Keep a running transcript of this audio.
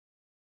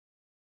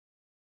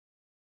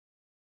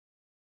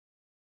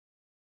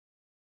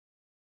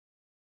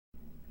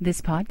This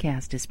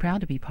podcast is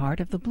proud to be part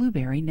of the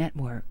Blueberry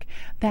Network.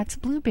 That's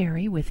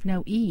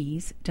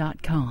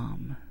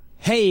blueberrywithnoease.com.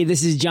 Hey,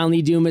 this is John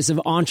Lee Dumas of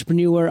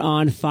Entrepreneur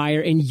on Fire,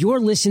 and you're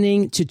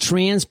listening to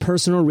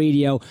Transpersonal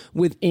Radio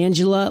with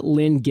Angela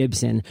Lynn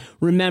Gibson.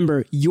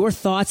 Remember, your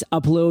thoughts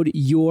upload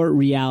your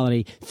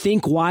reality.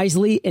 Think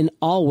wisely and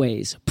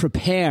always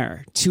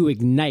prepare to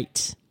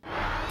ignite.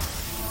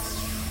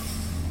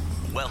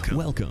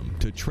 Welcome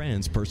to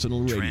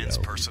Transpersonal Radio.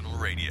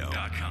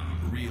 TranspersonalRadio.com.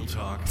 Real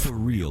talk for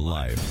real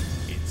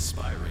life.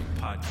 Inspiring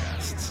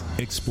podcasts.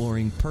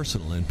 Exploring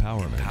personal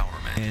empowerment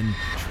and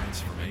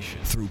transformation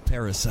through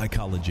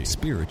parapsychology,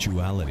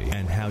 spirituality,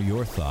 and how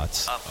your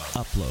thoughts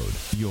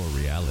upload your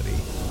reality.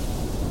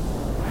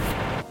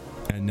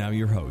 And now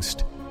your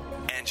host,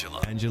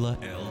 Angela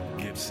L.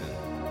 Gibson.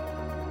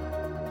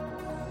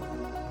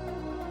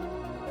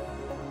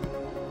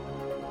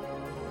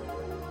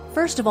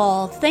 First of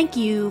all, thank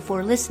you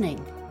for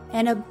listening,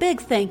 and a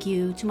big thank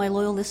you to my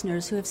loyal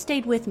listeners who have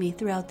stayed with me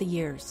throughout the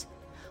years.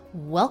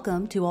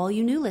 Welcome to all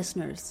you new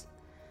listeners.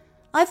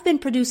 I've been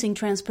producing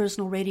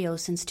Transpersonal Radio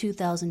since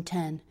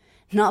 2010,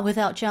 not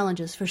without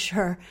challenges for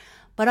sure,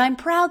 but I'm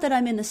proud that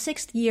I'm in the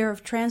 6th year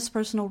of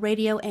Transpersonal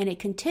Radio and it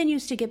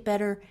continues to get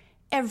better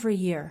every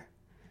year.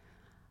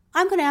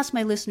 I'm going to ask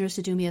my listeners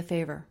to do me a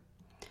favor.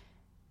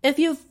 If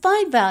you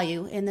find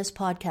value in this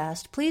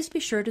podcast, please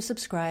be sure to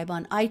subscribe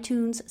on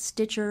iTunes,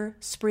 Stitcher,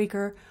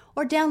 Spreaker,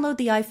 or download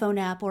the iPhone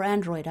app or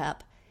Android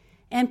app.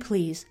 And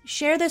please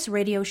share this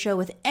radio show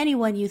with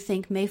anyone you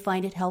think may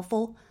find it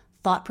helpful,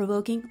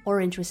 thought-provoking, or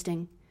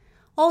interesting.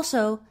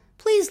 Also,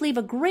 please leave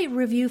a great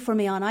review for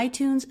me on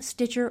iTunes,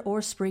 Stitcher, or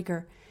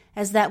Spreaker,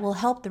 as that will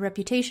help the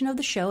reputation of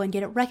the show and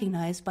get it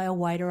recognized by a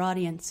wider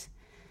audience.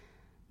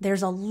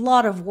 There's a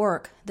lot of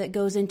work that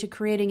goes into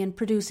creating and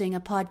producing a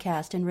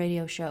podcast and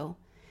radio show.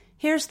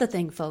 Here's the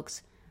thing,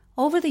 folks.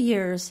 Over the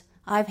years,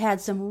 I've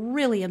had some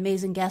really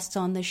amazing guests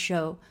on this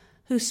show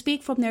who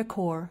speak from their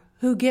core,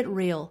 who get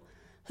real,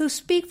 who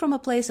speak from a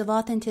place of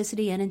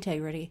authenticity and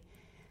integrity.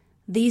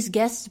 These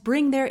guests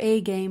bring their A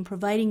game,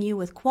 providing you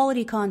with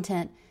quality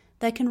content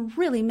that can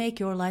really make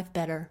your life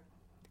better.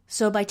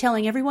 So by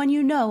telling everyone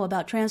you know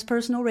about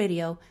Transpersonal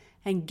Radio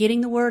and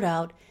getting the word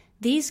out,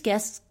 these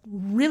guests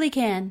really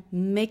can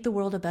make the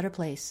world a better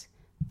place.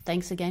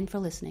 Thanks again for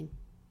listening.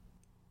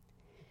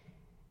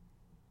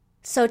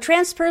 So,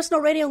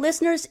 Transpersonal Radio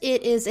listeners,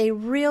 it is a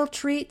real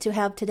treat to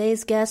have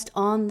today's guest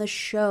on the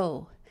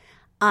show.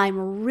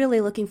 I'm really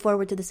looking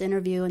forward to this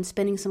interview and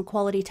spending some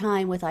quality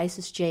time with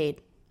Isis Jade.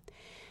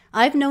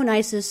 I've known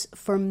Isis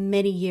for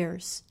many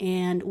years,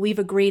 and we've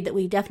agreed that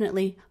we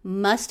definitely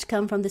must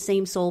come from the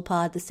same soul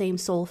pod, the same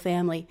soul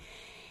family.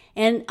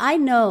 And I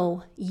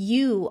know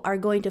you are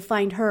going to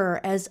find her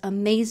as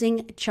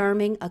amazing,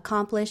 charming,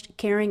 accomplished,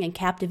 caring, and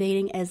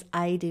captivating as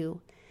I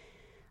do.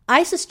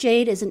 Isis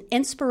Jade is an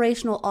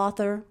inspirational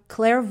author,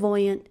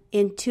 clairvoyant,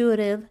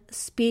 intuitive,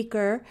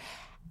 speaker,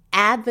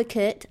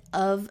 advocate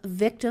of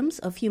victims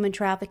of human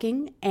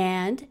trafficking,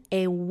 and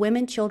a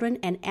women, children,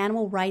 and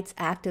animal rights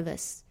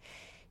activist.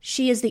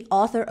 She is the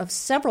author of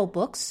several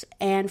books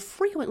and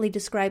frequently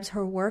describes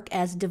her work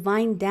as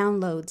divine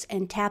downloads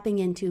and tapping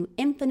into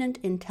infinite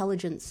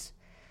intelligence.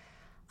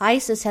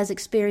 Isis has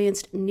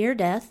experienced near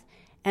death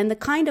and the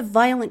kind of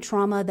violent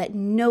trauma that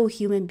no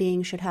human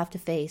being should have to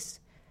face.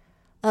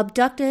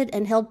 Abducted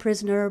and held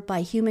prisoner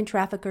by human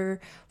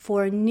trafficker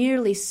for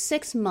nearly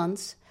 6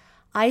 months,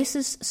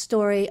 Isis'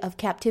 story of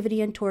captivity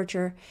and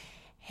torture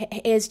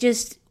is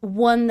just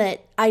one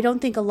that I don't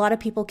think a lot of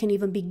people can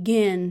even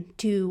begin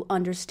to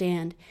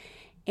understand.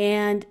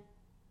 And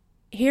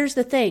here's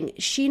the thing.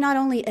 She not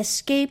only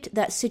escaped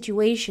that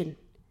situation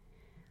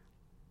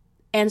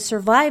and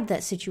survived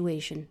that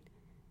situation,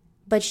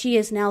 but she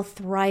is now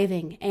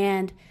thriving.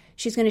 And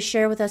she's going to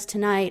share with us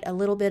tonight a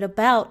little bit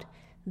about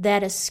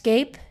that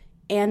escape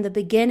and the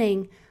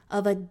beginning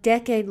of a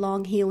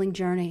decade-long healing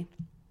journey.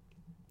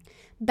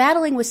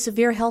 Battling with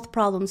severe health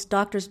problems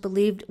doctors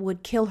believed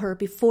would kill her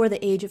before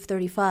the age of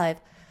 35,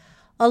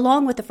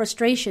 along with the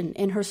frustration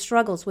in her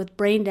struggles with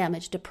brain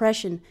damage,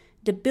 depression,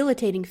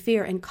 debilitating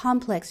fear, and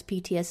complex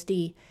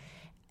PTSD,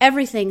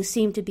 everything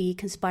seemed to be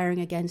conspiring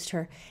against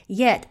her.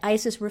 Yet,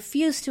 Isis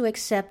refused to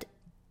accept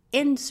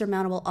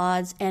insurmountable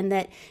odds and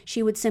that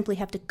she would simply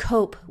have to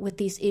cope with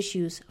these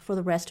issues for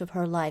the rest of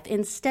her life.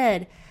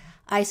 Instead,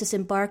 Isis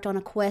embarked on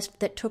a quest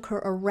that took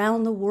her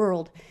around the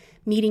world,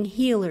 meeting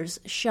healers,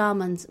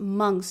 shamans,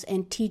 monks,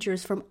 and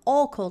teachers from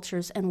all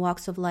cultures and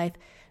walks of life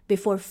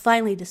before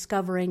finally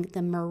discovering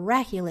the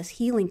miraculous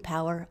healing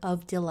power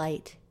of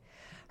delight.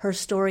 Her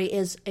story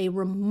is a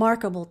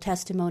remarkable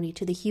testimony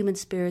to the human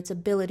spirit's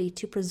ability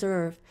to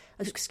persevere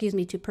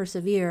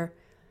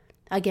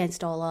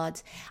against all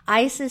odds.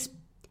 Isis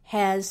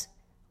has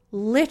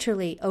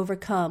literally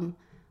overcome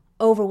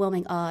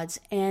overwhelming odds,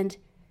 and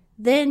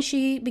then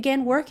she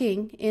began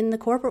working in the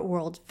corporate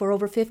world. For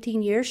over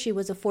 15 years, she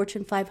was a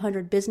Fortune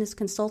 500 business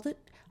consultant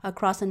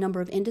across a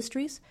number of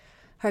industries.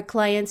 Her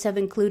clients have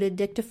included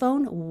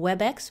Dictaphone,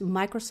 WebEx,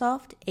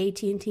 Microsoft,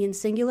 AT&T, and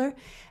Singular,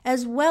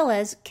 as well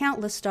as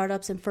countless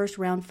startups and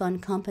first-round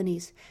fund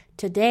companies.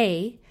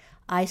 Today,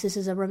 Isis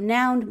is a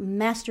renowned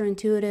master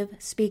intuitive,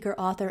 speaker,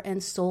 author,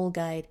 and soul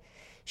guide.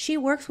 She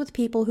works with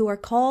people who are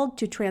called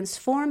to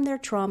transform their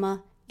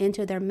trauma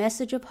into their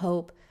message of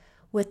hope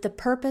with the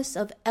purpose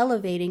of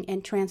elevating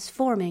and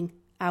transforming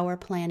our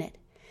planet.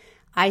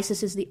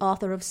 Isis is the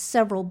author of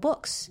several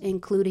books,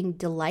 including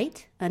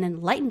Delight, An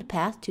Enlightened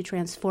Path to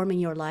Transforming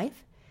Your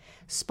Life,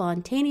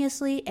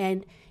 Spontaneously,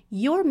 and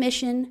Your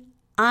Mission,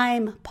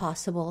 I'm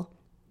Possible,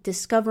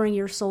 Discovering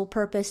Your Soul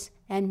Purpose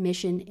and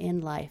Mission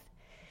in Life.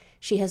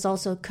 She has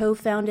also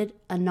co-founded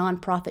a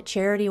nonprofit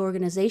charity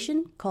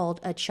organization called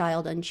A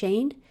Child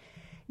Unchained,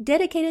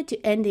 dedicated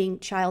to ending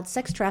child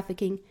sex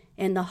trafficking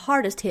in the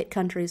hardest-hit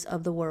countries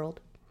of the world.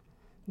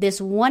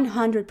 This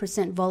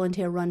 100%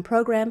 volunteer-run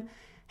program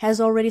has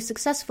already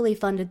successfully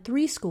funded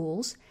 3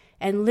 schools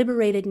and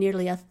liberated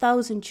nearly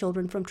 1,000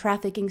 children from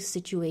trafficking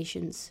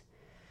situations.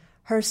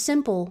 Her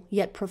simple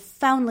yet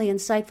profoundly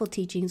insightful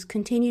teachings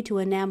continue to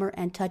enamor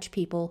and touch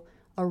people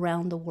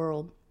around the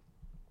world.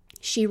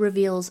 She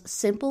reveals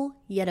simple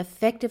yet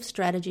effective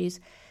strategies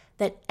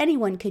that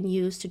anyone can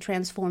use to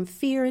transform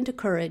fear into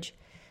courage,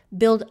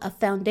 build a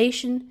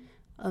foundation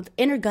of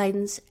inner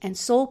guidance and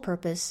soul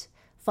purpose,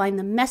 find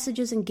the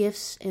messages and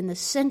gifts in the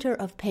center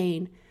of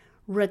pain,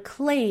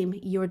 reclaim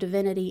your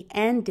divinity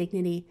and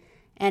dignity,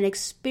 and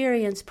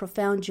experience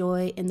profound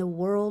joy in the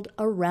world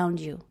around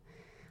you.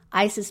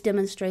 Isis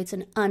demonstrates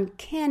an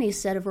uncanny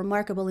set of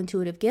remarkable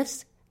intuitive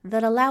gifts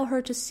that allow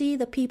her to see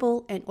the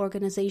people and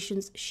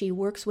organizations she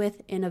works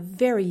with in a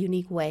very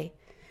unique way.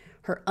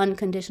 Her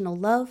unconditional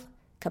love,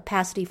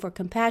 capacity for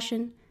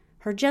compassion,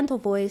 her gentle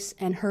voice,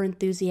 and her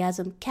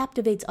enthusiasm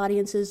captivates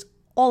audiences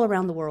all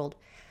around the world.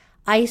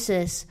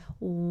 Isis,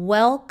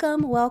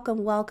 welcome,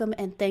 welcome, welcome,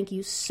 and thank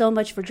you so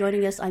much for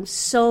joining us. I'm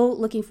so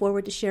looking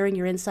forward to sharing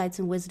your insights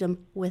and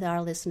wisdom with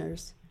our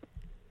listeners.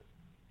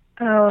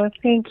 Oh,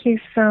 thank you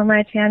so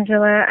much,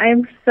 Angela.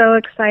 I'm so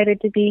excited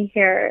to be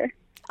here.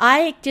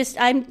 I'm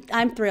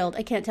thrilled.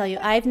 I can't tell you.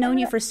 I've known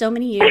you for so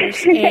many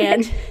years,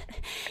 and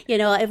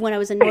when I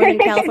was in Northern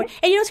California,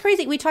 and it's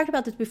crazy. We talked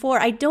about this before.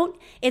 I don't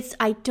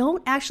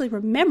actually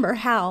remember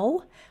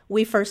how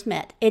we first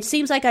met. It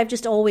seems like I've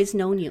just always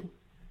known you.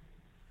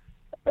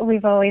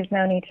 We've always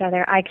known each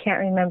other. I can't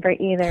remember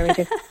either. We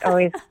just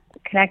always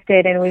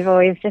connected, and we've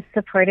always just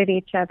supported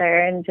each other,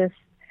 and just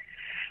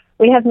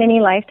we have many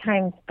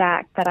lifetimes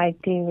back that I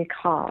do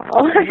recall.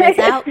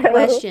 Without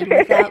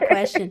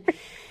question.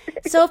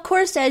 So, of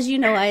course, as you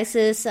know,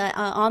 Isis,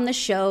 on the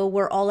show,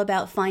 we're all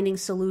about finding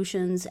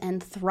solutions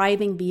and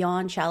thriving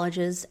beyond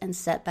challenges and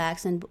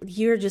setbacks, and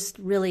you're just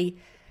really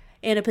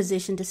in a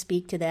position to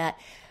speak to that.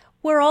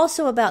 We're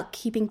also about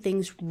keeping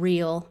things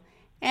real,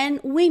 and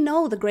we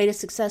know the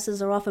greatest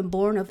successes are often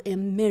born of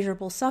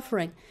immeasurable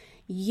suffering.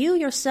 You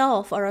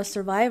yourself are a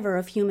survivor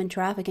of human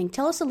trafficking.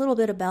 Tell us a little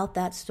bit about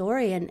that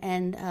story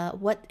and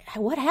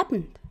what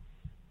happened.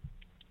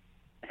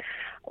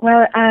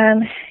 Well,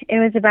 it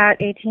was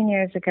about 18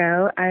 years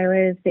ago. I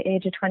was the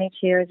age of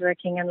 22. I was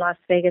working in Las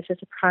Vegas as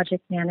a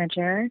project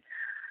manager.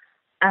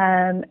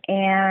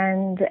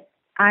 And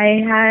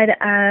I had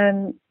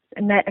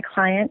met a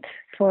client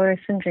for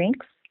some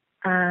drinks,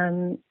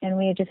 and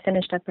we had just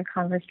finished up a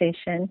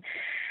conversation.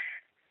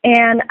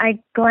 And I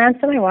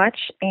glanced at my watch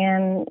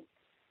and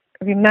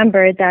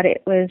remembered that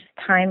it was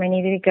time I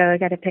needed to go. I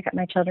got to pick up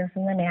my children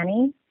from the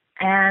nanny.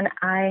 And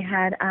I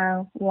had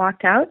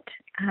walked out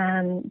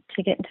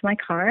to get into my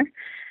car.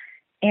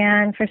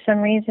 And for some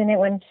reason it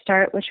wouldn't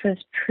start, which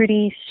was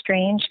pretty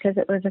strange because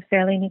it was a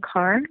fairly new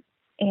car.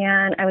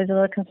 And I was a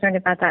little concerned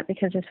about that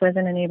because this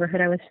wasn't a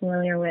neighborhood I was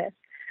familiar with.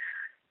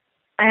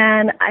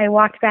 And I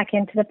walked back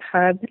into the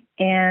pub,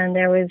 and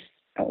it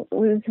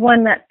was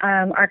one that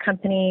our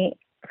company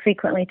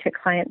frequently took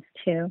clients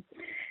to.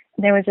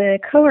 There was a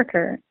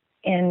coworker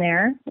in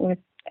there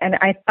and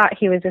I thought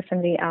he was with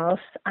somebody else,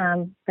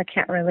 but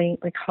can't really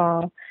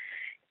recall.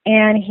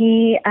 And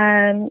he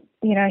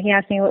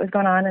asked me what was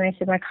going on, and I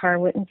said my car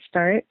wouldn't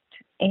start.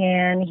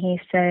 And he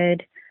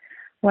said,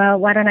 well,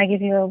 why don't I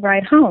give you a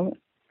ride home?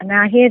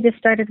 Now, he had just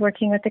started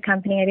working with the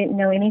company. I didn't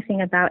know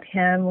anything about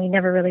him. We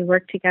never really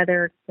worked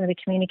together, really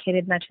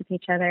communicated much with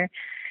each other.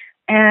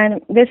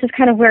 And this is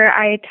kind of where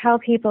I tell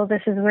people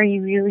this is where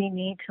you really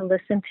need to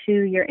listen to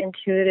your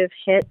intuitive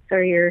hits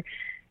or your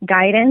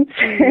guidance.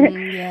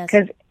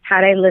 Because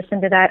had I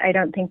listened to that, I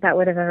don't think that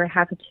would have ever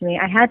happened to me.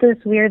 I had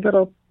this weird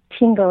little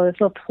tingle, this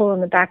little pull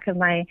in the back of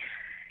my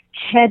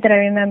head that I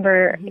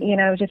remember,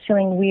 just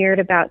feeling weird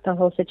about the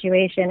whole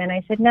situation. And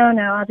I said, no,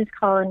 I'll just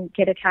call and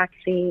get a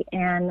taxi,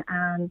 and,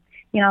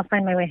 I'll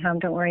find my way home.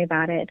 Don't worry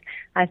about it.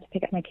 I have to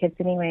pick up my kids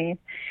anyways.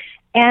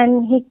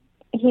 And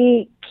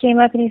he came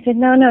up and he said,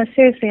 no,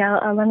 seriously,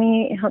 I'll let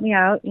me help you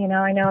out.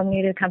 I know I'm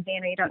new to the company. I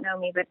know you don't know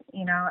me, but,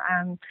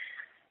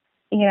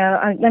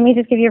 let me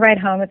just give you a ride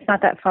home. It's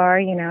not that far,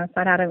 it's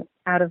not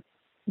out of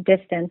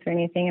distance or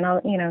anything.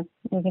 And you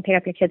can pick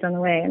up your kids on the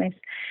way. And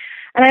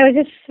I was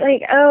just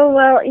like, oh,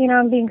 well,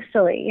 I'm being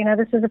silly.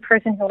 This is a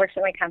person who works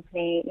at my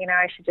company.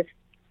 I should just,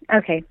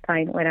 okay,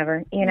 fine,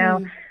 whatever.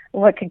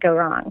 What could go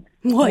wrong?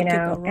 What could go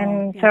wrong?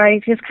 And so I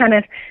just kind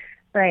of,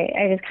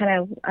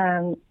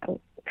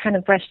 kind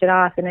of brushed it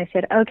off, and I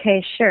said,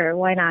 okay, sure,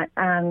 why not?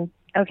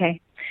 Okay.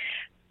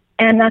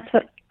 And that's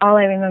all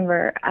I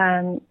remember.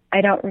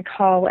 I don't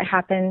recall what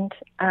happened.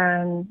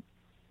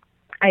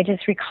 I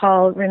just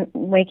recall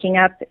waking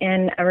up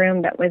in a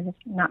room that was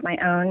not my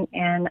own,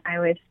 and I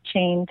was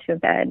chained to a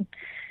bed.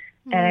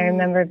 And I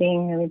remember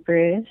being really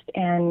bruised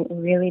and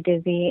really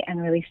dizzy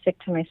and really sick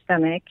to my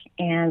stomach.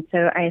 And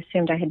so I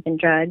assumed I had been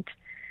drugged.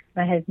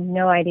 I had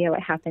no idea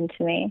what happened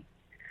to me.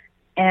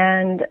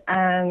 And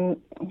I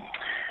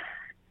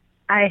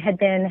had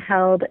been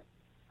held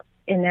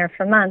in there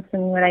for months.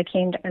 And what I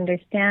came to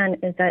understand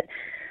is that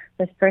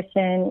this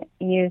person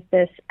used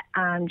this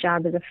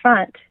job as a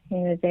front. He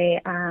was a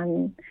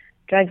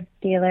drug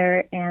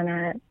dealer and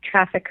a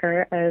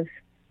trafficker of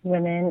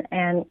women,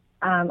 and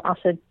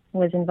also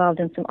was involved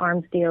in some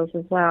arms deals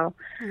as well.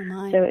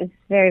 So it was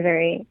a very,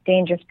 very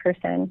dangerous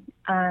person.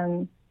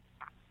 I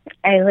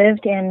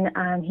lived in,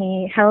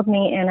 he held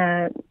me in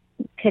a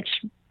pitch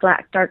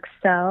black dark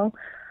cell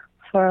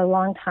for a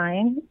long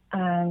time,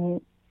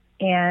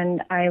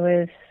 and I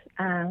was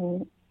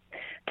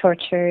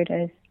tortured,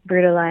 I was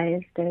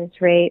brutalized, I was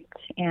raped,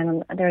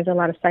 and there was a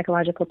lot of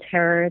psychological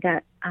terror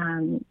that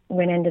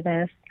went into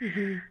this.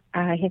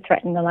 He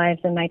threatened the lives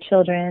of my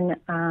children,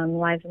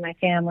 lives of my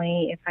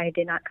family, if I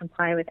did not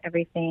comply with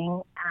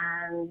everything.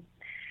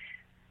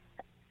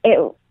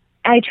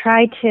 I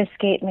tried to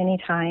escape many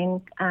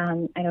times.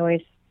 I'd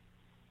always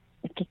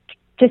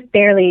just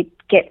barely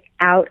get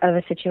out of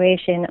a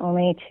situation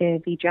only to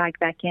be dragged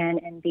back in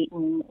and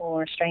beaten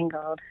or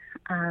strangled.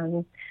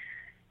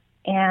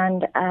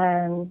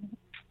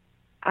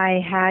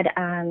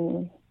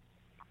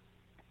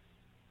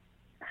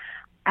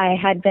 I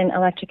had been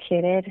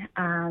electrocuted.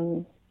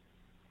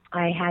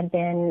 I had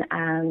been,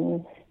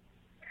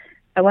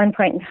 at one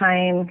point in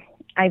time,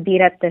 I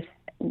beat up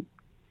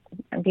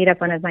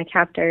one of my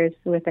captors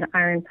with an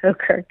iron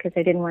poker because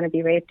I didn't want to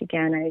be raped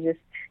again. I just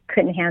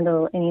couldn't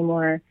handle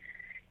anymore.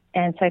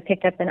 And so I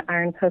picked up an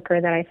iron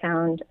poker that I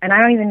found, and I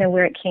don't even know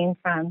where it came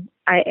from.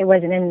 It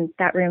wasn't in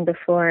that room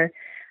before.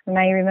 And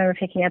I remember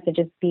picking up and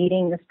just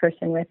beating this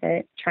person with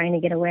it, trying to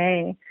get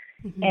away.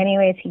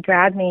 Anyways, he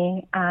grabbed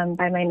me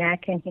by my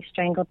neck and he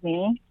strangled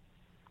me.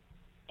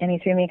 And he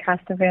threw me across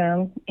the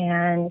room,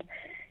 and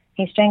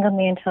he strangled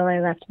me until I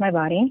left my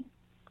body.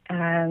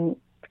 And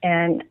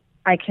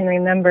I can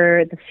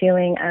remember the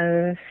feeling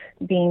of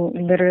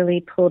being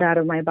literally pulled out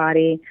of my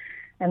body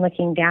and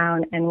looking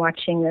down and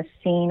watching this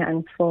scene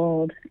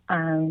unfold.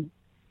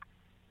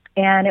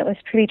 And it was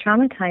pretty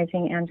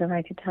traumatizing, Angela,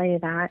 I could tell you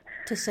that.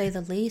 To say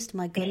the least,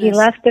 my goodness. He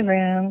left the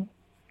room.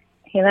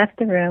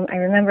 I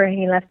remember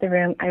he left the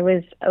room. I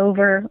was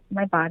over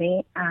my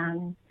body.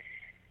 And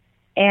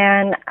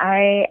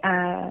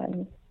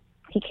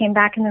he came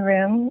back in the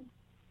room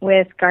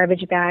with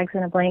garbage bags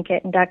and a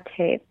blanket and duct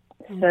tape.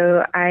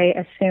 So I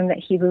assumed that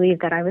he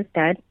believed that I was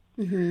dead.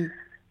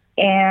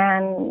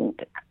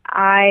 And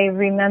I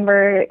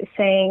remember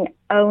saying,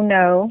 oh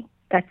no,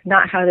 that's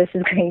not how this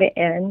is going to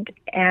end.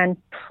 And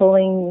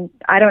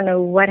I don't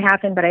know what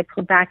happened, but I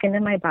pulled back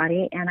into my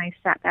body and I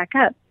sat back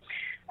up.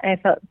 And I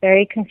felt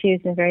very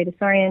confused and very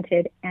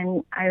disoriented.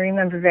 And I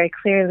remember very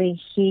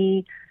clearly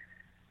he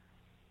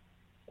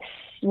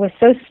was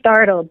so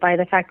startled by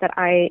the fact that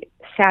I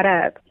sat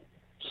up.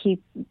 He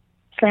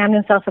slammed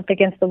himself up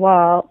against the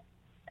wall,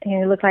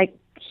 and it looked like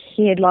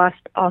he had lost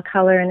all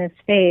color in his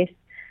face.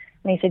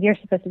 And he said, "You're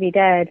supposed to be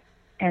dead."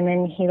 And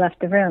then he left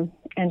the room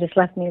and just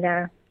left me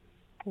there.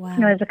 Wow.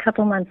 And it was a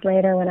couple months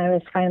later when I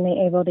was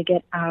finally able to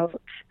get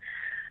out.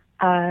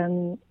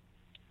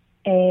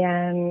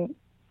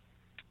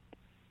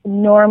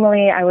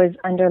 Normally I was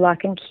under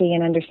lock and key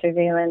and under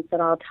surveillance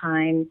at all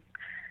times,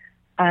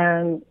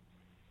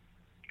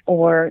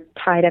 or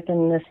tied up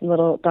in this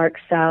little dark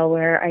cell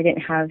where I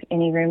didn't have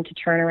any room to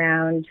turn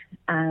around.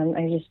 I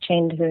was just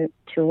chained to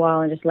a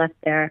wall and just left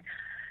there.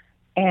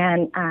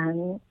 And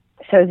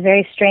so it was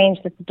very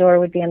strange that the door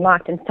would be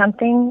unlocked. And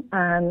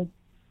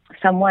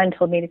someone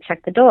told me to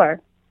check the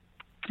door.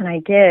 And I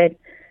did,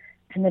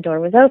 and the door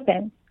was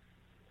open.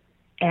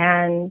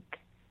 And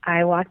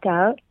I walked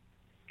out,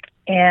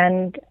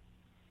 and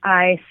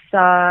I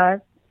saw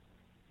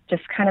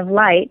just kind of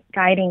light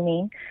guiding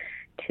me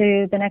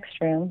to the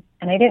next room.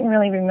 And I didn't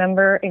really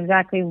remember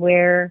exactly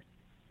where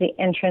the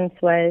entrance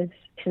was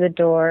to the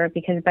door,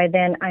 because by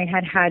then I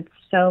had had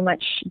so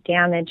much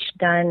damage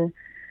done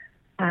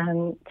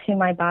to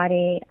my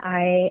body.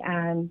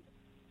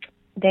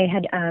 They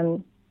had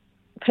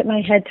put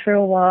my head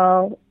through a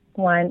wall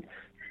once.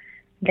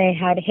 They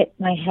had hit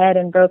my head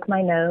and broke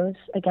my nose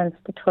against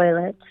the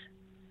toilet.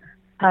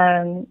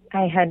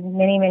 I had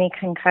many, many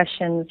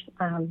concussions,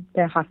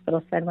 the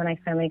hospital said, when I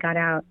finally got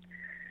out.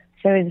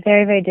 So I was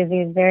very, very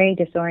dizzy, very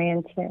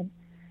disoriented.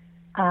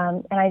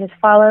 And I just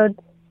followed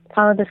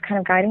this kind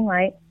of guiding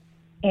light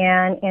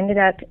and ended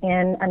up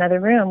in another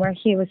room where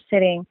he was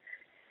sitting.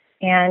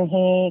 And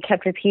he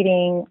kept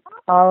repeating,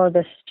 all of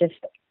this just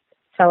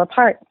fell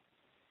apart.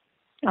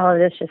 All of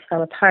this just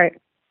fell apart.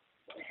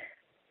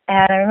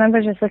 And I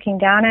remember just looking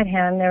down at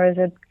him. There was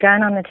a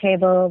gun on the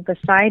table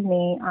beside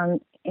me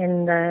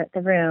in the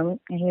room,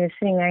 and he was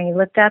sitting there, and he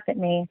looked up at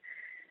me,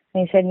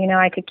 and he said, you know,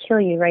 I could kill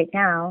you right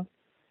now.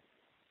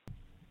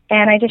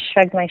 And I just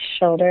shrugged my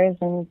shoulders,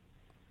 and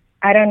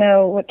I don't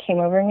know what came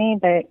over me,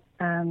 but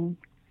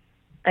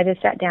I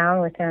just sat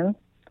down with him,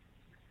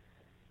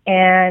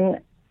 and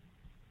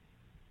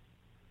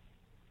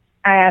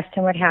I asked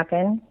him what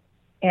happened,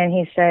 and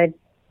he said,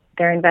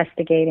 they're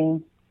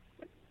investigating,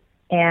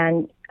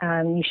 and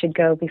you should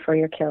go before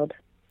you're killed.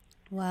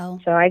 Wow.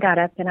 So I got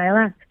up and I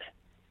left.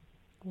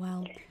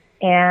 Wow.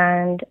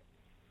 And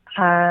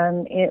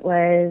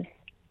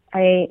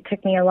it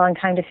took me a long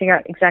time to figure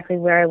out exactly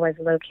where I was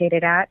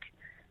located at.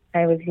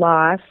 I was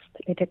lost.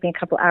 It took me a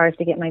couple hours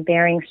to get my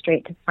bearings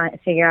straight to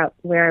figure out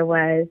where I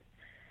was.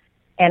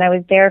 And I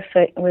was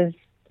barefoot. It was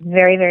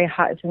very, very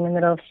hot. It was in the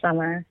middle of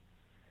summer.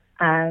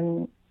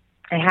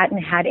 I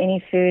hadn't had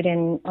any food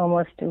in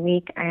almost a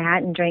week. I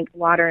hadn't drank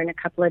water in a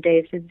couple of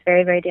days. I was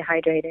very, very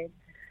dehydrated.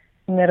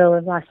 Middle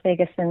of Las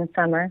Vegas in the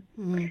summer.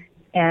 Mm.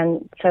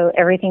 And so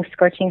everything's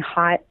scorching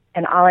hot.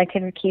 And all I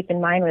could keep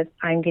in mind was,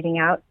 I'm getting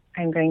out.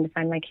 I'm going to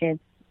find my kids,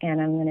 and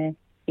I'm going to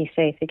be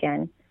safe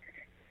again.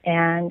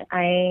 And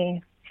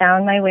I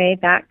found my way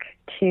back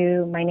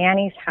to my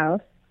nanny's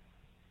house,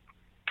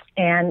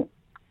 and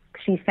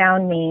she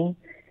found me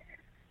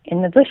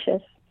in the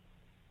bushes,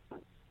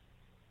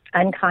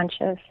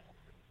 unconscious.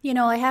 You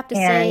know, I have to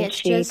say, it's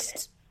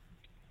just,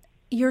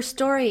 your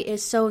story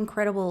is so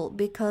incredible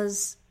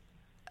because,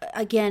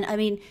 again, I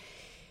mean,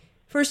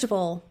 first of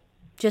all,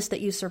 just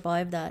that you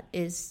survived that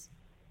is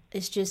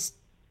just,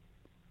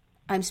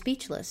 I'm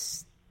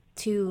speechless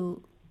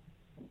to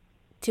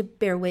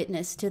bear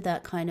witness to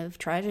that kind of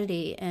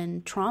tragedy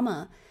and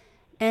trauma.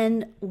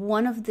 And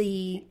one of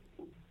the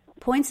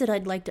points that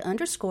I'd like to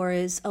underscore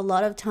is a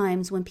lot of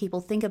times when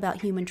people think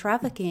about human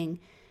trafficking,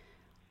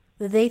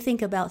 they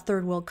think about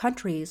third world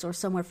countries or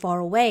somewhere far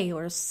away,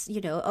 or,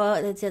 you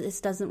know, this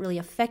doesn't really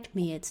affect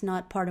me. It's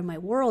not part of my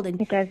world. And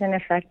it doesn't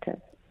affect us.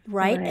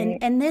 Right.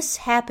 And this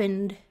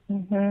happened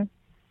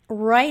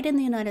right in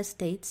the United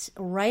States,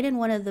 right in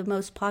one of the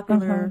most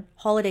popular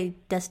holiday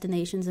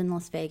destinations in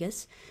Las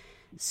Vegas.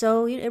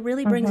 So it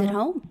really brings it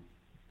home.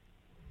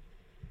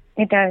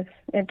 It does.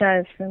 It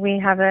does. We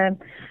have a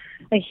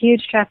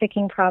huge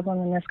trafficking problem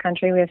in this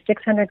country. We have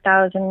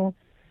 600,000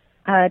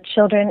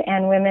 children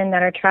and women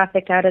that are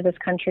trafficked out of this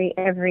country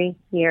every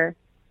year.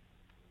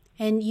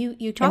 And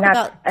you talk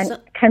about a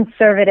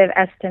conservative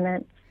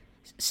estimate.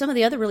 Some of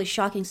the other really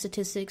shocking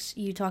statistics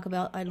you talk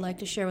about, I'd like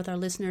to share with our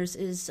listeners,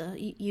 is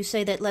you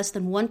say that less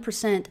than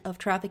 1% of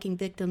trafficking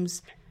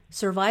victims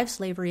survive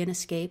slavery and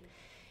escape.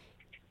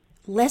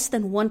 Less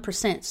than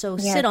 1%. So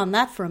sit on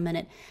that for a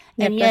minute.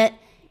 And yet,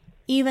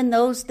 even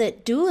those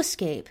that do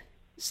escape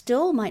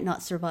still might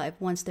not survive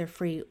once they're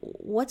free.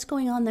 What's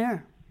going on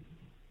there?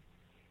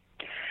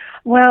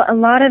 Well, a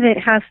lot of it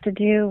has to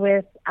do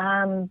with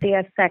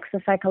the effects,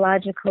 the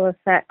psychological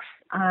effects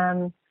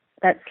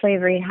that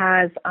slavery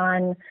has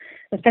on,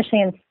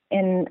 especially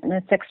in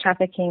the sex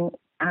trafficking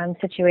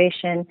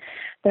situation,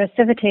 the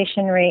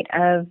resuscitation rate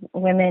of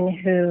women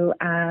who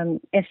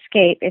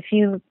escape. If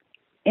you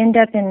end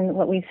up in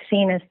what we've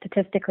seen as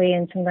statistically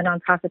in some of the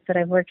nonprofits that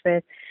I've worked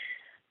with,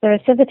 the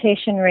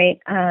resuscitation rate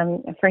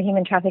for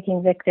human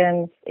trafficking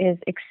victims is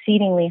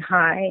exceedingly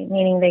high,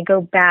 meaning they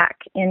go back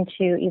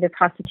into either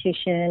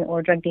prostitution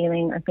or drug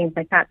dealing or things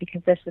like that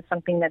because this is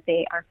something that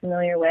they are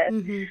familiar with.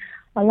 Mm-hmm.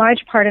 A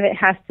large part of it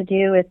has to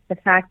do with the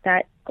fact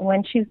that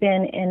once you've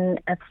been in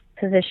a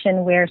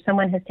position where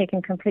someone has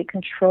taken complete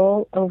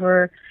control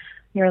over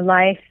your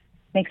life,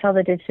 makes all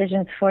the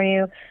decisions for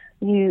you,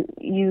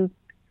 you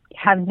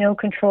have no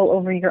control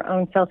over your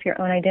own self,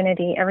 your own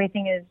identity.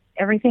 Everything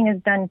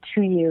is done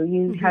to you.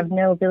 You have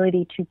no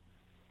ability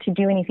to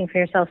do anything for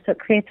yourself. So it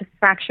creates a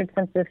fractured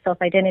sense of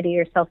self-identity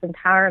or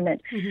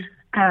self-empowerment.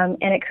 And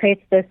it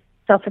creates this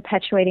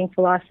self-perpetuating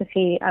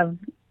philosophy of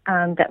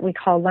that we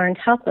call learned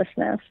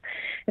helplessness.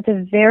 It's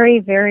a very,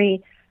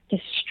 very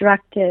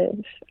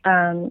destructive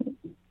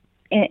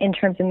in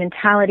terms of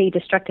mentality,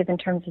 destructive in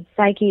terms of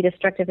psyche,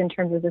 destructive in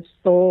terms of the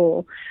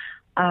soul.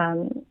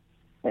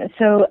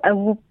 So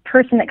a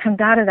person that comes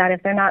out of that,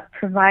 if they're not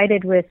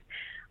provided with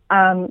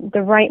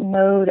the right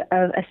mode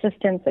of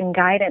assistance and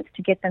guidance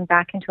to get them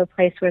back into a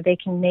place where they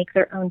can make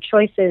their own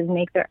choices,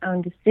 make their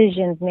own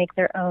decisions, make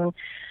their own,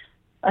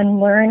 and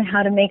learn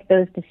how to make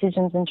those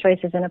decisions and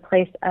choices in a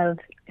place of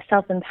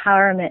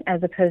self-empowerment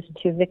as opposed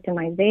to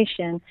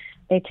victimization,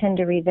 they tend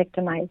to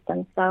re-victimize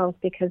themselves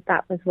because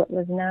that was what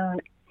was known.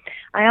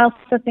 I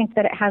also think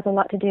that it has a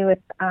lot to do with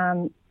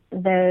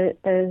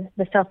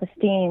the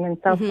self-esteem and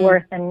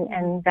self-worth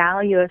and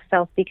value of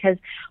self, because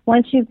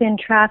once you've been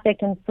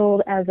trafficked and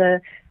sold as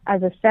a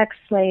sex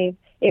slave,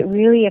 it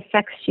really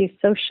affects you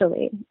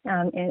socially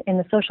in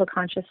the social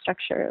conscious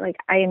structure. Like,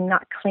 I am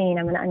not clean.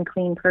 I'm an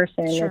unclean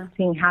person. Sure. This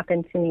thing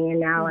happened to me, and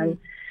now I'm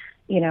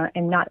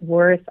not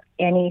worth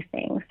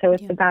anything. So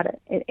it's about it.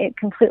 It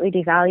completely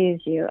devalues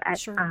you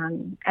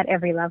at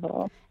every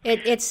level.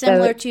 It's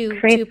similar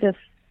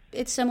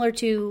It's similar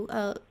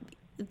to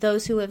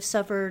those who have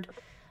suffered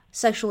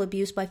sexual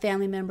abuse by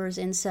family members,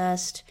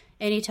 incest,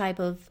 any type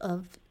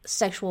of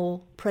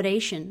sexual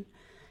predation.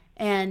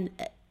 And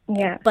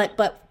Yeah. But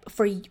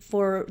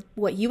for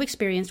what you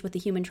experienced with the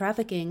human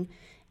trafficking,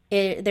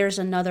 there's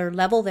another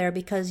level there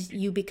because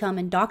you become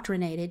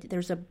indoctrinated.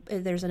 There's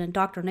an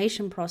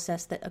indoctrination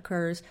process that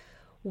occurs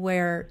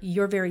where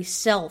your very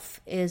self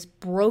is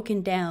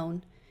broken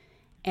down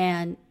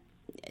and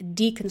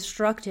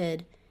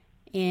deconstructed,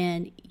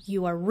 and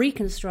you are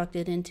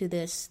reconstructed into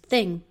this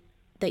thing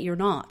that you're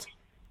not,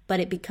 but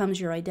it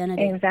becomes your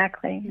identity.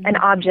 Exactly. An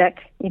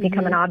object. You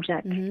become an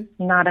object,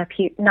 not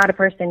a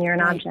person. You're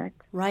an object.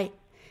 Right.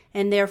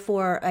 And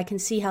therefore, I can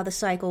see how the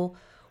cycle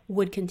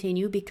would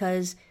continue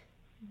because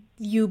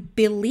you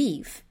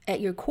believe at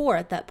your core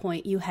at that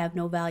point you have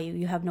no value,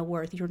 you have no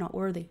worth, you're not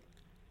worthy.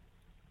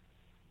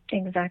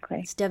 Exactly.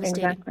 It's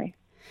devastating. Exactly.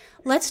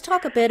 Let's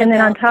talk a bit and about...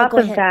 then on top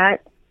of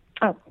that...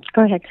 Oh,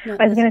 go ahead. No,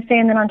 I was going to say,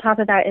 and then on top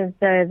of that is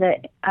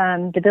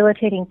the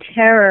debilitating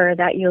terror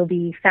that you'll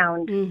be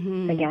found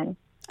again.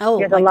 Oh,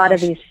 There's my a lot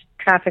gosh. of these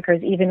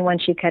traffickers, even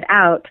once you cut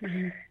out,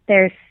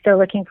 they're still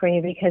looking for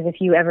you because if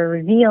you ever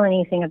reveal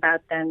anything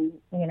about them,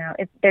 you know,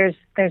 there's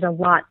a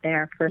lot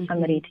there for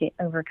somebody to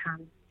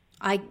overcome.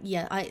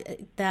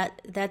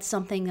 That's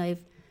something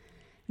I've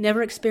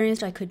never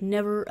experienced. I could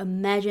never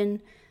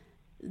imagine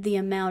the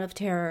amount of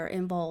terror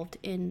involved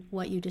in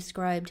what you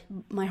described.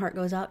 My heart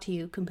goes out to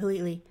you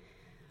completely.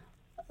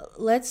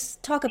 Let's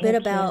talk a bit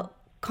about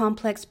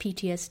complex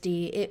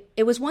PTSD.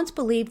 It was once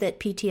believed that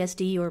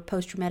PTSD, or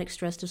post-traumatic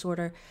stress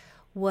disorder,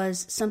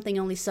 was something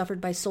only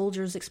suffered by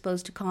soldiers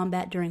exposed to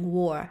combat during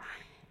war.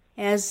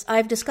 As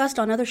I've discussed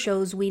on other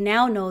shows, we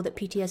now know that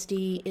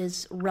PTSD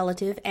is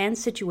relative and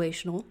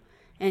situational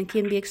and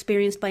can be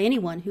experienced by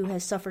anyone who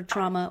has suffered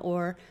trauma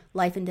or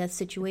life and death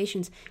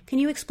situations. Can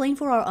you explain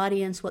for our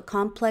audience what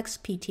complex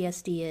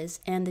PTSD is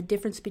and the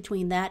difference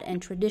between that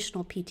and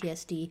traditional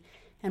PTSD,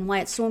 and why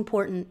it's so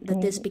important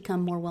that this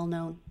become more well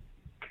known?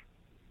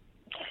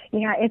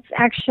 Yeah,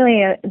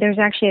 there's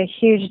actually a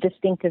huge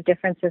distinctive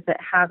differences that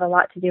have a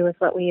lot to do with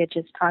what we had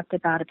just talked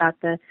about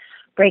the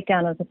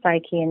breakdown of the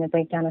psyche and the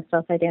breakdown of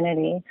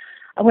self-identity.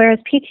 Whereas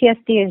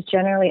PTSD is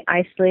generally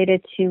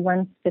isolated to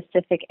one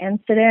specific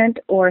incident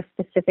or a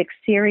specific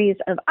series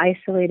of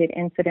isolated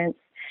incidents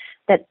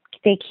that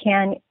they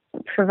can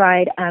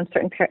provide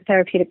certain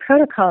therapeutic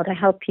protocol to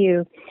help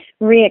you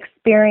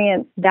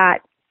re-experience that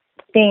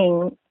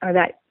thing or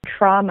that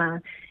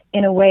trauma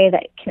in a way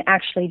that can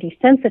actually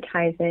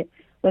desensitize it.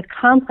 With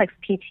complex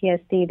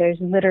PTSD, there's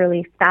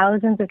literally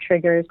thousands of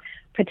triggers,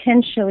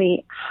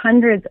 potentially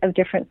hundreds of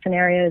different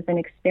scenarios and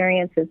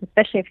experiences,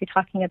 especially if you're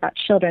talking about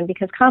children,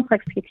 because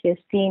complex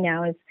PTSD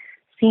now is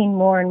seen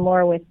more and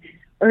more with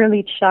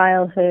early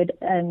childhood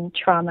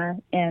trauma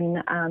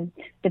and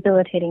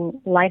debilitating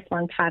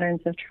lifelong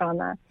patterns of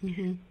trauma.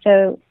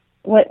 So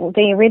what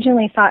they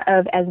originally thought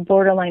of as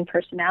borderline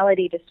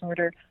personality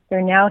disorder,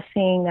 they're now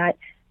seeing that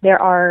there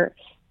are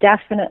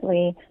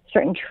definitely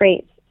certain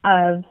traits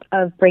of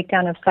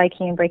breakdown of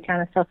psyche and breakdown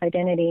of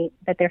self-identity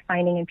that they're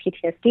finding in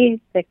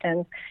PTSD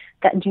victims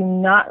that do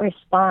not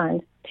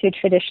respond to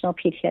traditional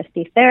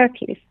PTSD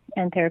therapies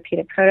and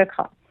therapeutic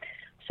protocol.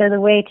 So the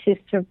way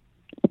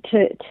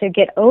to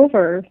get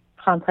over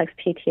complex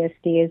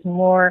PTSD is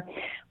more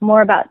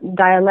about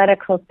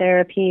dialectical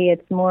therapy.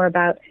 It's more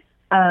about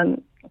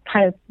kind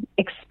of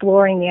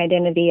exploring the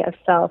identity of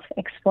self,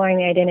 exploring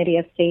the identity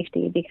of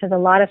safety, because a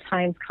lot of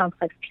times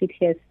complex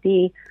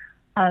PTSD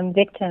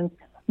victims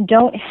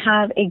don't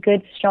have a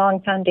good, strong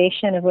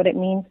foundation of what it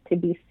means to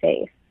be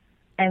safe.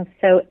 And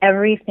so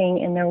everything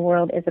in their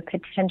world is a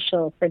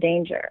potential for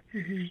danger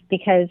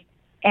because,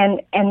 and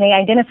they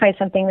identify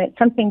something that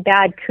something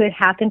bad could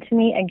happen to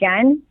me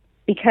again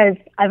because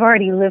I've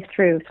already lived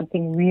through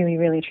something really,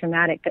 really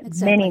traumatic, but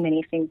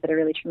many things that are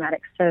really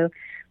traumatic. So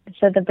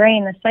the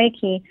brain, the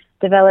psyche,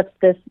 develops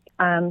this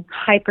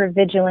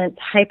hyper-vigilant,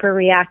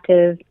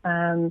 hyper-reactive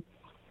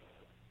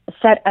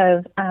set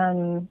of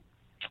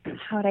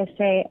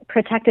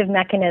protective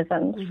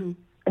mechanisms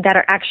that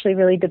are actually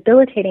really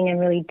debilitating and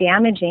really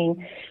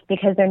damaging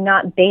because they're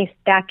not based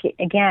back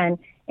again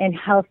in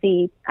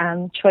healthy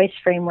choice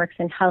frameworks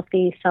and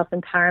healthy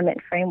self-empowerment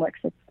frameworks.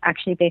 It's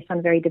actually based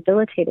on very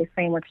debilitated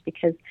frameworks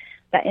because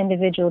that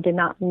individual did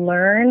not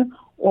learn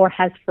or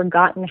has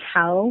forgotten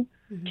how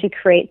to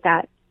create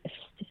that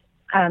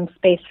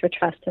space for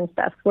trust and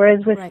stuff.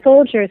 Whereas with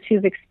soldiers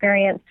who've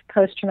experienced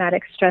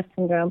post-traumatic stress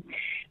syndrome,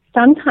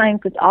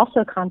 sometimes it's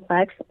also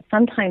complex,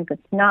 sometimes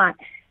it's not.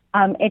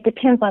 It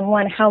depends on,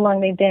 one, how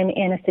long they've been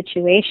in a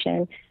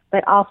situation,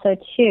 but also,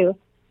 two,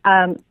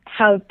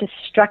 how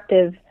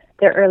destructive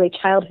their early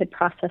childhood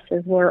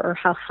processes were or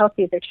how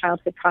healthy their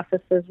childhood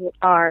processes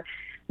are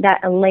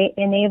that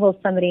enables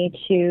somebody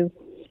to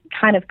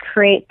kind of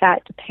create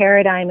that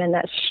paradigm and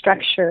that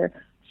structure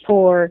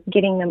for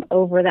getting them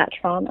over that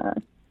trauma.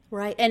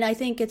 Right, and I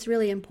think it's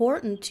really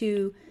important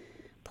to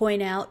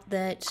point out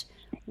that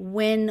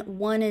when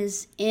one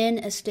is in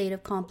a state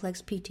of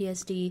complex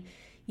PTSD,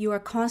 you are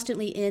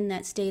constantly in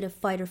that state of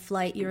fight or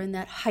flight. You're in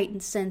that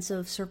heightened sense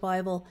of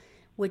survival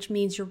which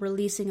means you're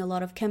releasing a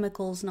lot of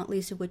chemicals, not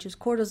least of which is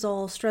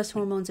cortisol, stress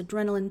hormones,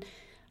 adrenaline,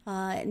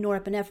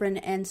 norepinephrine,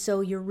 and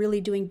so you're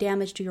really doing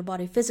damage to your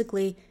body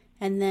physically.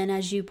 And then,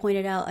 as you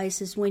pointed out,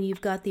 Isis, when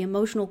you've got the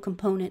emotional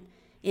component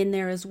in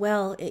there as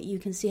well, you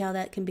can see how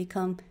that can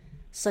become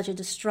such a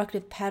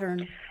destructive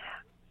pattern.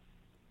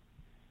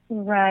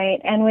 Right,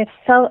 and with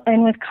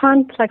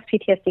complex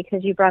PTSD,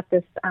 because you brought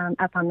this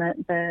up on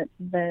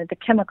the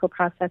chemical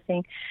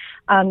processing,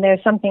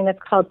 there's something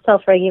that's called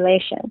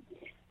self-regulation.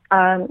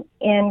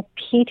 In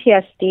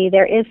PTSD,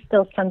 there is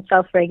still some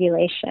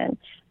self-regulation,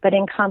 but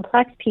in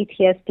complex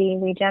PTSD,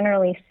 we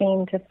generally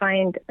seem to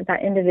find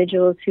that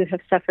individuals who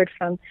have suffered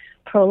from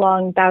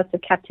prolonged bouts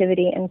of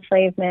captivity,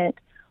 enslavement,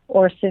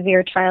 or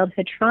severe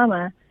childhood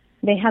trauma,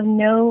 they have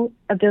no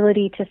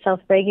ability to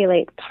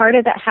self-regulate. Part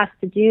of that has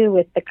to do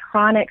with the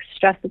chronic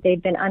stress that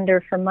they've been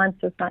under for months,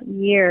 if not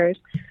years.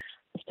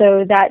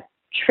 So that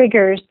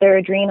triggers their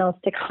adrenals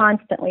to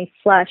constantly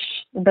flush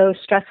those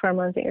stress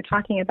hormones that you're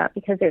talking about,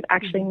 because there's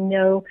actually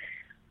no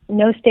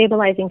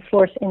stabilizing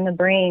force in the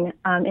brain,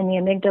 in the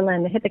amygdala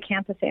and the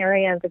hippocampus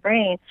area of the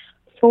brain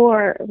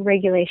for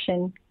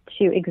regulation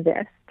to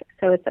exist.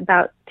 So it's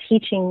about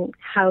teaching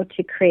how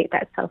to create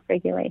that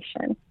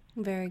self-regulation.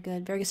 Very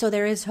good, very good. So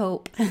there is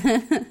hope.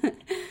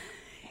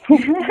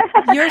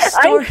 Your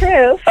story,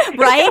 true.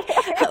 Right?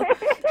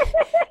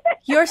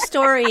 Your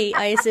story,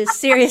 Isis,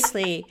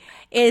 seriously,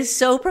 is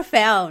so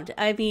profound.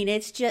 I mean,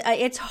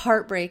 it's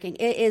heartbreaking.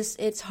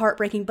 It's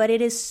heartbreaking, but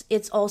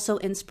it's also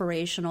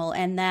inspirational,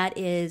 and that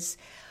is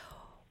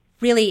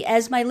really,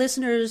 as my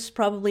listeners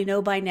probably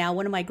know by now,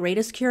 one of my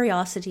greatest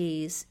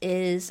curiosities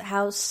is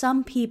how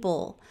some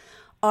people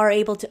are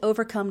able to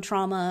overcome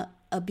trauma,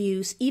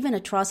 abuse, even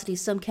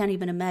atrocities some can't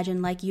even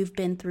imagine, like you've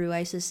been through,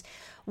 Isis,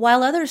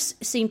 while others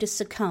seem to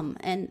succumb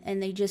and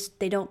they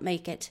don't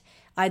make it,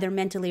 either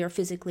mentally or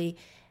physically.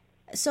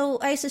 So,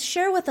 Isis,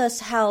 share with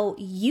us how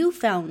you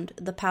found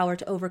the power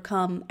to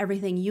overcome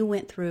everything you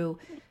went through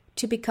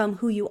to become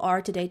who you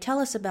are today. Tell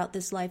us about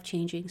this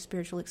life-changing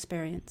spiritual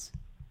experience.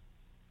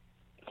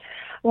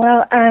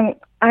 Well,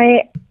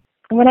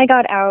 when I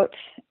got out,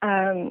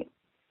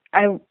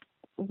 I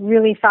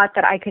really thought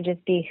that I could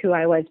just be who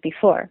I was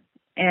before.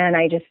 And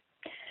I just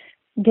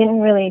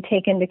didn't really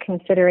take into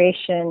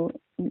consideration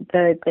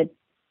the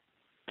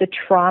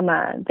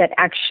trauma that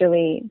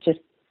actually just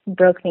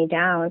broke me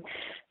down.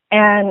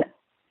 And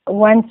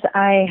once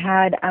I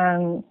had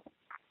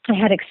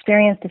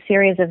experienced a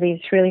series of these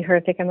really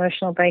horrific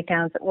emotional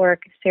breakdowns at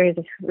work, a series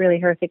of really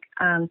horrific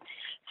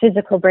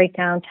physical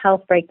breakdowns,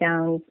 health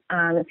breakdowns.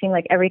 It seemed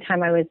like every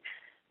time I was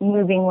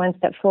moving one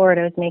step forward,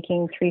 I was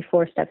making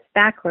 3-4 steps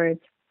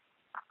backwards.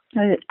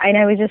 And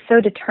I was just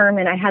so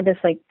determined. I had this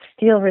like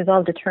steel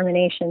resolve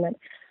determination that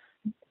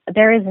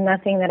there is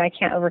nothing that I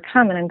can't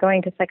overcome. And I'm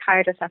going to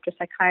psychiatrist after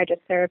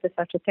psychiatrist, therapist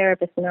after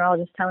therapist, and they're all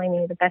just telling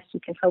me the best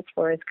you can hope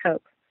for is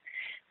cope.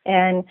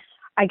 And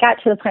I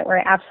got to the point where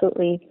I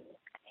absolutely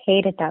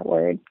hated that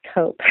word,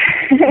 cope.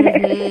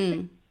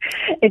 Mm-hmm.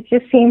 It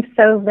just seemed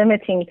so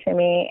limiting to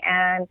me.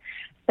 And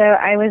so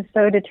I was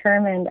so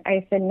determined.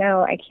 I said,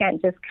 no, I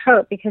can't just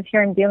cope, because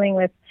here I'm dealing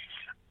with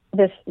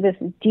this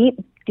deep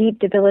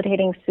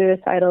debilitating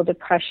suicidal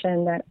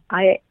depression that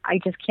I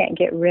just can't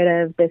get rid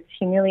of, this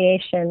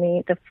humiliation,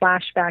 the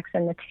flashbacks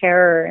and the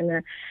terror. And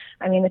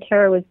the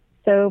terror was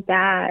so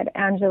bad,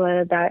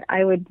 Angela, that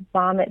I would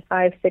vomit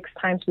 5-6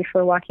 times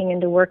before walking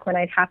into work, when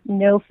I'd have to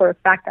know for a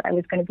fact that I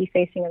was going to be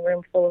facing a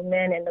room full of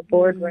men in the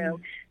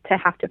boardroom to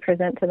have to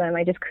present to them.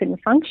 I just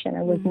couldn't function.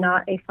 I was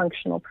not a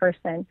functional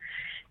person.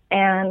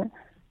 And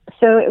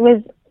so it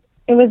was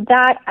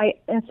that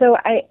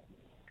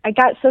I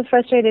got so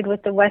frustrated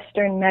with the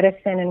Western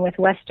medicine and with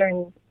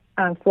Western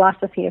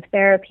philosophy of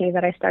therapy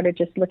that I started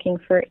just looking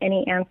for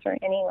any answer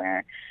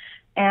anywhere.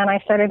 And I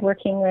started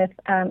working with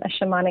a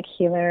shamanic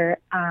healer.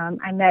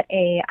 I met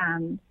a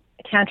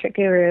tantric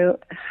guru,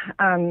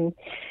 and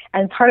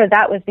part of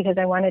that was because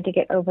I wanted to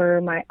get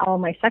over all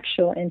my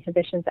sexual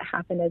inhibitions that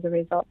happened as a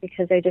result,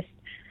 because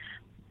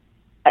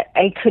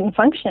I couldn't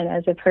function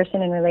as a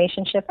person in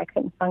relationship. I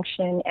couldn't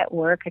function at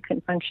work. I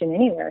couldn't function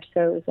anywhere.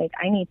 So it was like,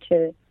 I need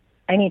to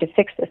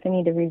fix this. I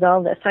need to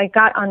resolve this. So I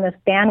got on this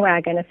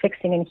bandwagon of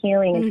fixing and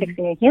healing and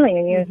fixing and healing.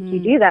 And you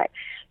do that,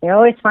 you're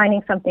always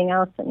finding something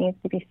else that needs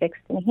to be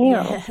fixed and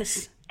healed.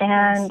 Yes.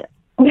 And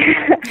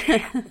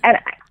and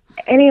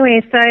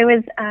anyway, so I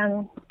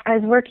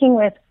was working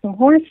with some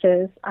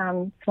horses.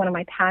 It's one of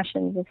my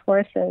passions is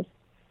horses.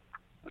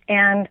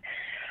 And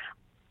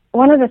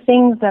one of the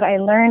things that I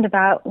learned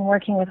about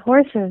working with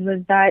horses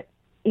was that,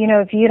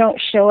 if you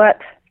don't show up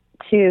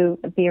to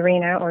the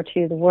arena or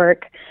to the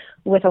work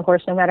with a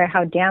horse, no matter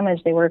how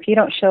damaged they were, if you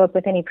don't show up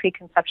with any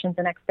preconceptions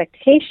and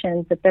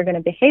expectations that they're going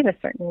to behave a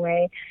certain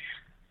way,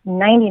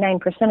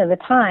 99% of the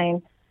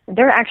time,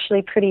 they're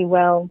actually pretty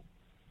well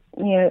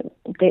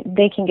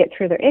they can get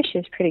through their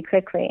issues pretty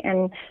quickly.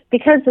 And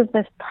because of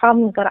the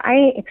problems that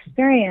I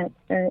experienced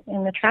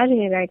and the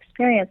tragedy that I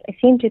experienced, I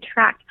seem to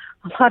attract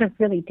a lot of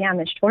really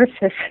damaged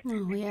horses.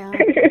 Oh, yeah.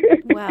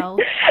 Wow.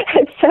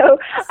 And so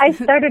I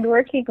started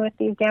working with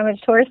these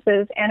damaged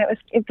horses, and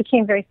it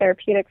became very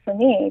therapeutic for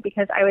me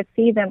because I would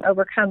see them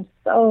overcome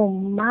so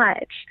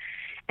much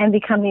and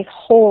become these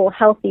whole,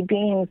 healthy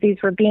beings. These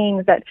were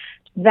beings that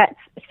vets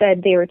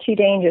said they were too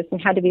dangerous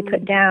and had to be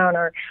put down,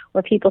 or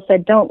people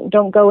said,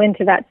 don't go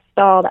into that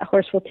stall, that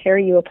horse will tear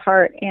you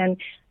apart. And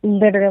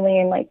literally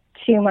in like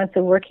 2 months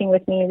of working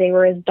with me, they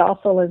were as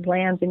docile as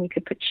lambs, and you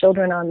could put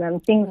children on them,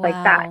 things like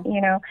that,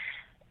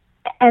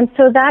 And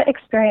so that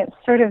experience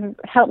sort of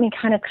helped me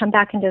kind of come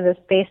back into the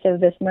space of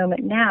this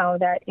moment now,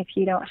 that if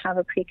you don't have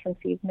a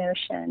preconceived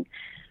notion.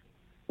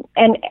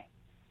 And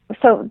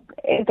so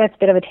that's a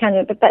bit of a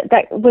tangent, but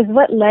that was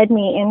what led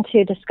me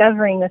into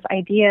discovering this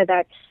idea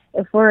that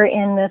if we're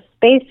in the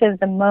space of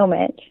the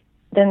moment,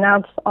 then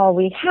that's all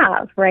we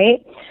have,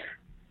 right?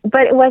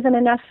 But it wasn't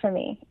enough for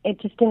me. It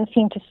just didn't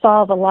seem to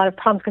solve a lot of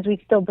problems because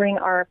we still bring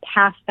our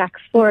past back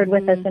forward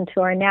with us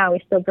into our now.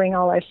 We still bring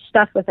all our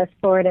stuff with us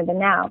forward into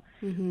now.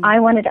 I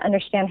wanted to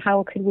understand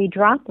how could we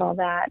drop all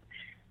that.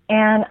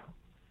 And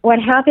what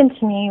happened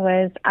to me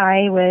was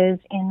I was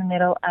in the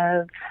middle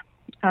of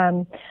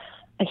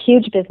a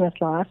huge business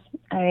loss.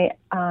 I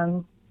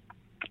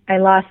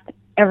lost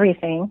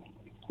everything.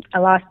 I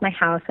lost my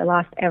house. I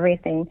lost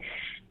everything.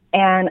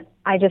 And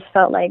I just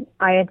felt like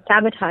I had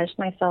sabotaged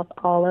myself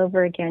all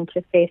over again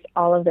to face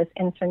all of this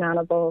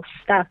insurmountable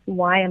stuff.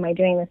 Why am I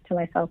doing this to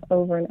myself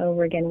over and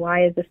over again?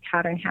 Why is this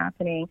pattern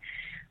happening?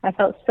 I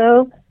felt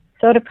so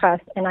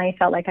depressed, and I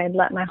felt like I'd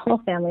let my whole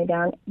family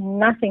down.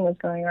 Nothing was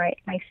going right.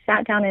 I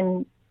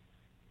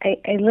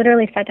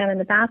literally sat down in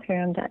the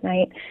bathroom that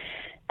night,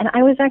 and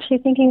I was actually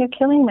thinking of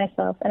killing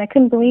myself. And I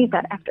couldn't believe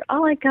that after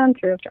all I'd gone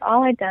through, after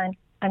all I'd done,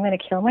 I'm going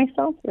to kill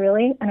myself?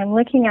 Really? And I'm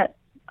looking at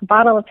a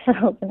bottle of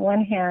pills in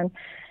one hand,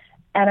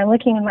 and I'm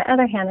looking in my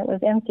other hand, it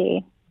was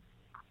empty.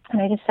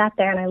 And I just sat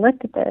there and I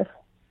looked at this,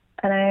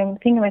 and I'm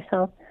thinking to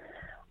myself,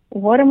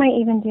 what am I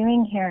even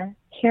doing here?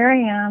 Here I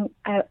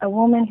am, a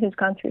woman who's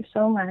gone through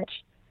so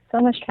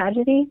much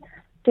tragedy.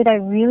 Did I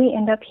really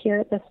end up here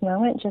at this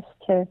moment just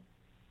to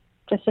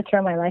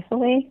throw my life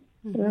away?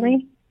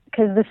 Really?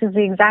 Because this is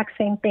the exact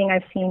same thing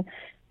I've seen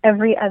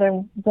every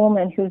other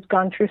woman who's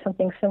gone through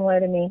something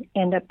similar to me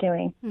end up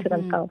doing to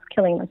themselves,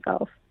 killing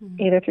themselves,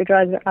 either through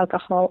drugs or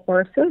alcohol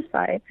or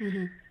suicide.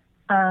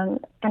 And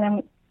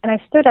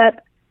I stood up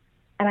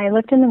and I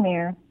looked in the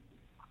mirror,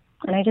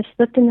 and I just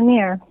looked in the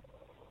mirror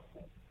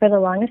for the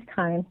longest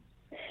time.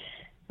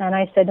 And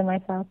I said to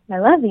myself, I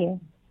love you.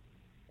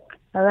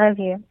 I love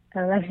you.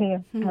 I love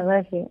you. I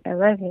love you. I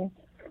love you.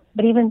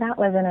 But even that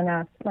wasn't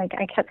enough. Like,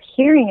 I kept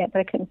hearing it, but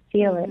I couldn't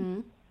feel it.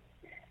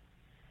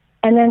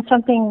 And then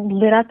something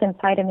lit up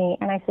inside of me,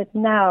 and I said,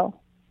 no,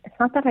 it's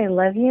not that I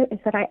love you,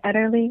 it's that I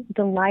utterly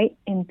delight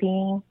in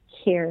being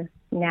here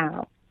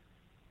now.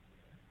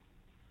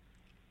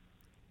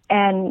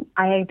 And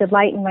I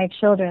delight in my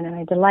children, and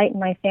I delight in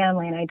my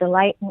family, and I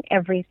delight in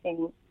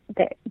everything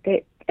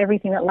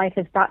everything that life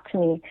has brought to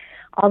me,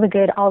 all the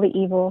good, all the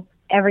evil,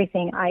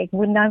 everything. I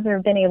would never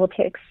have been able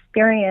to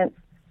experience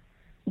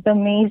the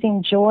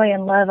amazing joy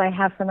and love I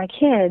have for my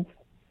kids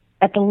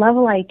at the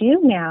level I do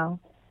now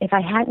if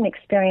I hadn't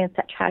experienced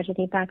that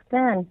tragedy back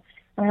then.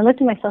 And I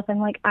looked at myself and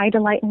I'm like, I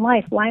delight in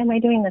life. Why am I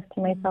doing this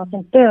to myself?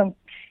 And boom,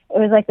 it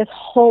was like this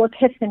whole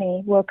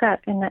epiphany woke up,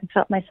 and I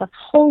felt myself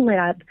whole lit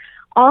up,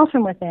 all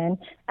from within.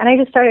 And I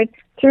just started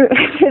threw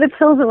the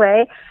pills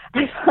away.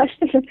 I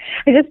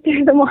just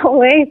threw them all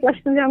away,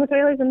 flushed them down the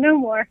toilet, and no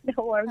more,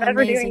 I'm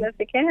never doing this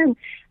again.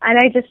 And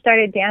I just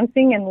started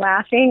dancing and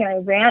laughing, and I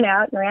ran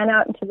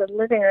out into the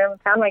living room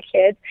and found my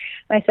kids.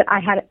 And I said, I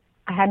had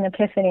an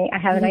epiphany. I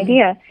have an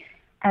idea.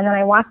 And then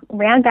I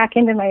ran back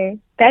into my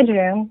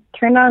bedroom,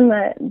 turned on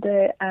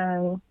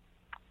the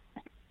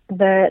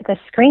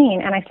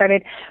screen, and I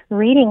started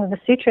reading the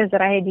sutras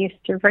that I had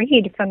used to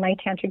read from my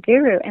tantric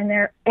guru. And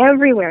they're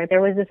everywhere.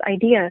 There was this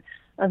idea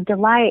of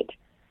delight,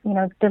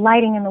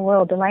 delighting in the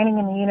world, delighting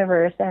in the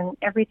universe, and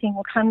everything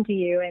will come to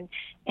you.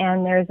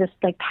 And there's this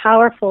like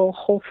powerful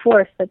whole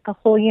force that the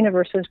whole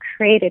universe was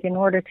created in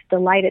order to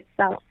delight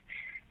itself.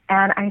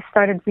 And I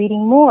started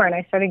reading more, and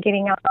I started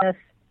getting on this,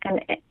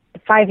 and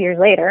 5 years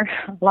later,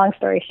 long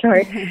story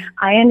short,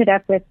 I ended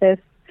up with this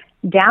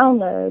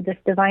download, this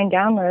divine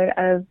download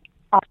of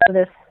all of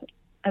this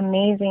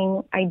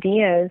amazing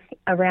ideas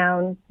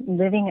around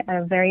living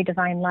a very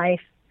divine life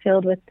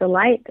filled with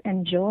delight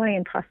and joy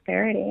and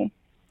prosperity.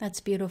 That's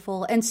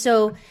beautiful. And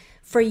so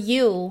for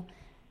you,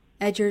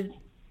 at your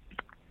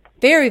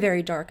very,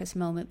 very darkest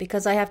moment,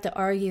 because I have to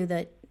argue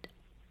that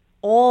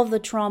all the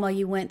trauma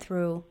you went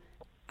through,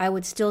 I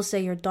would still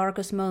say your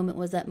darkest moment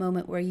was that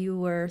moment where you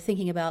were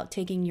thinking about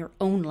taking your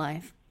own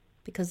life,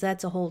 because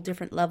that's a whole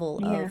different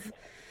level of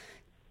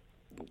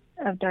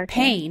darkness.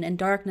 Pain and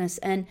darkness.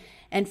 And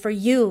for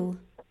you,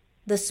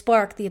 the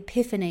spark, the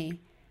epiphany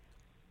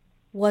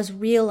was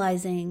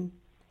realizing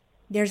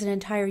there's an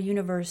entire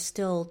universe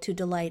still to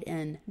delight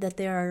in, that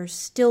there is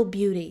still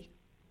beauty,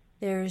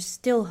 there's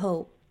still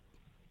hope.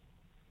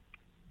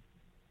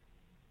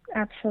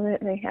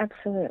 Absolutely,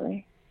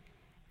 absolutely.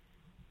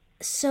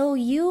 So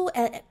you,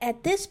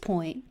 at this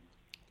point,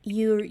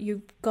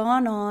 you've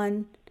gone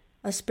on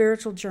a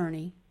spiritual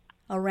journey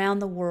around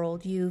the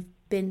world. You've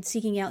been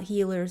seeking out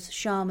healers,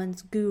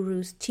 shamans,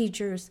 gurus,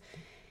 teachers,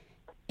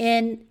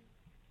 and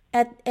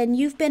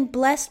you've been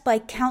blessed by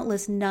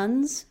countless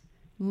nuns,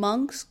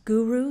 monks,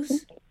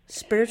 gurus,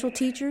 spiritual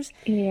teachers.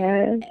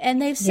 Yes.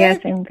 And they've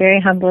said... Yes, I'm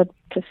very humbled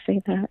to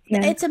say that.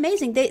 Yes. It's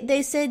amazing.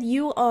 They said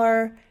you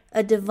are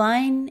a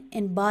divine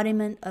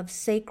embodiment of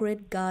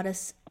sacred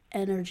goddess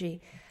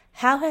energy.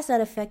 How has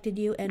that affected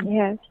you? And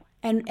yes.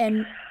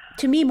 And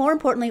to me, more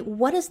importantly,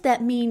 what does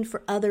that mean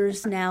for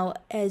others now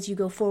as you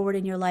go forward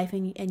in your life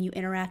and you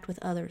interact with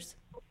others?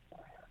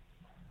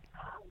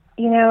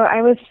 You know,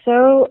 I was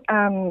so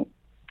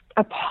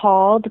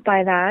appalled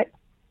by that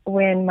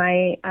when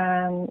my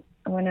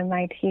one of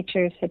my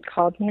teachers had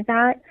called me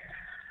that.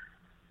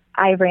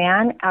 I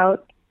ran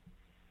out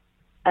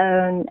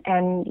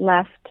and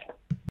left,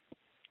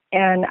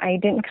 and I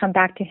didn't come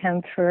back to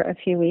him for a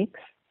few weeks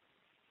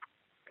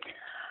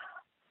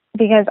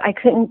because I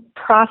couldn't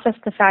process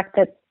the fact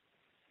that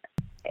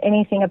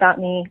anything about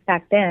me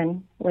back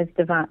then was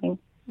divine,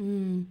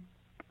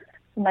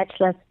 much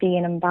less be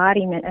an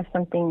embodiment of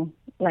something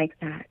like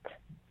that.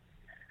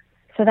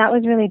 So that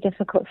was really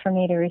difficult for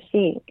me to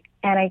receive.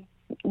 And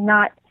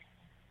not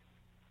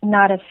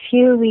a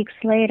few weeks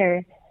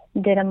later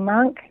did a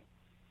monk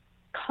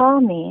call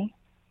me,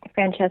 a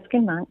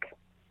Franciscan monk,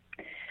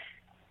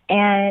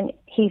 and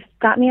he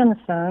got me on the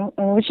phone,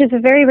 which is a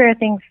very rare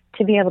thing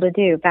to be able to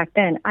do back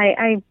then.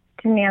 I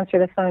didn't answer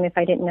the phone if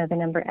I didn't know the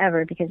number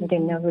ever because I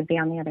didn't know who would be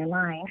on the other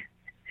line.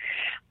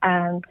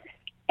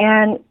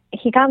 And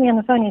he got me on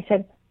the phone. He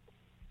said,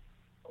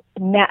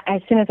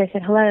 as soon as I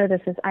said, "Hello,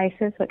 this is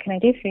Isis. What can I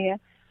do for you?"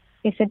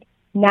 He said,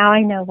 "Now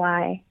I know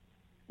why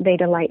they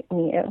delight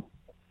in you."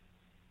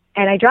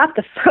 And I dropped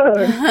the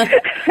phone.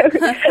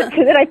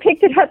 And then I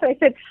picked it up and I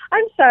said,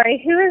 "I'm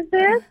sorry, who is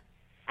this?"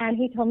 And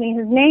he told me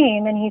his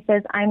name, and he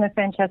says, "I'm a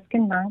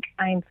Franciscan monk.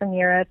 I'm from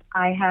Europe.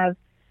 I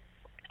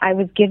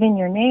was given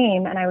your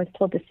name, and I was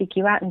told to seek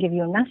you out and give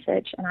you a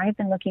message, and I've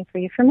been looking for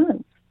you for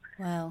months."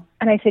 Wow.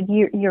 And I said,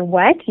 You're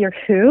what? You're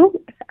who?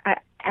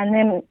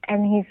 And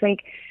he's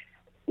like,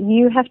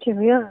 "You have to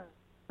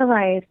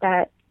realize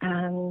that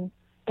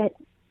that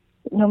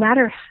no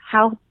matter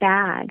how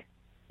bad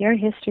your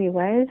history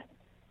was,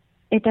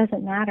 it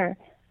doesn't matter.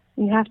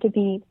 You have to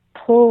be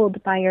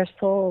pulled by your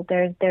soul.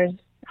 There's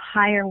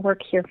higher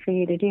work here for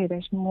you to do.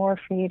 There's more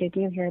for you to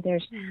do here.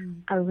 There's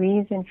a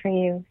reason for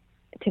you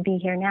to be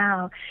here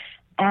now."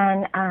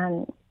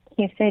 And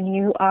he said,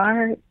 "You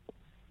are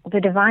the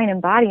divine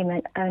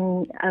embodiment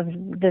of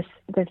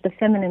the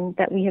feminine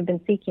that we have been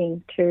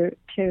seeking to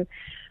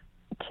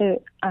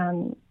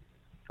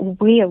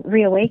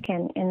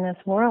reawaken in this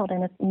world,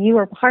 and you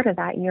are part of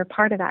that. You're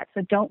part of that.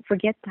 So don't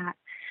forget that."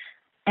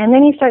 And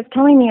then he starts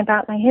telling me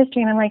about my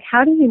history, and I'm like,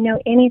 "How do you know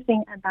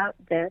anything about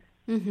this?"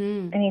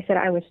 And he said,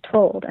 "I was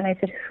told." And I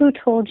said, "Who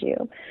told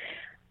you?"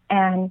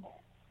 And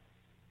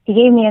he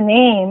gave me a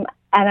name,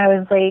 and I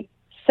was like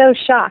so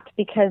shocked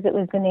because it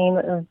was the name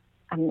of,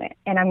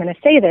 and I'm going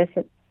to say this,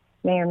 it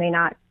may or may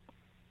not,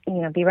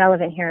 be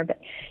relevant here, but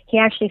he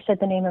actually said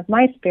the name of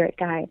my spirit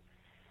guide.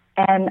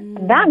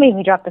 And that made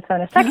me drop the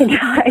phone a second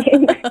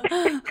time.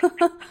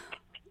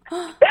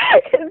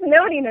 Because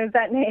nobody knows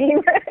that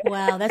name.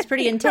 Wow, that's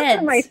pretty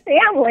intense. My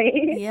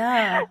family.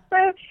 Yeah.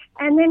 So,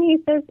 and then he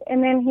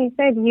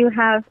said, you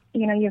have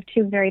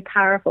two very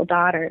powerful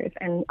daughters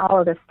and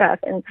all of this stuff.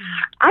 And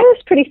I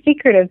was pretty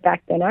secretive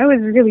back then. I was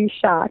really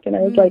shocked. And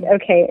I was like,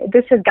 okay,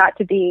 this has got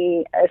to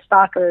be a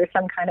stalker or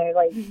some kind of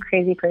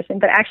crazy person.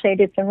 But actually I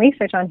did some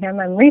research on him.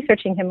 I'm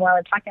researching him while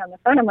I'm talking on the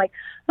phone. I'm like,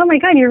 oh my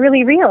God, you're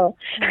really real.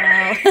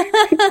 Wow.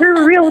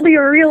 You're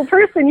a real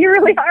person. You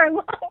really are a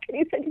monk. And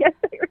he said, yes,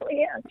 I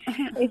really am.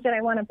 And he said,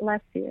 I want to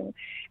bless you.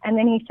 And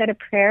then he said a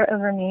prayer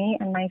over me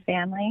and my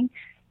family.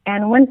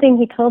 And one thing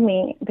he told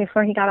me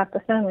before he got off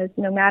the phone was,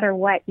 no matter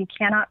what, you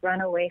cannot run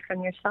away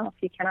from yourself.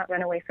 You cannot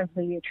run away from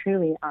who you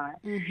truly are.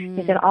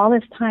 He said, all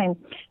this time,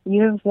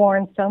 you have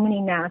worn so many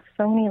masks,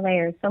 so many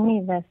layers, so many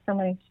this, so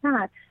many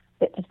that.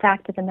 But the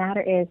fact of the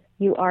matter is,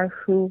 you are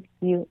who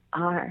you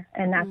are.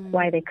 And that's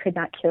why they could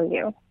not kill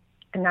you.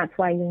 And that's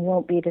why you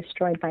won't be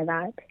destroyed by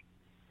that.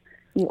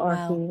 You are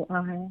who you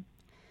are.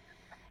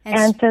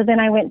 And so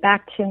then I went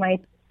back to my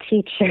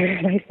teacher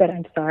and I said,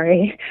 I'm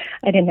sorry,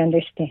 I didn't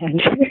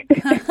understand.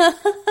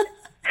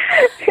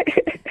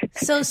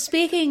 So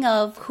speaking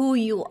of who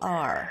you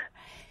are,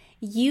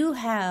 you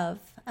have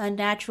a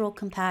natural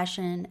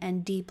compassion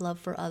and deep love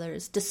for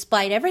others,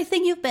 despite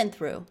everything you've been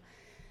through.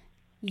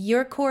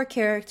 Your core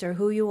character,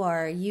 who you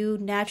are, you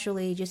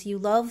naturally you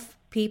love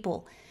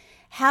people.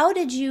 How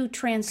did you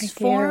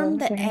transform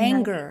the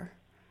anger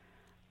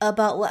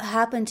about what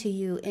happened to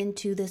you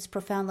into this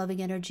profound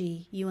loving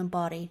energy you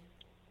embody?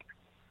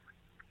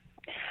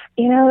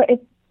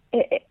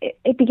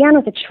 It began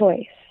with a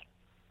choice.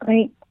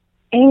 Like,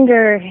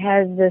 anger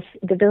has this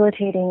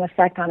debilitating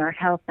effect on our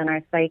health and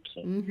our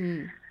psyche.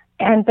 Mm-hmm.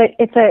 But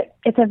it's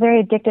a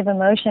very addictive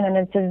emotion, and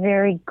it's a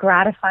very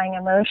gratifying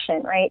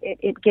emotion, right?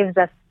 It gives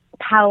us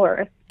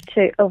power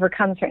to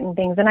overcome certain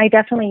things. And I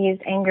definitely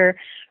used anger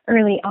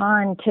early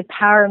on to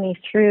power me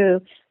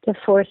through, to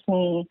force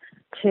me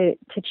to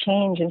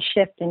change and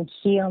shift and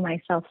heal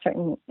myself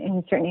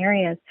in certain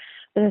areas.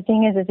 But the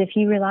thing is if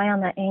you rely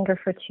on that anger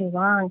for too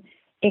long,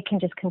 it can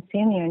just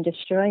consume you and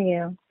destroy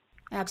you.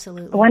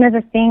 Absolutely. One of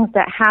the things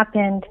that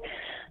happened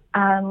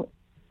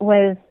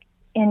was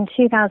in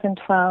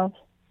 2012.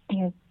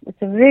 It's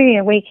a very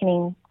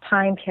awakening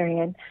time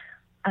period.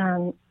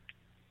 I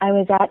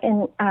was at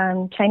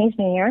Chinese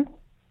New Year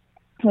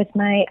with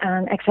my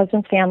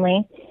ex-husband's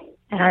family,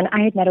 and I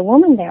had met a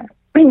woman there.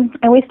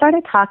 And we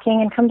started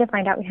talking, and come to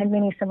find out we had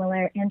many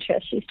similar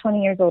interests. She's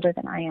 20 years older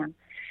than I am.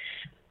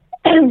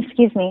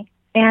 Excuse me.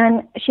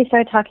 And she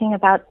started talking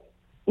about,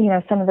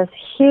 some of this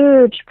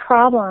huge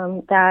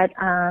problem that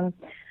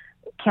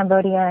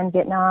Cambodia and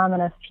Vietnam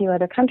and a few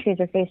other countries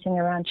are facing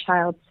around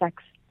child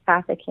sex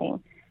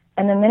trafficking.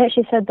 And the minute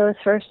she said those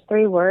first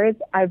 3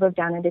 words, I broke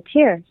down into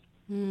tears.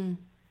 Mm.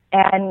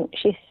 And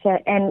she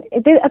said,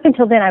 up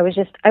until then, I was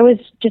just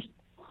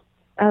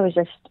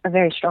a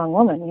very strong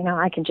woman.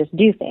 I can just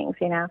do things,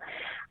 And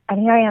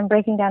here I am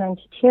breaking down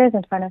into tears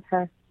in front of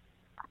her.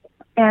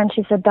 And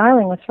she said,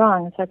 "Darling, what's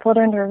wrong?" And so I pulled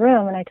her into her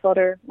room and I told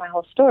her my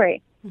whole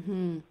story.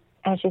 Mm-hmm.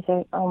 And she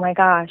said, "Oh my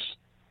gosh,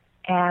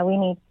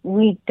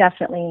 we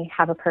definitely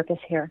have a purpose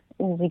here.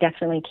 We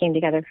definitely came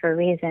together for a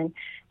reason."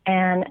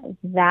 And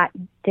that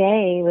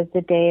day was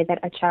the day that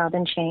A Child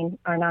in Chain,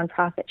 our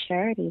nonprofit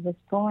charity, was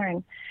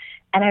born.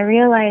 And I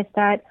realized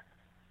that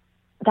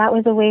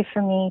was a way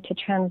for me to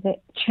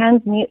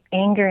transmute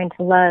anger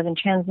into love, and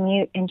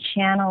transmute and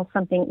channel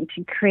something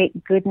to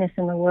create goodness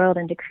in the world,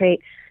 and to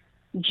create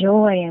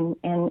joy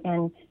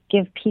and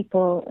give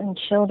people and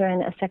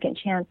children a second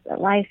chance at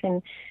life,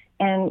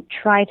 and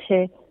try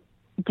to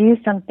do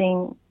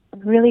something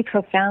really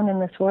profound in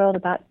this world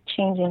about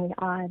changing the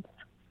odds.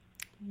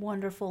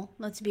 Wonderful.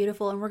 That's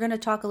beautiful. And we're going to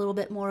talk a little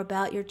bit more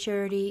about your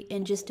charity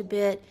in just a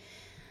bit.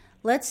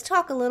 Let's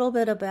talk a little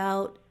bit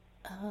about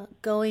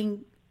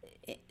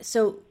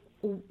so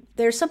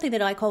there's something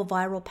that I call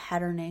viral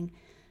patterning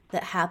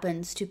that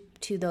happens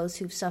to those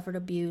who've suffered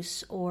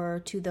abuse, or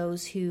to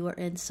those who are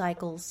in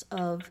cycles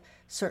of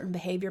certain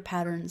behavior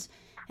patterns.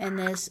 And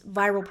this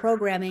viral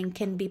programming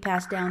can be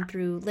passed down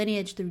through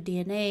lineage, through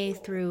DNA,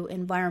 through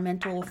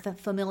environmental,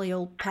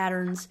 familial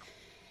patterns.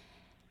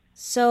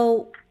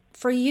 So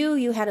for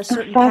you had a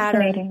certain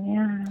pattern.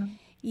 Yeah.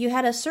 You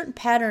had a certain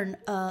pattern,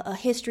 a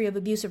history of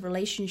abusive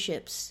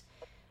relationships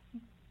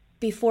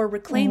before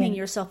reclaiming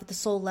yourself at the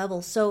soul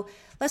level. So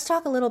let's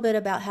talk a little bit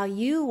about how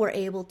you were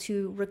able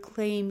to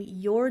reclaim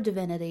your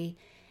divinity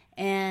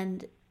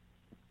and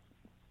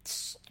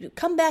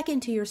come back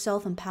into your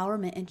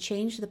self-empowerment and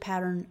change the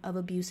pattern of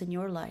abuse in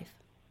your life.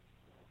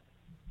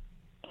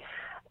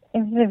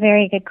 It's a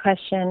very good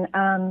question.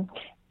 I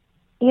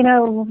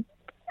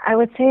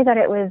would say that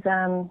it was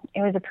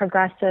a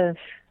progressive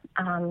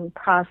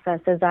process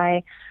as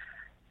I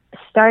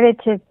started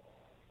to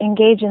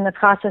engage in the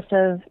process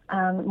of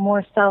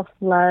more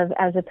self-love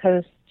as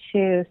opposed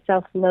to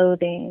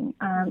self-loathing,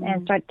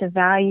 and start to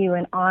value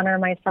and honor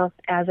myself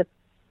as a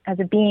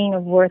being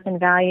of worth and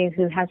value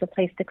who has a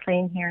place to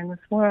claim here in this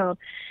world,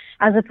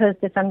 as opposed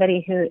to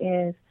somebody who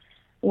is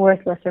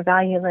worthless or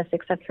valueless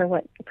except for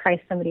what price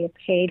somebody had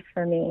paid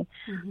for me.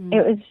 Mm-hmm.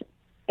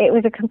 It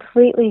was a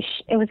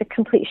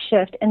complete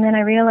shift. And then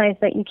I realized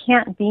that you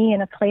can't be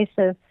in a place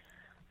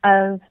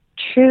of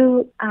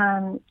true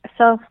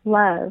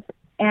self-love.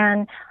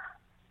 And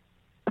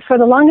for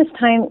the longest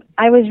time,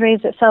 I was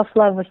raised that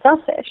self-love was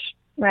selfish,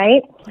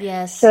 right?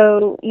 Yes.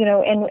 So,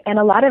 and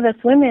a lot of us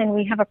women,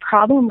 we have a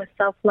problem with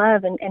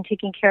self-love and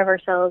taking care of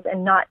ourselves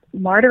and not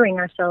martyring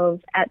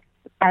ourselves at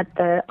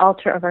the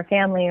altar of our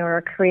family or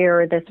our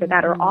career or this or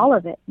that or all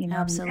of it,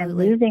 Absolutely. And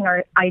losing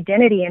our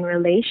identity in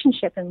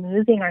relationship and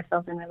losing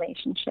ourselves in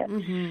relationship.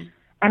 Mm-hmm.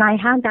 And I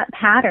had that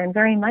pattern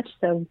very much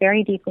so,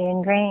 very deeply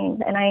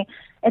ingrained. And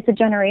it's a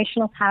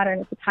generational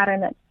pattern. It's a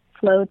pattern that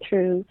flowed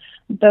through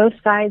both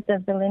sides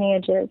of the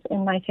lineages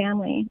in my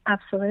family.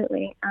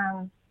 Absolutely.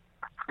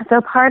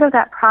 So part of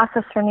that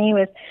process for me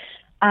was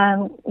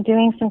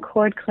doing some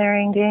cord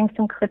clearing, doing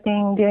some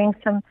clipping, doing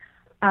some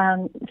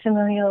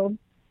familial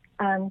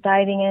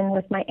diving in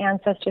with my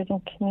ancestors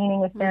and communing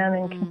with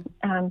them,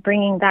 and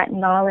bringing that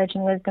knowledge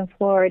and wisdom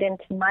forward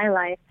into my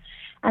life.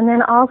 And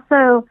then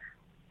also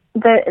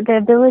the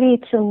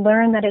ability to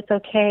learn that it's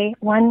okay,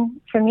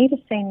 one, for me to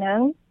say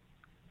no,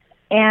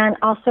 and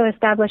also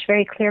establish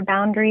very clear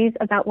boundaries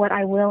about what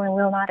I will and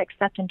will not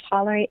accept and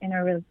tolerate in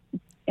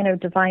a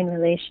divine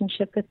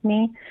relationship with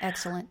me.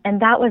 Excellent.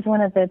 And that was one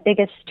of the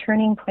biggest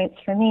turning points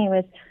for me,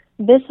 was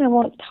this I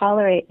won't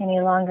tolerate any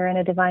longer in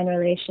a divine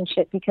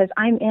relationship, because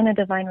I'm in a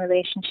divine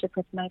relationship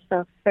with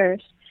myself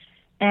first.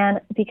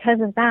 And because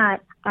of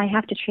that, I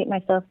have to treat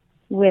myself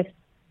with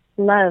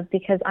love,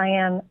 because I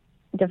am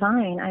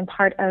divine. I'm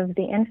part of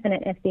the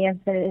infinite. If the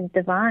infinite is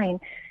divine,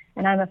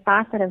 and I'm a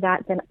facet of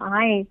that, then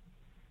I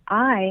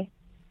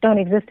don't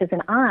exist as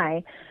an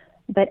I,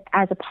 but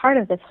as a part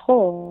of this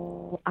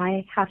whole,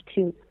 I have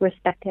to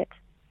respect it.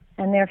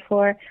 And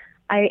therefore,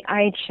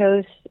 I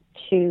chose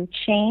to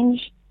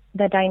change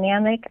the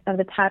dynamic of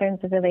the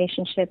patterns of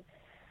relationship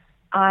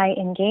I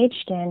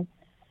engaged in.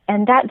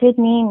 And that did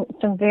mean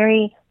some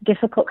very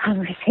difficult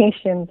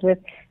conversations with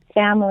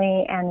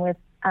family and with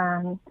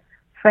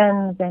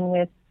friends and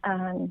with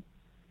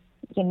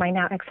my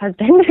now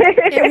ex-husband.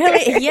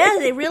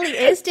 It really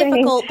is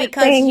difficult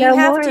because you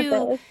have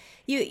to.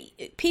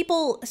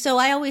 So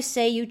I always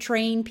say you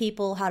train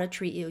people how to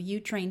treat you. You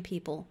train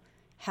people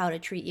how to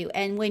treat you.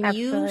 And when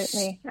you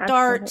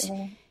start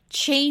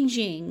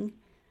changing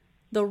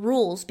the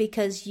rules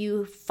because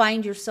you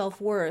find your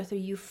self-worth or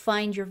you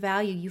find your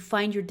value, you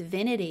find your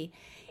divinity,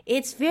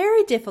 it's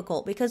very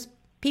difficult because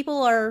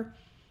people are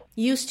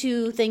used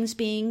to things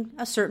being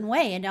a certain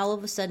way and all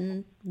of a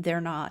sudden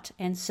they're not.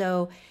 And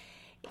so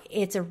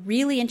it's a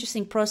really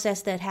interesting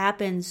process that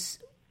happens.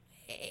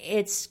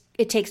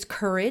 It takes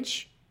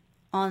courage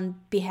on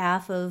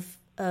behalf of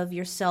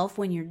yourself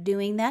when you're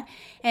doing that.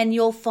 And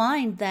you'll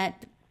find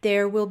that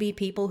there will be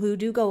people who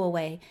do go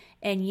away,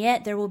 and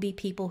yet there will be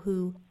people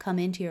who come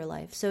into your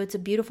life. So it's a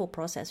beautiful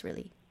process,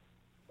 really.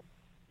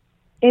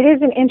 It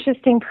is an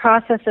interesting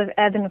process of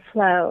ebb and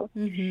flow.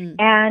 Mm-hmm.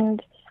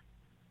 And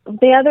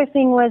the other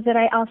thing was that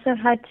I also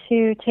had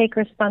to take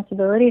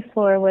responsibility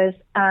for was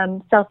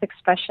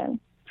self-expression,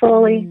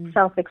 fully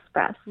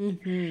self-express,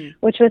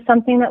 which was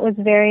something that was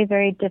very,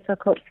 very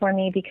difficult for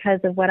me because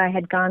of what I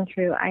had gone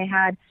through. I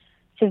had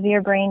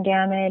severe brain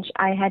damage.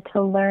 I had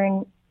to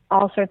learn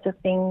all sorts of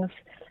things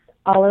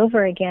all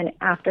over again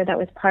after. That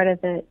was part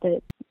of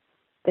the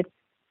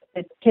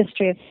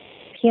history of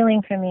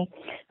healing for me.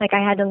 Like, I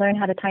had to learn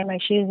how to tie my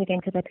shoes again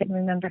because I couldn't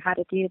remember how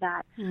to do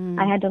that.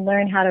 I had to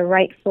learn how to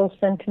write full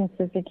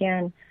sentences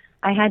again.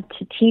 I had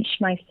to teach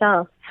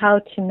myself how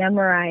to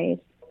memorize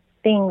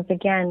things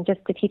again,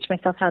 just to teach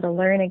myself how to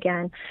learn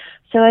again.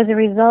 So as a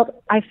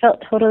result, I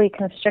felt totally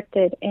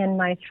constricted in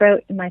my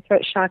throat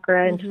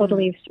chakra, and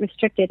totally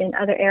restricted in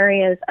other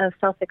areas of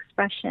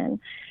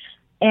self-expression.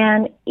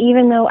 And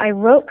even though I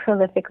wrote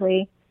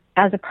prolifically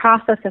as a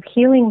process of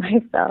healing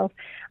myself,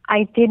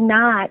 I did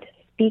not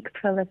speak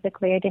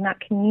prolifically. I did not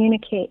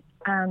communicate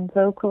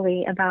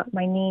vocally about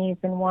my needs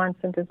and wants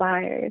and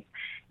desires.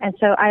 And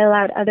so I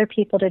allowed other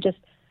people to just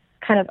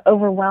kind of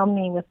overwhelm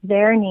me with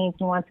their needs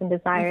and wants and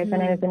desires.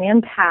 And as an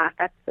empath,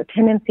 that's the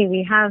tendency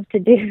we have to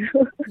do.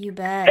 You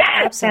bet.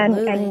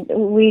 Absolutely. and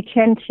we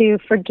tend to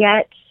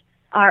forget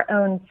our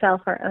own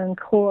self, our own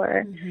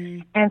core.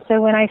 And so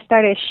when I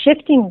started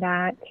shifting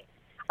that,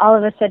 all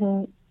of a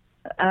sudden,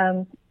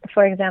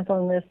 for example,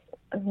 in this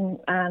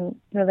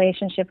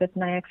relationship with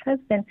my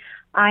ex-husband,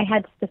 I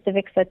had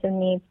specific sets of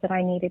needs that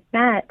I needed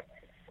met,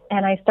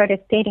 and I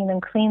started stating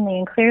them cleanly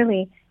and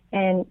clearly,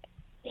 and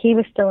he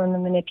was still in the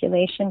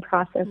manipulation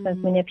process of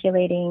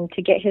manipulating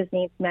to get his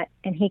needs met,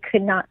 and he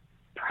could not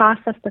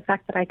process the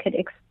fact that I could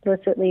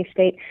explicitly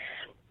state,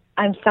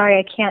 I'm sorry,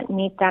 I can't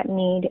meet that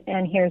need,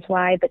 and here's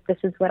why, but this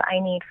is what I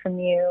need from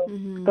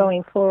you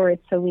going forward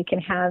so we can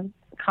have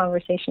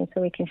conversation,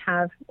 so we can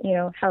have,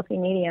 healthy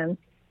medium.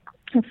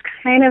 It's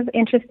kind of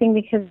interesting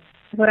because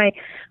what I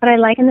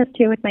liken this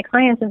to with my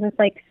clients is it's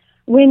like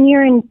when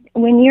you're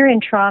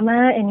in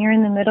trauma and you're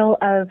in the middle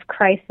of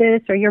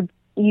crisis, or you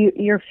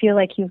feel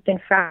like you've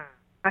been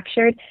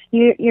fractured,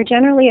 you're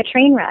generally a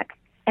train wreck,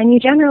 and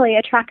you generally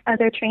attract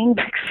other train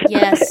wrecks.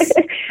 Yes,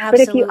 but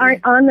if you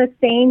aren't on the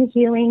same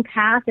healing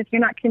path, if you're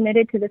not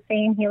committed to the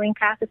same healing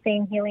path, the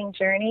same healing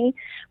journey,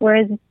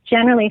 whereas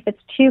generally if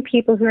it's two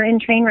people who are in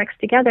train wrecks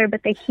together,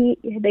 but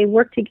they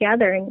work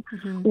together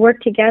and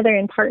work together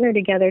and partner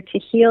together to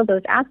heal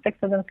those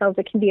aspects of themselves,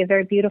 it can be a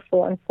very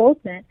beautiful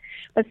unfoldment.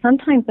 But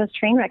sometimes those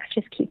train wrecks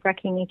just keep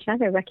wrecking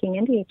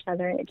into each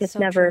other, and it just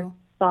never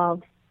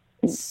solves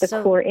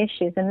the core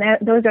issues. And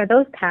those are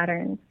those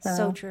patterns.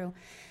 So true.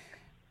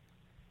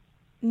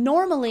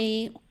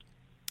 Normally,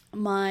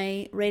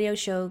 my radio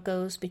show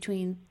goes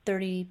between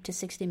 30 to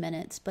 60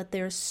 minutes, but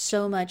there's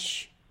so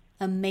much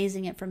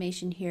amazing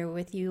information here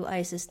with you,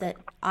 Isis, that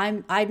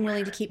I'm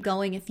willing to keep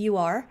going if you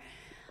are.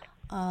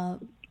 I'm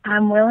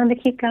willing to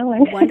keep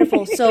going.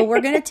 Wonderful. So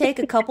we're going to take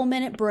a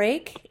couple-minute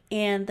break,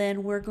 and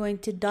then we're going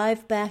to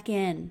dive back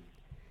in.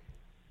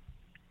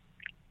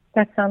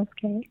 That sounds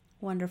great.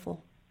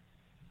 Wonderful.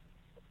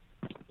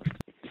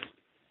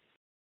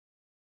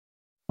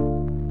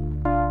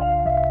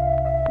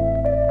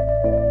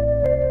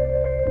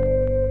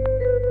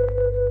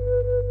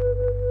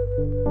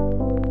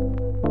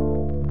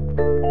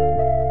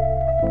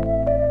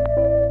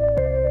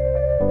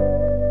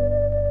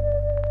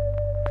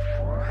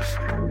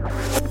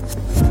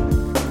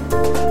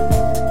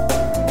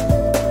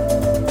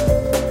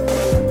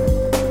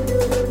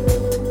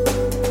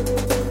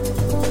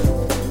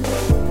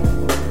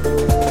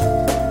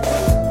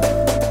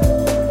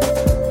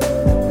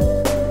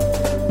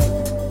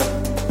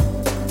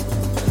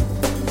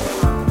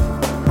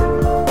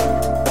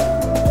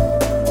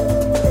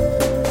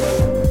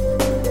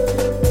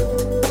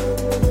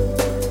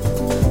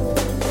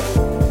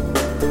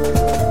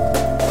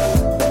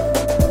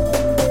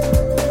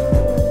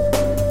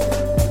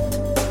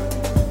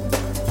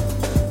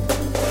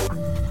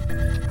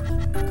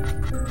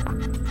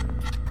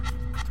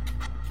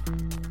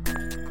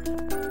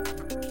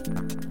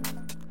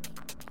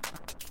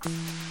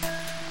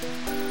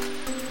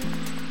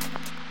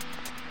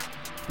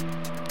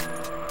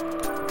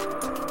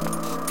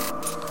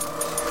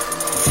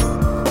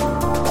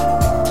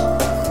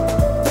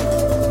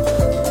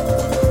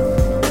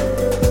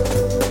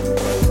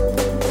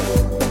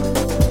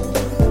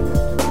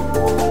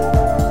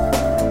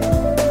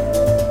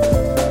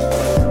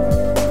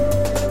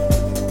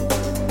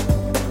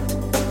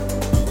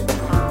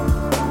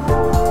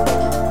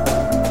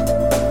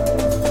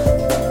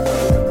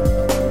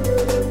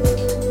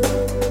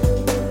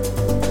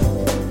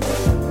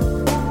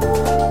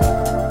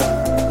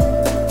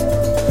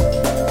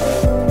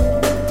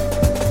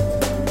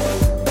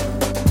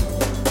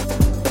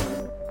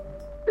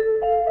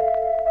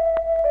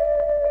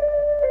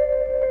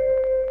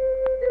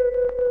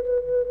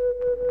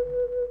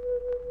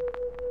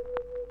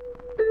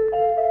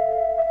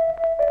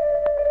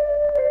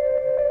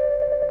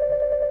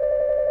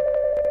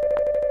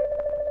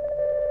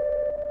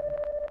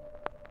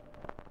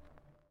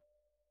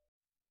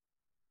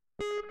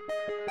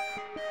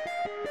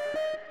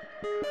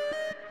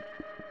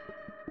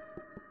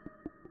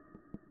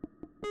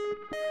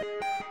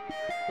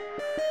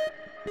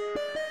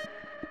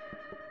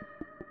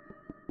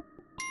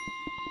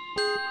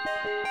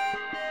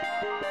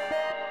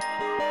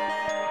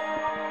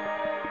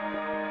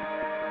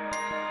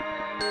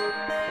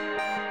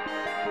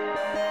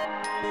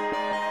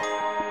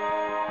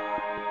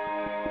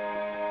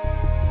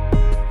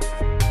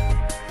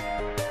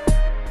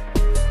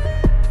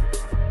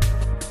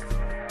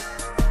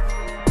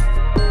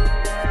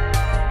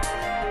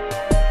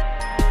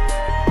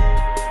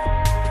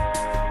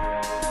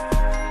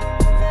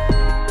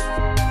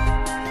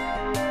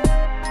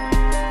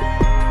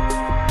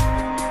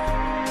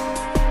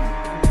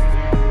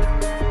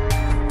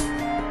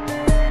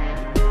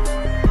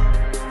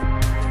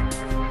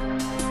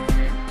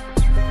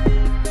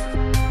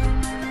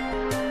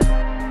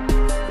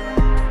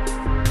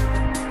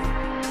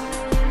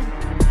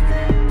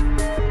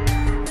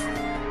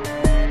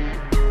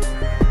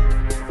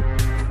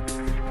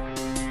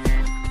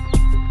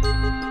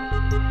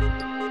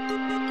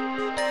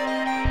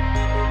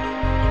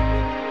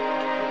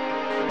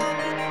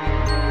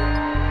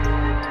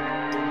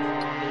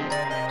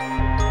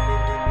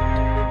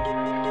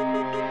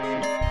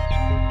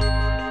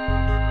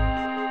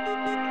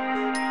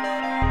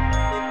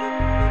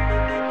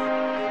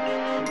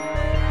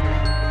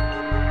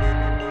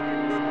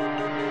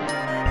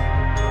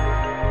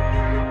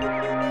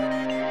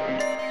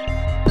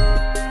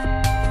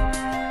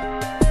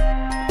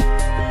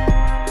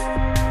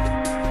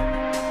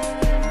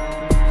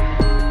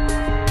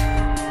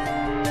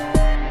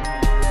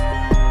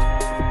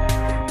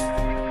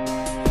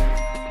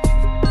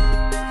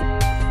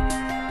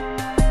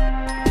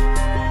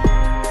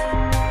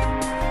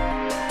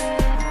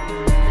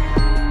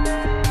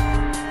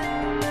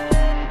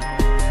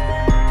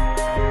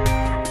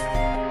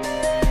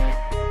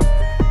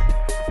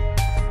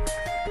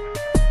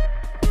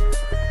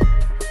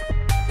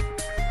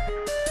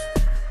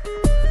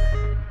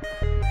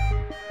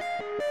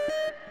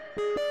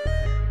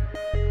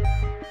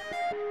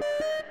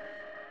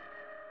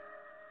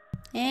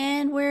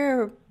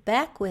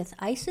 with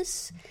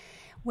Isis.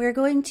 We're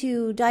going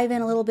to dive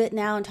in a little bit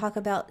now and talk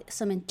about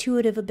some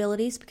intuitive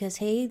abilities because,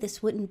 hey,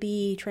 this wouldn't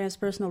be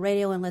transpersonal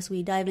radio unless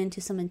we dive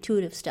into some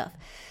intuitive stuff.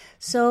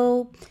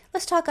 So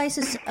let's talk,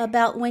 Isis,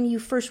 about when you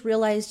first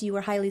realized you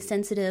were highly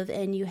sensitive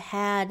and you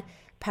had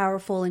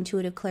powerful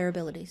intuitive clair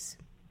abilities.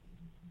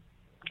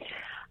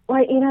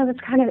 Well, that's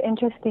kind of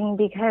interesting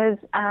because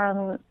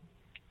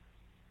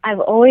I've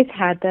always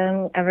had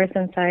them ever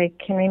since I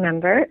can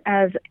remember,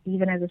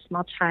 even as a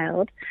small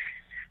child.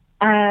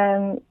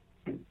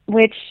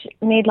 Which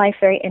made life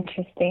very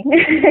interesting.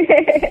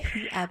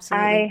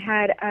 Absolutely.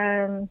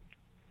 I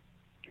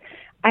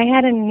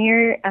had a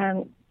near,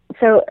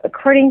 so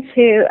according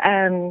to,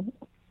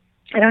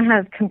 I don't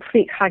have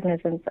complete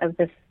cognizance of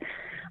this,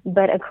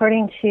 but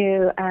according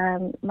to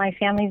my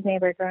family's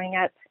neighbor growing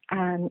up,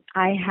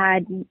 I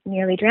had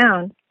nearly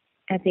drowned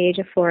at the age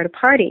of 4 at a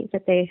party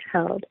that they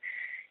held.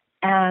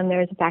 And there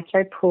was a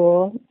backyard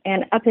pool,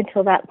 and up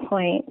until that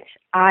point,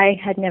 I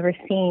had never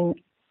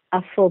seen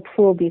a full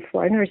pool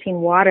before. I've never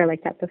seen water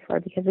like that before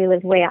because we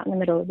lived way out in the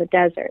middle of the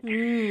desert.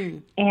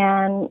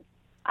 And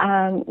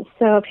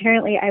so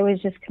apparently I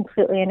was just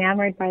completely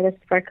enamored by the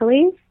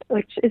sparklies,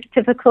 which is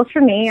typical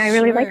for me. I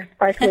really like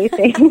sparkly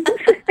things.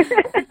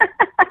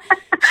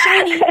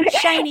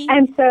 Shiny.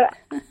 And so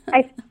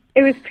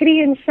it was pretty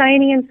and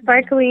shiny and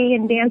sparkly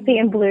and dancy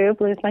and blue.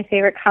 Blue is my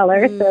favorite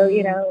color. So,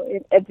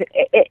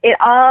 it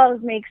all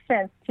makes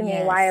sense to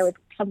me why I would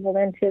tumble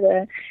into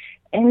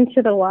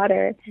the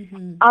water.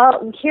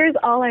 Here's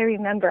all I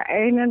remember. I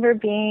remember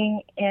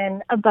being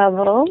in a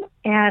bubble,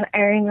 and I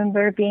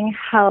remember being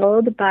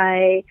held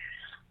by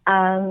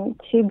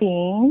 2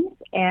 beings,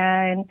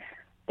 and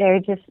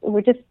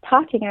we're just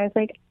talking. I was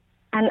like,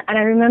 and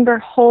I remember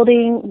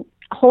holding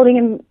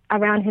him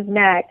around his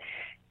neck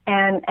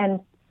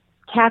and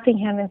tapping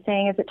him and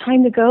saying, "Is it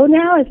time to go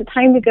now? Is it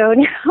time to go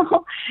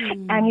now?"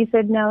 And he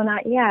said, "No,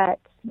 not yet.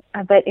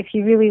 But if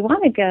you really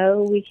want to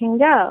go, we can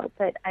go.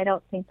 But I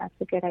don't think that's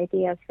a good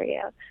idea for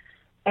you."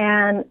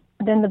 And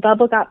then the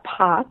bubble got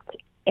popped,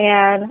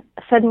 and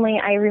suddenly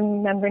I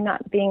remember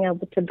not being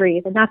able to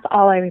breathe, and that's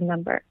all I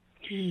remember.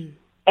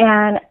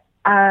 And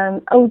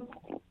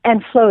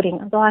and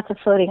floating, lots of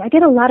floating. I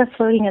did a lot of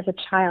floating as a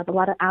child, a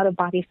lot of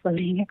out-of-body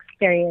floating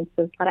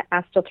experiences, a lot of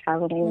astral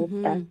traveling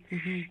and stuff.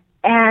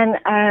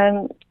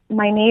 And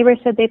my neighbor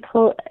said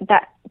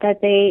that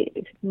they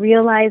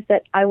realized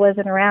that I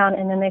wasn't around,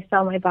 and then they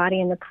saw my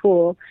body in the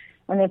pool,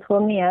 and they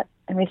pulled me up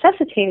and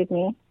resuscitated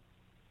me,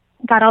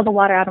 got all the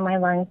water out of my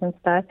lungs and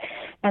stuff.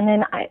 And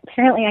then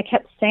apparently I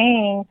kept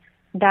saying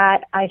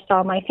that I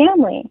saw my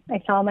family.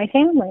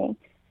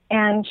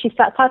 And she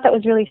thought that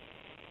was really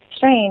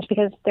strange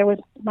because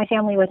my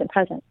family wasn't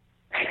present.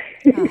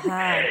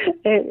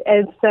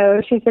 And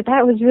so she said,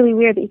 that was really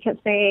weird that you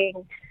kept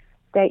saying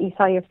that you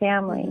saw your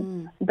family.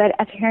 But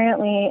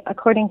apparently,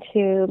 according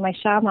to my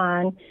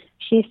shaman,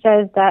 she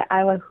says that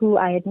who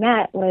I had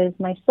met was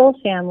my soul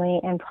family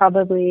and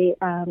probably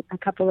a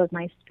couple of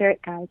my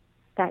spirit guides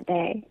that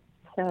day.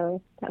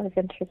 So that was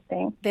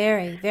interesting.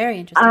 Very, very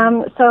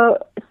interesting. So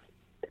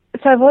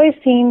I've always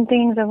seen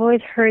things. I've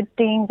always heard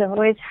things. I've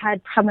always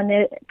had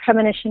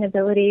premonition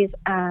abilities.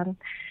 I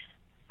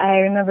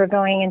remember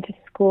going into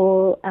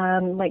school,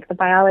 like the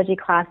biology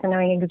class, and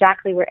knowing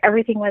exactly where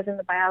everything was in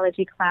the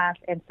biology class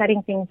and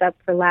setting things up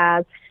for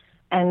labs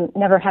and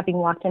never having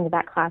walked into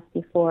that class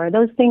before.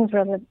 Those things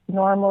were the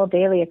normal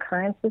daily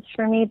occurrences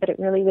for me, but it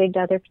really wigged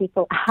other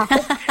people out.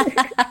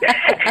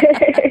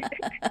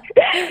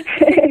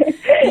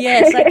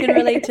 Yes, I can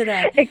relate to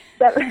that.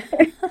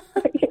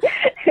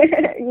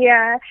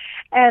 Yeah,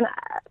 and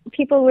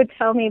people would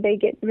tell me they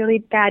get really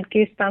bad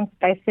goosebumps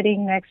by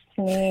sitting next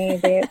to me.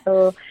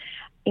 They'll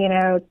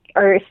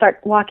or start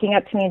walking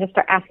up to me and just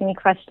start asking me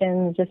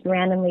questions, just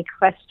randomly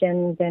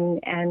questions,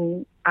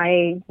 and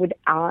I would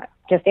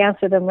just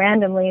answer them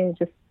randomly,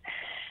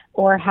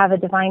 or have a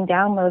divine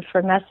download for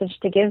a message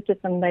to give to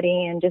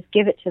somebody and just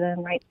give it to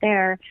them right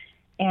there.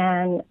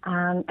 And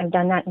I've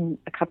done that in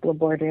a couple of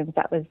boardrooms.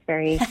 That was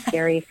very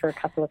scary for a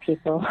couple of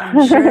people.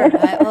 I'm sure.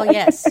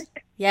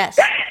 Yes.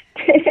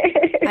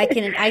 I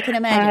can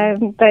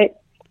imagine.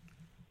 But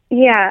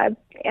yeah,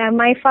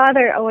 my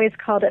father always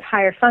called it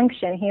higher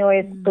function. He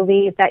always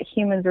believed that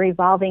humans are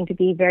evolving to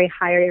be very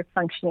higher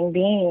functioning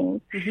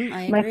beings.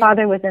 My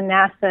father was a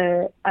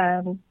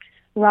NASA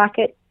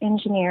rocket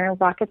engineer,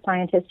 rocket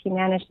scientist. He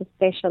managed the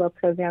space shuttle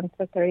program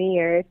for 30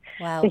 years.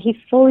 Wow. So he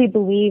fully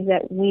believed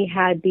that we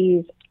had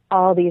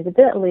all these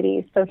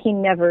abilities. So he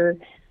never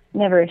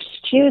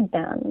eschewed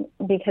them,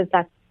 because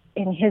that's,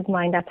 in his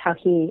mind, that's how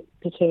he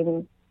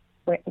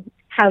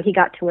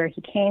got to where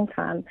he came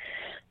from.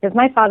 Because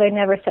my father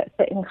never set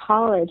foot in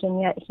college, and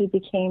yet he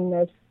became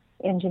this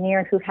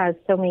engineer who has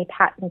so many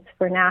patents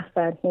for NASA,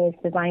 and he's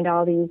designed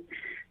all these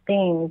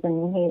things.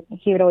 And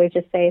he would always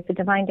just say, it's a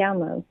divine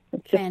download.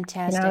 It's just,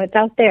 fantastic. it's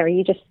out there.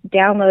 You just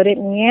download it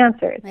and you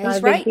answer it. It's not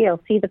a big deal.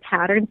 See the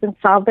patterns and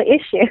solve the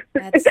issue.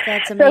 That's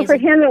amazing. So for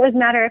him, it was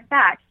matter of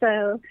fact.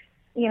 So,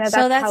 that's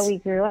how we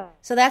grew up.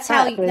 So that's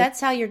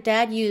how your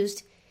dad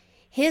used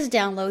his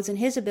downloads and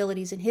his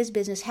abilities in his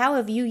business. How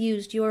have you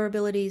used your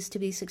abilities to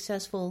be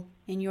successful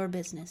in your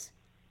business?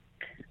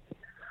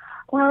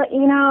 Well,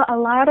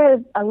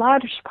 a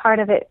large part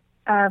of it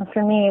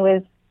for me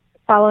was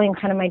following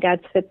kind of my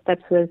dad's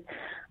footsteps. Was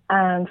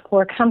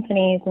for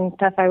companies and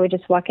stuff, I would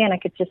just walk in. I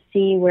could just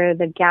see where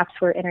the gaps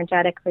were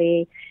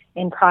energetically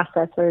in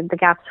process, or the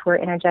gaps were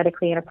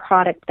energetically in a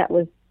product that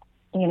was,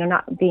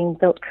 not being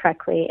built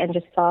correctly, and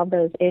just solve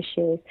those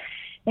issues.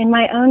 In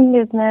my own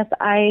business,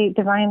 I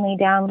divinely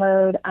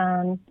download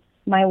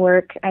my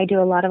work. I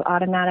do a lot of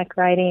automatic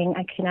writing.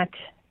 I connect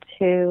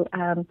to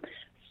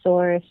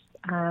source,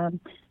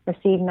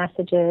 receive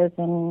messages,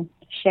 and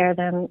share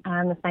them.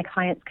 If my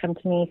clients come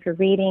to me for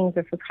readings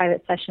or for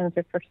private sessions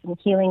or for some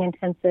healing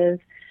intensives,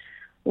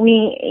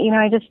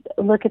 I just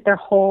look at their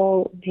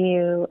whole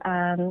view.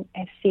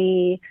 I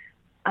see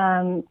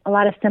a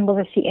lot of symbols.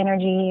 I see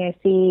energy.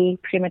 I see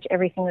pretty much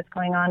everything that's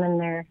going on in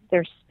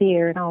their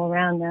sphere and all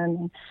around them.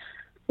 And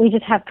we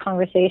just have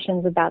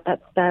conversations about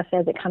that stuff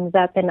as it comes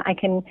up, and I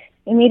can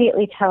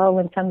immediately tell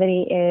when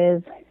somebody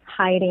is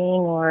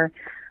hiding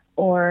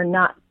or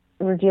not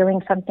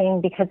revealing something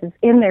because it's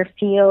in their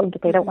field,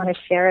 but they don't want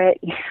to share it,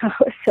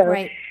 So,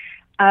 right.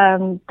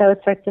 Those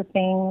sorts of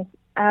things.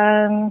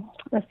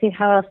 Let's see,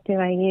 how else do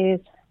I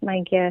use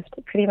my gift?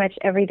 Pretty much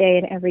every day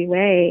in every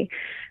way.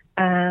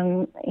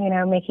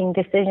 Making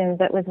decisions.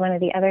 That was one of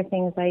the other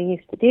things I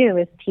used to do,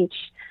 is teach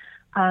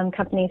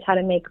companies how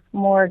to make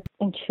more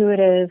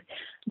intuitive,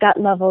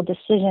 gut-level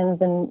decisions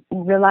and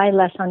rely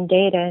less on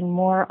data and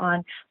more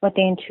on what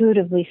they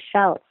intuitively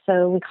felt.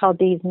 So we called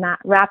these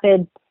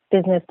rapid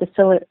business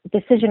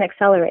decision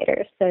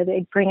accelerators. So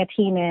they bring a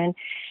team in,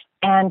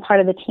 and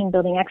part of the team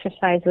building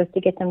exercise was to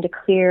get them to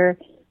clear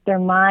their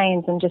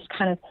minds and just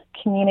kind of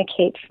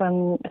communicate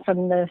from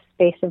the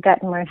space of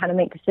gut and learn how to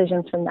make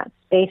decisions from that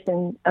space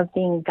and of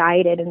being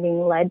guided and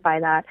being led by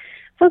that.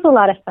 So it was a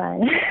lot of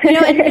fun.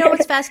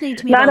 What's fascinating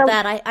to me about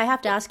that, I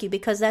have to ask you,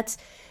 because that's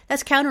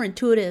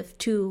counterintuitive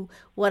to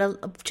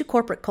to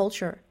corporate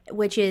culture,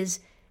 which is,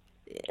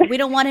 we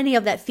don't want any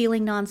of that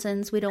feeling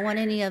nonsense. We don't want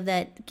any of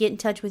that get in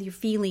touch with your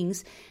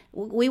feelings.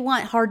 We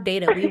want hard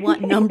data. We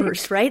want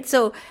numbers, right?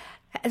 So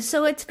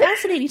it's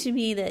fascinating to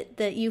me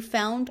that you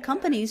found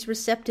companies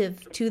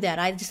receptive to that.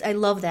 I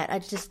love that.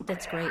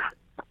 That's great.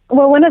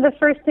 Well, one of the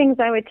first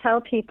things I would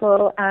tell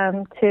people,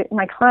 to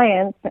my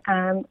clients,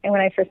 and when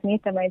I first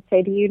meet them, I'd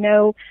say, do you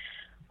know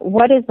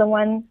what is the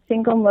one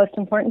single most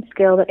important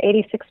skill that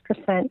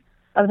 86%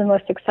 of the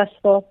most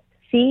successful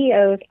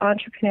CEOs,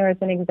 entrepreneurs,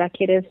 and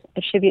executives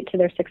attribute to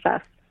their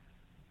success?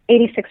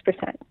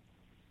 86%.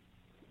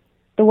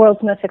 The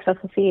world's most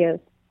successful CEOs,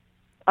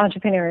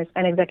 entrepreneurs,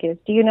 and executives.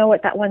 Do you know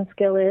what that one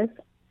skill is?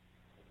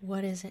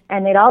 What is it?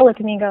 And they'd all look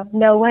at me and go,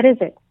 no, what is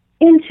it?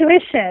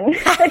 Intuition.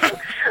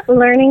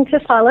 Learning to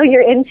follow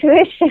your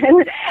intuition.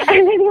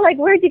 And they'd be like,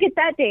 where'd you get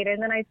that data?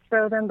 And then I'd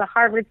throw them the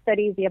Harvard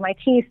studies, the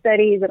MIT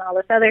studies, and all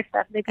this other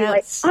stuff. They'd be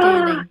like,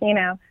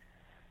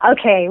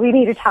 okay, we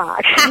need to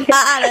talk.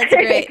 That's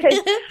great.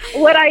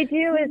 What I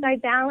do is I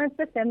balance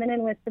the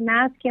feminine with the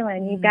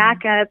masculine. You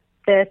back up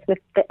this with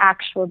the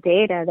actual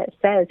data that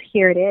says,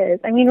 here it is.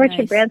 I mean,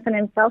 Richard Branson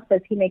himself says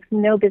he makes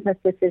no business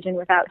decision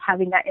without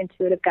having that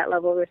intuitive gut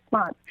level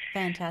response.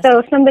 Fantastic. So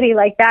if somebody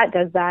like that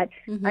does that,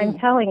 I'm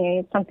telling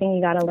you, it's something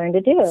you got to learn to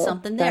do.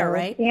 Something there,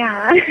 right?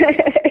 Yeah.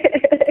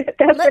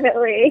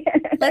 Definitely.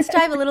 Let's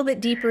dive a little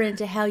bit deeper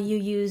into how you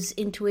use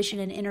intuition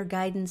and inner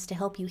guidance to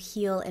help you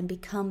heal and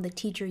become the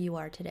teacher you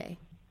are today.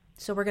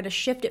 So we're going to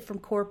shift it from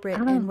corporate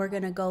and we're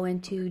going to go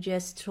into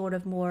just sort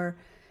of more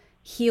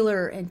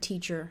healer and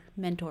teacher,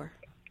 mentor.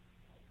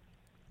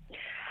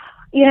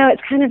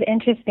 It's kind of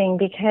interesting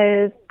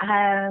because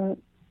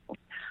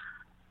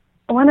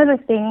one of the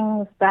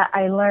things that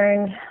I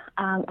learned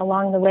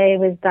along the way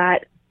was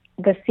that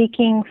the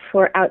seeking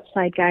for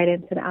outside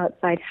guidance and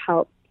outside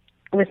help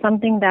was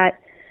something that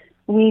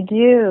we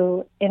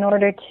do in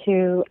order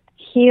to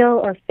heal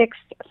or fix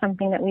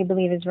something that we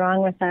believe is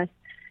wrong with us.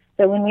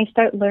 So when we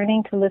start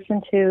learning to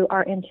listen to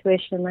our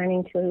intuition,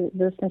 learning to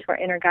listen to our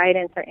inner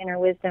guidance, our inner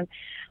wisdom,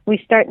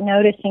 we start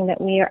noticing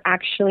that we are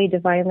actually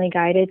divinely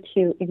guided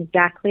to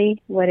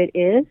exactly what it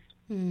is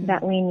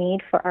that we need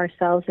for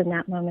ourselves in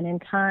that moment in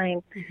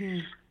time.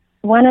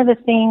 One of the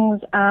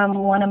things,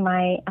 one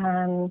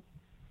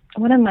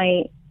of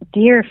my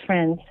dear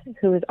friends,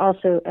 who is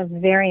also a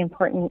very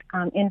important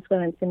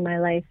influence in my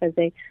life as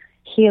a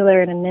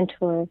healer and a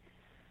mentor,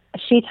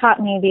 she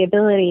taught me the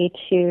ability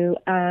to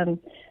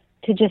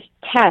just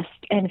test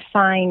and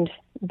find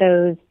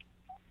those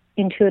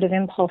intuitive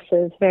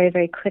impulses very,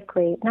 very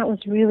quickly. And that was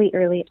really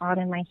early on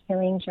in my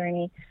healing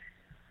journey.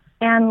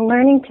 And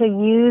learning to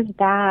use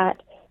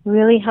that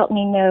really helped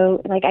me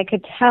know, like I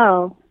could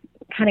tell,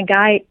 kind of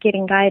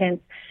getting guidance,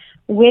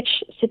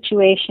 which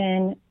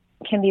situation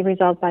can be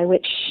resolved by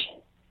which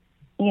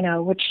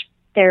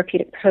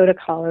therapeutic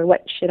protocol, or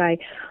what should I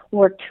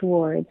work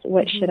towards?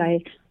 What should I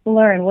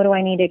learn? What do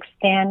I need to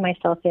expand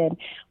myself in?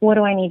 What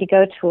do I need to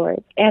go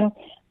towards? And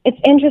it's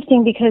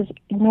interesting because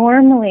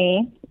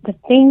normally the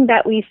thing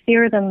that we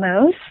fear the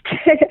most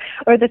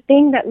or the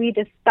thing that we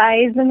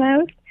despise the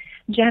most,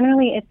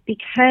 generally it's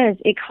because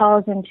it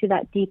calls into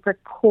that deeper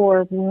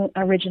core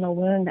original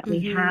wound that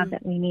we have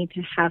that we need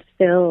to have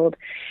filled.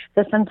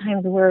 So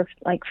sometimes we're,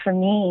 like for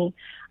me,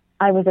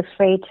 I was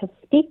afraid to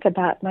speak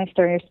about my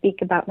story or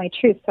speak about my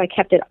truth. So I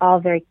kept it all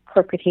very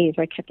corporatese,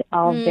 or I kept it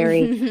all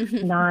very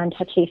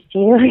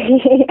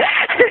non-touchy-feely.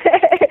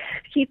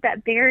 Keep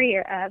that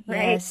barrier up,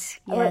 right? Yes.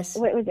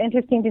 What was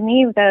interesting to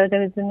me, though,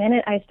 was the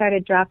minute I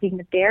started dropping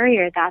the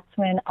barrier, that's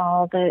when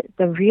all the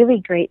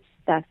really great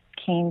stuff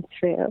came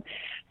through.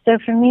 So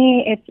for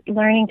me, it's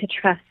learning to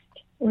trust.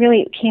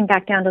 Really, it came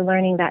back down to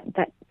learning that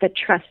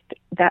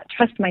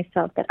trust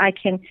myself, that I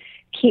can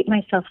keep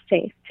myself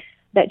safe.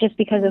 That just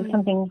because of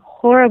something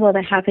horrible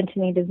that happened to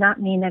me does not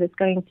mean that it's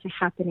going to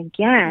happen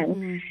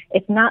again.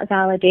 It's not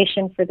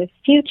validation for the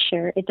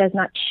future. It does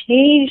not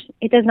change.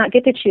 It does not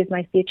get to choose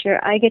my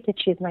future. I get to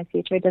choose my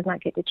future. It does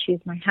not get to choose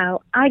my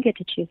how. I get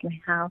to choose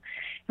my how.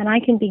 And I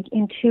can be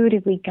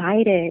intuitively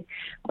guided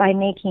by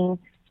making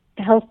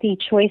healthy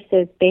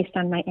choices based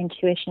on my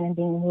intuition and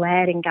being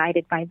led and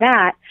guided by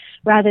that,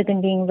 rather than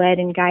being led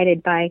and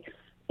guided by,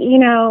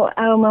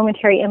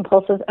 momentary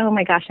impulses. Oh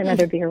my gosh,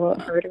 another beer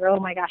won't hurt, or oh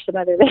my gosh,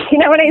 another this. You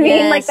know what I mean?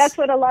 Yes. Like that's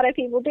what a lot of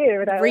people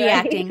do.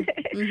 Reacting.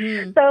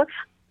 Right? So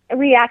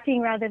reacting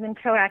rather than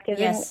proactive.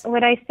 Yes. And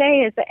what I say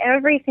is that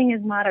everything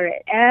is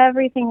moderate.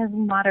 Everything is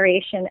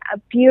moderation. A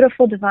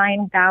beautiful,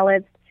 divine,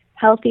 balanced,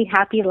 healthy,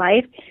 happy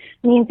life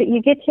means that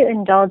you get to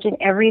indulge in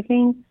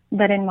everything,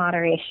 but in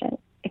moderation.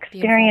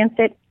 Experience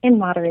it in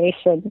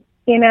moderation.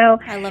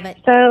 I love it.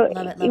 So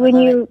love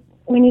it,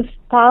 when you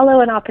follow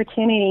an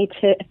opportunity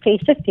to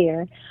face a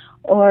fear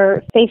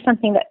or face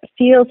something that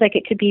feels like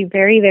it could be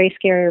very, very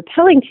scary or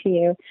repelling to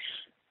you,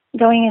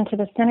 going into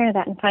the center of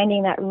that and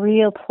finding that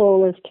real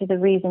pull as to the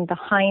reason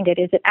behind it.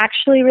 Is it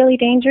actually really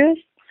dangerous,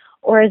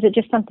 or is it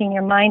just something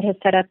your mind has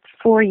set up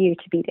for you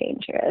to be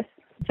dangerous?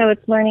 So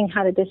it's learning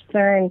how to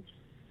discern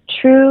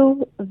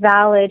true,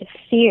 valid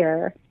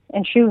fear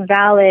and true,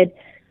 valid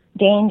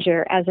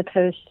danger, as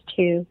opposed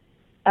to,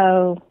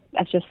 I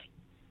just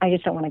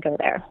don't want to go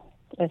there.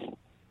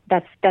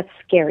 That's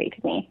scary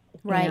to me.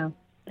 Right.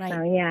 Right.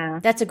 So, yeah.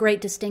 That's a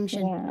great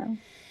distinction.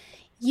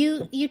 Yeah.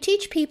 You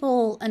teach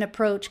people an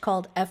approach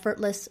called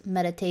effortless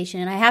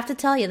meditation, and I have to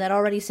tell you that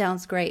already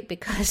sounds great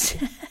because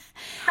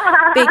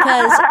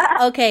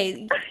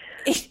okay,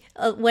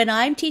 when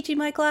I'm teaching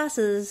my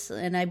classes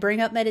and I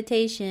bring up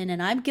meditation,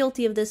 and I'm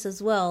guilty of this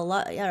as well.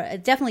 I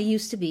definitely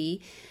used to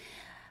be.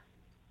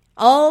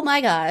 Oh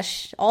my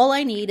gosh, all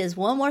I need is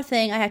one more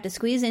thing I have to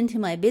squeeze into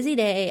my busy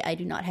day. I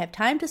do not have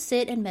time to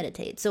sit and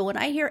meditate. So when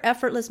I hear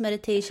effortless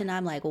meditation,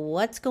 I'm like,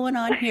 what's going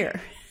on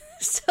here?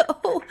 So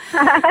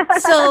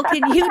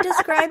can you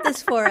describe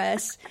this for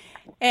us?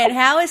 And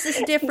how is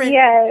this different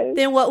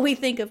than what we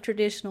think of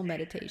traditional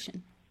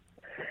meditation?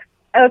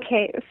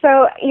 Okay,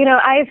 so,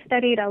 I've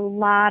studied a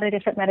lot of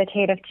different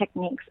meditative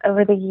techniques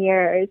over the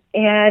years,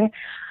 and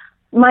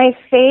my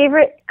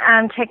favorite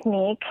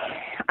technique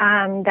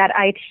that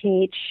I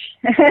teach,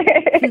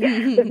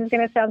 this is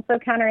going to sound so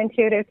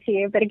counterintuitive to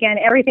you, but again,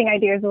 everything I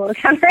do is a little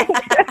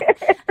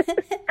counterintuitive,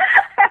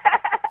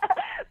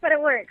 but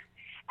it works.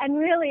 And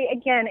really,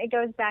 again, it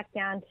goes back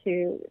down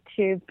to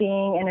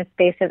being in a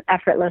space of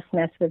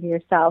effortlessness with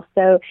yourself.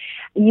 So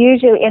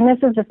usually, and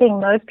this is the thing,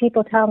 most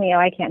people tell me,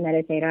 I can't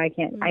meditate, or I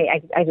can't,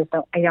 I just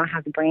don't, I don't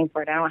have the brain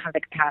for it, I don't have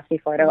the capacity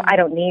for it, or I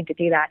don't need to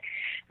do that.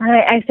 And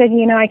I said,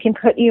 I can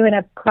put you in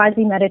a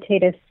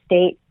quasi-meditative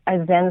state,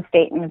 a Zen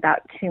state, in about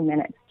 2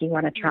 minutes. Do you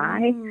want to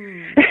try?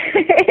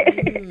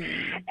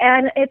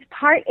 And it's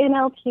part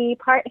NLP,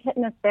 part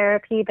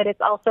hypnotherapy, but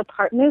it's also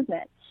part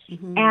movement.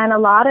 And a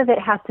lot of it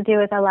has to do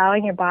with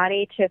allowing your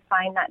body to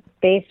find that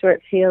space where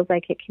it feels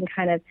like it can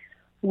kind of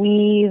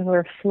weave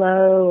or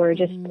flow or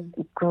just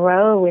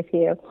grow with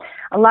you.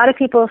 A lot of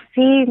people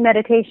see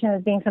meditation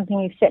as being something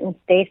you sit in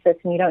stasis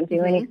and you don't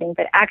do anything,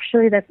 but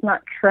actually that's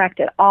not correct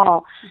at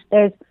all.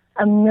 There's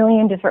a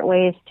million different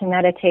ways to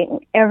meditate,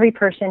 and every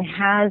person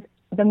has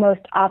the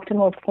most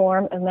optimal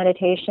form of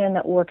meditation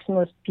that works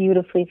most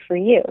beautifully for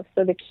you.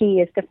 So the key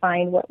is to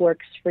find what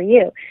works for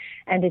you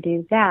and to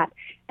do that,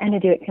 and to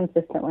do it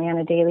consistently on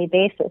a daily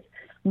basis.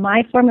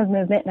 My form of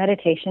movement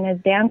meditation is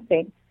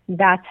dancing.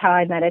 That's how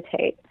I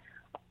meditate.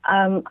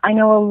 I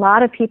know a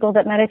lot of people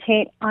that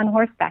meditate on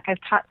horseback.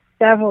 I've taught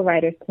several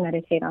riders to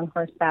meditate on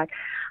horseback.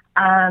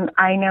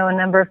 I know a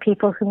number of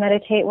people who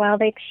meditate while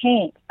they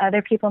paint.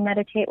 Other people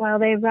meditate while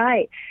they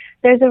write.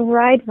 There's a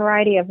wide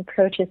variety of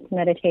approaches to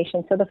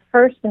meditation. So the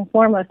first and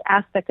foremost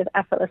aspect of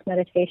effortless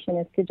meditation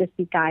is to just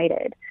be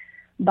guided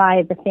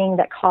by the thing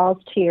that calls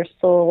to your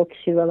soul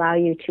to allow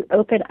you to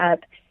open up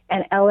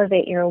and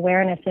elevate your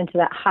awareness into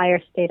that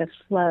higher state of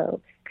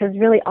flow. Because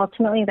really,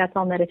 ultimately, that's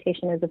all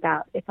meditation is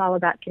about. It's all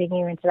about getting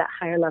you into that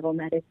higher level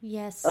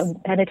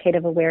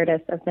meditative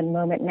awareness of the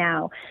moment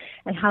now.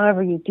 And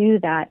however you do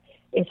that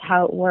is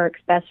how it works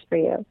best for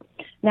you.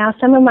 Now,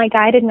 some of my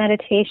guided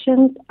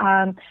meditations,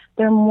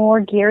 they're more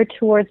geared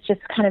towards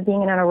just kind of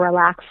being in a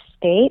relaxed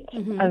state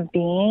of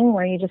being,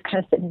 where you're just kind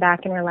of sitting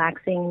back and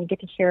relaxing, and you get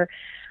to hear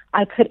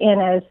I put in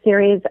a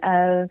series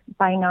of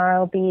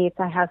binaural beats.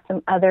 I have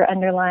some other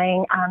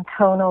underlying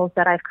tonals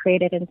that I've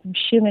created in some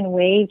Schumann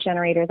wave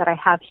generator that I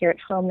have here at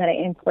home that I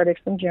imported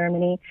from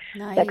Germany.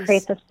 Nice. That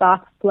creates a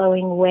soft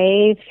flowing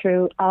wave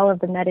through all of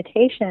the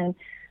meditation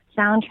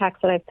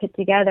soundtracks that I've put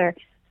together.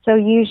 So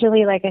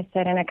usually, like I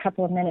said, in a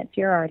couple of minutes,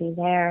 you're already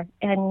there.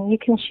 And you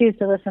can choose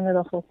to listen to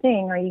the whole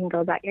thing, or you can go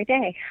about your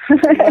day.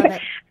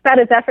 It's about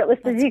as effortless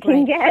as you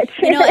can get.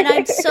 And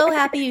I'm so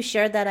happy you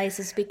shared that,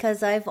 Isis,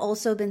 because I've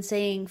also been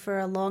saying for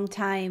a long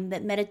time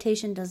that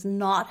meditation does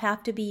not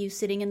have to be you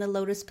sitting in the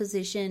lotus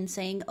position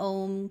saying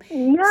Om.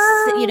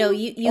 No.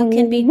 You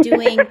can be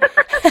doing...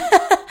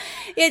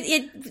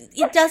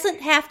 It doesn't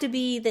have to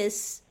be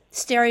this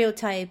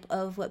stereotype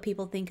of what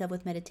people think of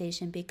with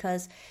meditation,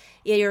 because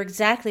you're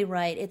exactly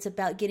right. It's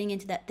about getting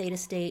into that theta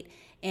state,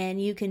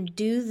 and you can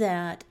do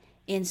that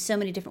in so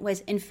many different ways.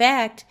 In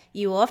fact,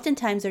 you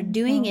oftentimes are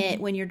doing it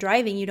when you're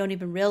driving. You don't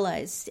even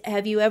realize.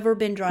 Have you ever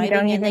been driving you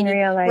don't and even then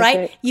realize right?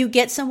 it. You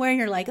get somewhere and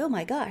you're like, "Oh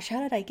my gosh, how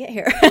did I get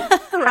here?"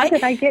 How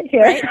did I get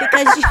here? Right?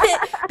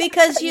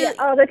 Because you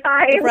all the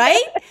time,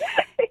 right?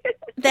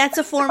 That's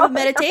a form of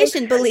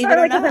meditation, believe it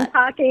or not. I'm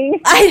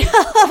talking.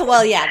 I know.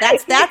 Well, yeah,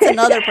 that's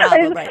another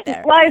problem right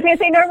there. Well, I was going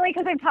to say normally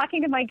because I'm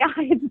talking to my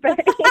guys, but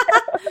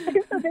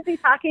I'm so busy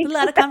talking. There's a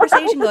lot of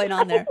conversation going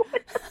on there.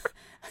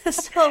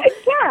 So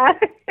yeah,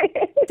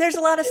 there's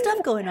a lot of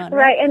stuff going on,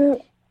 right?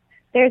 And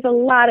there's a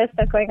lot of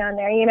stuff going on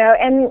there,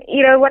 And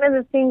one of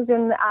the things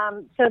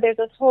so there's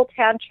this whole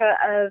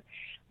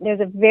there's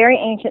a very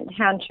ancient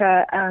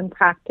tantra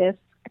practice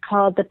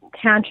called the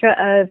tantra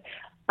of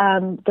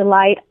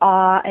delight,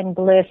 awe, and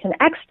bliss and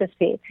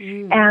ecstasy.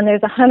 And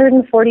there's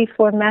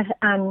 144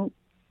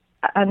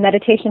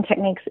 meditation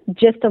techniques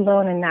just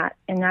alone in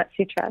that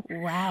sutra.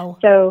 Wow.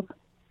 So,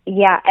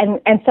 yeah,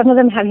 and some of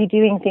them have you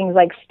doing things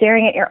like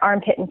staring at your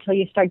armpit until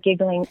you start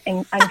giggling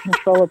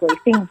uncontrollably,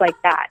 things like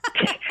that.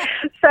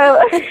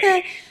 So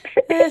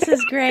this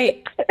is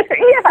great.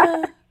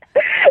 Yeah.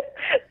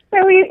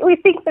 So we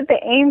think that the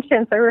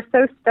ancients were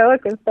so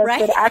stoic and stuff,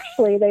 right? That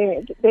actually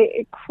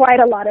they quite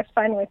a lot of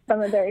fun with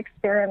some of their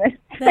experiments.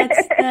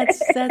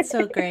 That's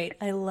so great.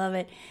 I love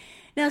it.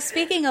 Now,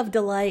 speaking of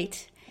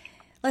delight,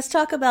 let's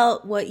talk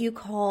about what you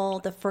call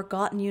the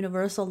forgotten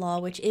universal law,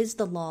 which is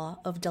the law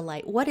of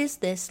delight. What is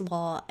this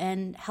law,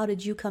 and how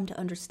did you come to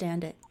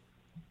understand it?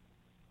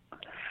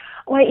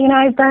 Well,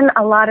 I've done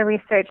a lot of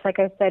research. Like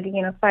I said,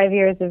 5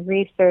 years of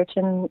research,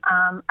 and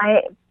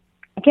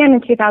Again,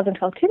 in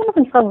 2012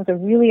 was a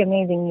really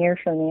amazing year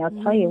for me. I'll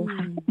tell you,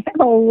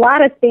 a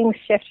lot of things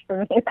shift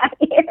for me that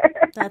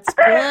year. That's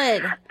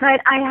good.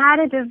 But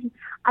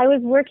I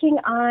was working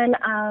on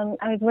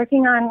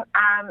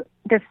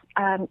this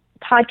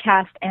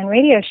podcast and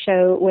radio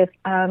show with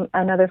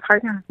another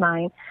partner of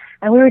mine,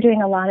 and we were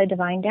doing a lot of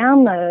divine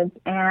downloads,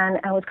 and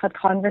it was called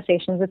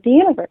Conversations with the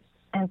Universe.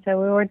 And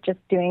so we were just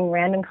doing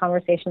random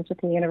conversations with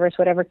the universe,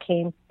 whatever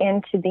came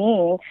into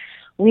being,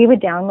 we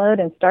would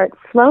download and start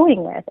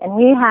flowing with. And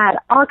we had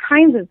all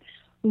kinds of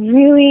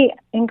really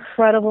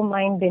incredible,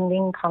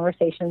 mind-bending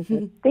conversations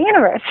with the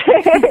universe.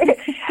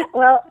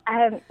 Well,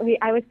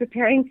 I was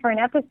preparing for an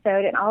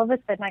episode, and all of a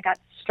sudden I got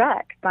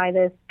struck by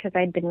this, because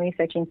I'd been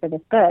researching for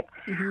this book,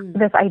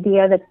 this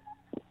idea that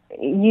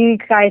you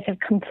guys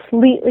have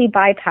completely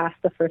bypassed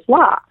the first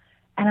law.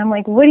 And I'm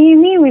like, what do you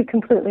mean we've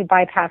completely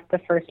bypassed the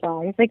first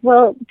law? He's like,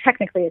 well,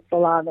 technically it's the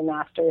law of the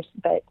masters,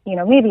 but,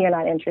 maybe you're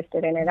not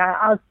interested in it.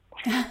 I'll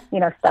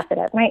stuff it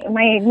up.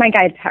 My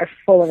guides are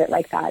full of it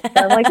like that.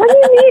 So I'm like, what do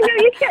you mean? No,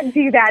 you can't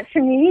do that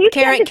to me.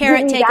 Carrot,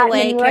 take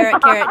away.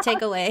 Carrot,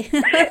 take away.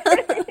 Yes.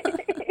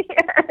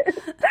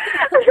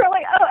 We're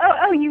like,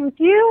 oh, you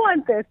do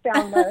want this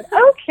download.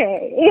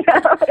 Okay.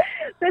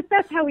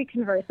 That's how we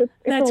converse. It's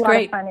that's a lot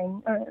great. of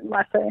fun and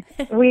lots of,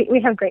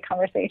 we have great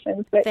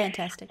conversations. But,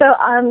 fantastic. So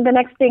the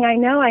next thing I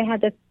know, I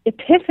had this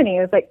epiphany.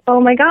 I was like, oh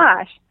my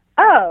gosh,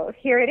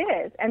 here it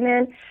is. And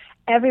then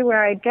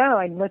everywhere I'd go,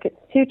 I'd look at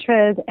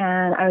sutras,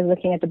 and I was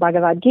looking at the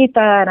Bhagavad Gita,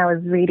 and I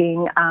was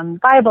reading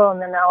Bible,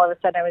 and then all of a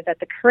sudden I was at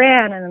the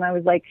Quran, and then I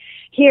was like,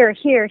 here.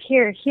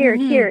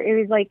 It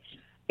was like,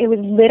 it was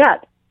lit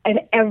up in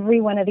every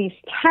one of these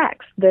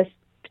texts, this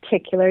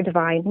particular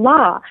divine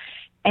law.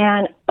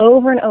 And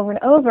over and over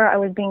and over, I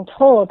was being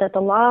told that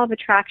the law of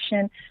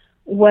attraction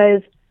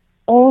was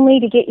only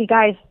to get you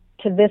guys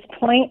to this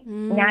point.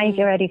 Now you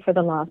get ready for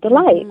the law of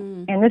delight.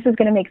 And this is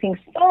going to make things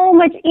so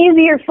much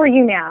easier for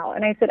you now.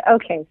 And I said,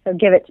 okay, so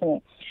give it to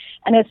me.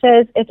 And it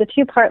says it's a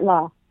 2-part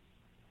law.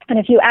 And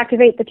if you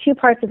activate the 2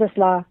 parts of this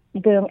law,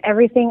 boom,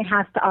 everything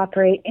has to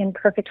operate in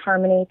perfect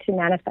harmony to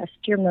manifest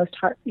your most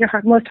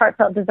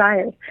heartfelt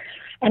desires.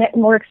 And it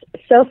works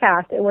so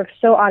fast. It works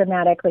so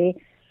automatically.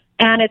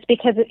 And it's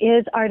because it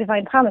is our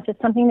divine promise.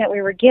 It's something that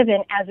we were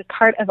given as a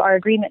part of our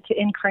agreement to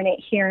incarnate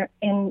here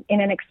in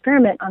an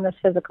experiment on this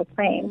physical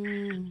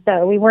plane.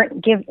 So we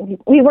weren't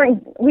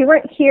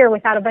here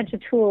without a bunch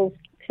of tools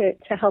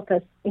to help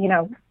us,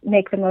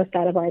 make the most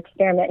out of our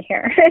experiment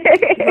here.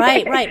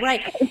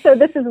 Right. So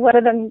this is one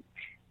of them.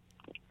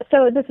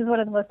 So this is one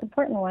of the most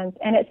important ones.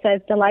 And it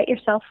says, delight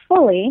yourself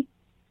fully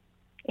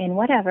in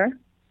whatever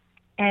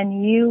and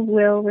you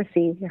will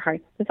receive your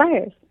heart's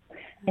desires.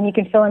 And you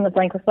can fill in the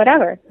blank with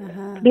whatever.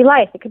 It could be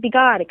life, it could be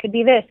God, it could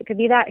be this, it could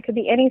be that, it could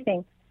be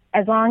anything,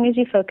 as long as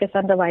you focus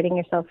on delighting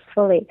yourself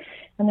fully.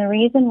 And the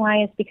reason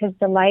why is because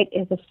the light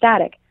is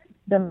ecstatic.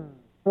 The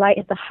light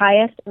is the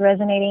highest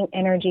resonating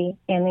energy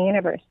in the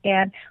universe.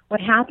 And what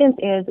happens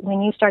is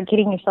when you start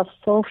getting yourself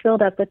so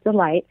filled up with the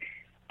light,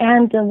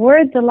 and the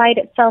word delight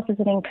itself is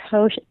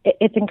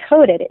it's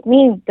encoded. It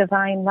means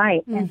divine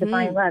light and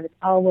divine love. It's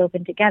all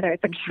woven together.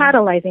 It's a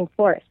catalyzing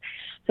force.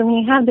 So when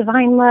you have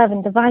divine love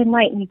and divine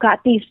light, and you've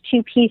got these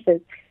two pieces,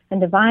 and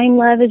divine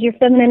love is your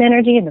feminine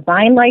energy, and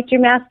divine light's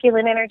your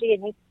masculine energy,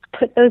 and you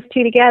put those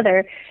two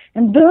together,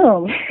 and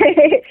boom,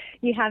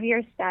 you have your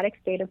ecstatic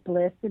state of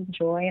bliss and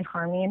joy and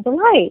harmony and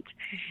delight.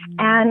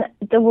 And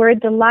the word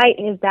delight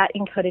is that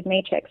encoded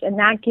matrix, and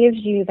that gives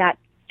you that,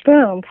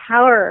 boom,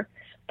 power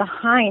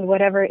behind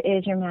whatever it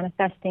is you're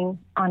manifesting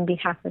on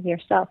behalf of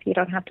yourself. You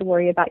don't have to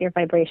worry about your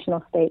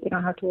vibrational state. You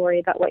don't have to worry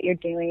about what you're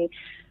doing.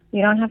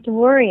 You don't have to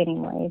worry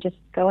anymore. You just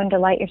go and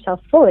delight yourself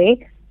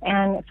fully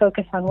and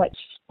focus on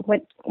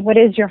what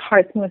is your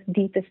heart's most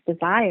deepest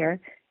desire,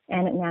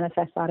 and it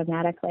manifests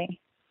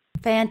automatically.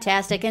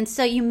 Fantastic. And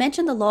so you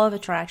mentioned the law of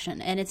attraction,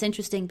 and it's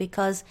interesting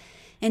because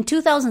in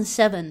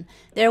 2007,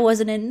 there was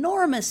an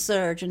enormous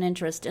surge in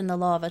interest in the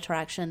law of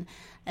attraction.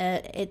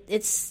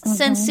 It's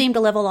since seemed to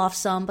level off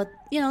some, but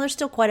there's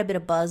still quite a bit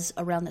of buzz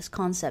around this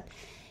concept.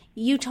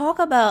 You talk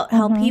about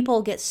how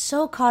people get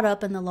so caught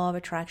up in the law of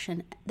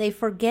attraction, they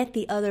forget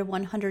the other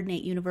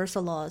 108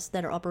 universal laws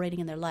that are operating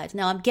in their lives.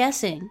 Now, I'm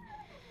guessing,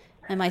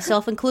 and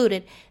myself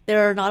included,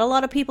 there are not a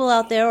lot of people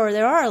out there, or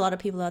there are a lot of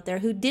people out there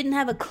who didn't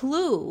have a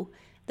clue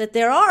that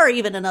there are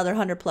even another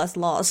 100+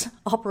 laws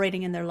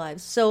operating in their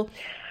lives. So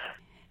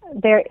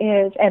there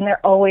is, and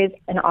they're always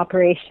in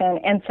operation,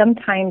 and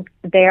sometimes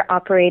they're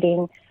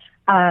operating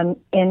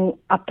in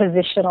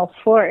oppositional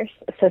force.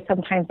 So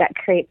sometimes that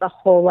creates a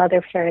whole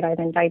other paradigm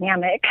and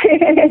dynamic.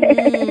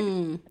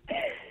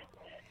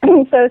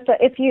 So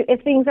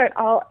if things aren't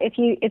all, if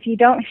you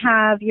don't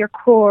have your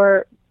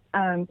core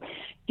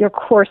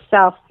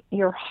self,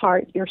 your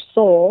heart, your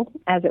soul,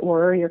 as it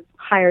were, your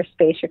higher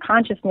space, your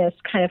consciousness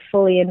kind of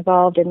fully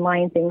involved in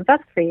lining things up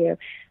for you,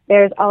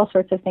 there's all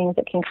sorts of things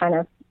that can kind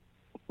of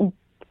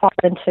fall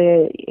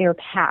into your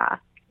path.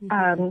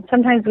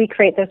 Sometimes we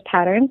create those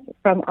patterns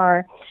from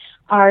our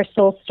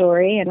soul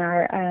story and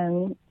our,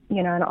 and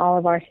all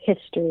of our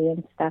history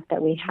and stuff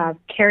that we have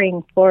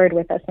carrying forward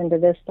with us into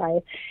this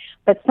life.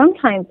 But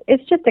sometimes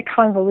it's just a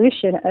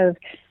convolution of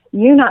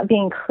you not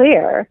being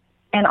clear,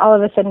 and all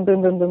of a sudden,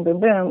 boom, boom, boom, boom,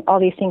 boom, all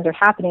these things are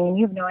happening, and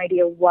you have no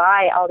idea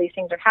why all these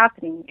things are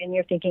happening, and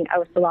you're thinking,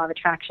 oh, it's the law of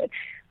attraction.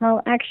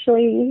 Well,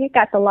 actually, you've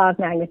got the law of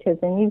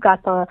magnetism, you've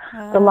got the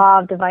law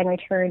of divine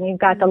return, you've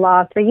got the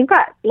law of three, you've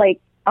got,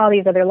 all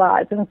these other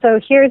laws. And so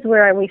here's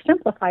where we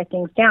simplify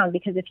things down,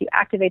 because if you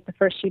activate the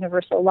first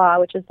universal law,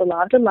 which is the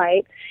law of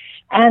delight,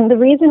 and the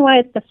reason why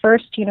it's the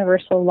first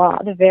universal law,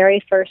 the very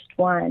first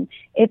one,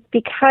 it's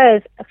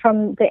because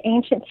from the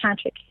ancient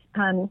tantric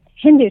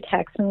Hindu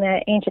text and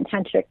the ancient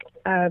tantric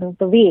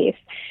belief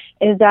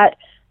is that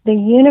the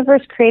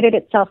universe created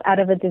itself out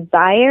of a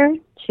desire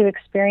to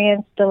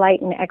experience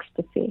delight and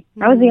ecstasy.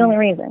 That was the only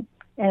reason.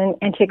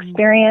 And to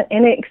experience,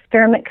 and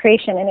experiment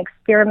creation and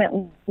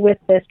experiment with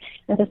this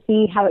and to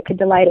see how it could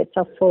delight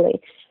itself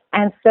fully.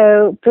 And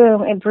so,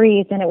 boom, it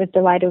breathed and it was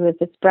delighted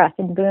with its breath.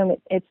 And boom,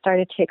 it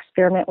started to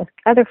experiment with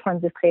other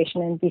forms of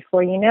creation. And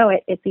before you know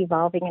it, it's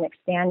evolving and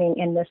expanding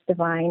in this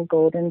divine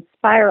golden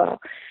spiral.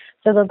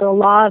 So the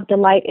law of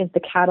delight is the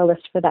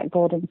catalyst for that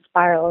golden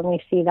spiral. And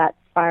we see that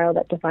spiral,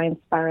 that divine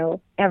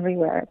spiral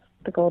everywhere. It's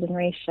the golden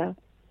ratio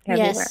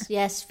everywhere.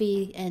 Yes,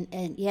 V,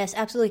 and yes,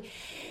 absolutely.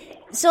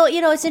 So, it's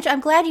interesting. I'm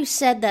glad you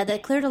said that.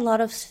 That cleared a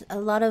lot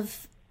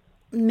of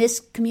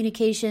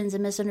miscommunications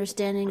and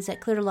misunderstandings.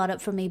 That cleared a lot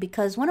up for me,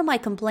 because one of my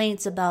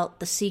complaints about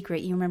The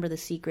Secret, you remember The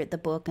Secret, the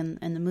book and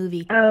the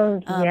movie.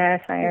 Oh,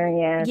 yes, Iron,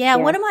 yes. Yeah,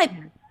 yes. One of my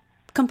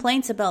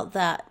complaints about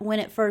that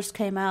when it first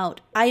came out,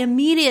 I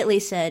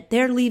immediately said,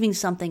 they're leaving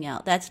something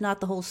out. That's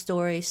not the whole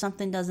story.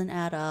 Something doesn't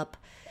add up.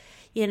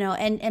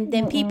 And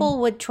then people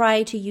would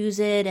try to use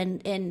it,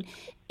 and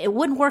it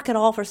wouldn't work at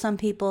all for some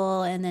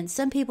people, and then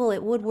some people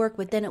it would work,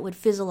 but then it would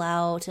fizzle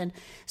out. And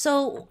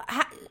so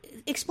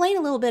explain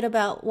a little bit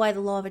about why the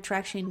law of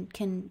attraction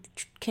can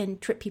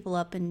trip people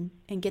up and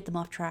get them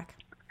off track.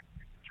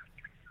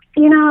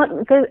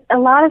 A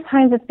lot of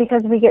times it's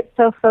because we get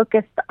so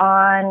focused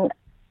on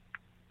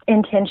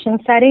intention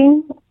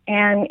setting,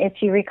 and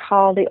if you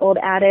recall the old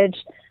adage,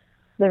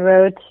 the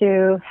road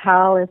to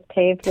hell is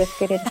paved with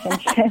good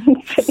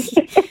intentions.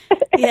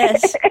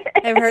 Yes,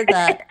 I've heard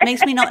that.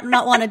 Makes me not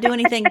want to do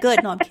anything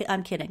good. No,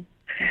 I'm kidding.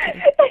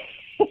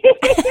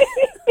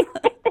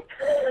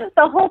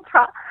 The whole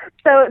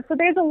so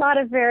there's a lot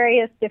of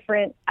various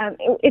different.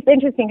 It's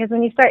interesting because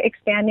when you start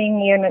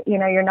expanding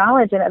your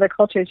knowledge in other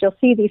cultures, you'll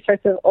see these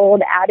sorts of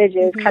old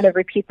adages kind of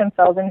repeat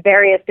themselves in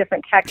various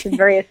different texts in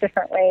various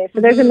different ways.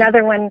 So there's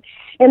another one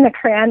in the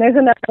Quran. There's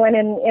another one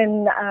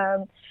in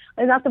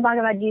It's not the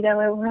Bhagavad Gita.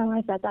 Where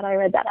was that I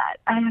read that at?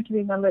 I have to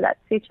remember that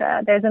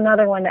sutra. There's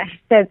another one that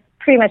says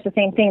pretty much the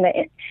same thing, that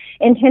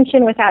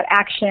intention without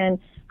action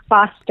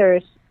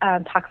fosters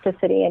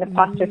toxicity and it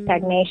fosters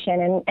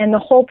stagnation. And the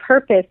whole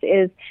purpose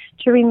is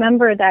to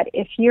remember that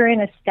if you're in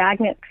a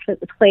stagnant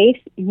place,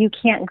 you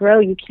can't grow,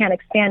 you can't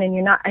expand, and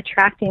you're not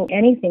attracting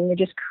anything. You're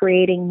just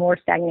creating more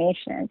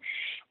stagnation.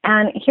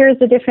 And here's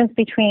the difference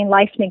between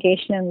life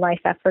negation and life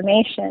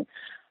affirmation.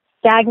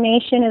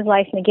 Stagnation is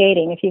life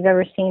negating. If you've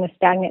ever seen a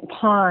stagnant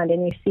pond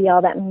and you see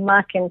all that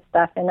muck and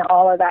stuff and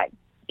all of that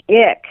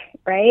ick,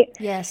 right?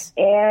 Yes.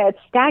 It's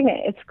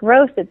stagnant. It's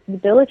gross. It's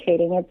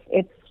debilitating.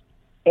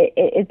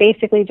 It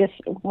basically just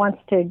wants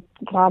to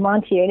glom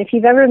onto you. And if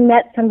you've ever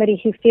met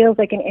somebody who feels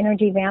like an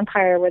energy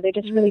vampire, where they're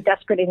just really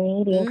desperate and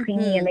needy and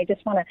creamy, and they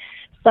just want to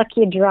suck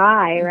you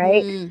dry,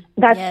 right?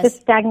 That's the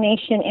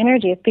stagnation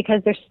energy. It's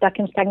because they're stuck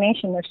in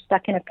stagnation. They're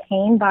stuck in a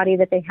pain body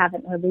that they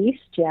haven't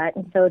released yet.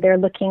 And so they're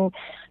looking,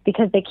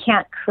 because they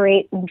can't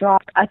create and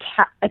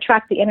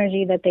attract the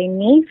energy that they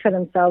need for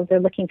themselves, they're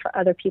looking for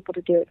other people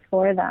to do it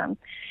for them.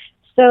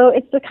 So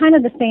it's kind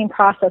of the same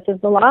process. As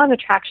the law of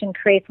attraction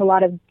creates a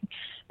lot of,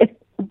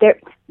 there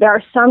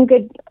are some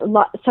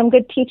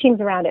good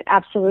teachings around it.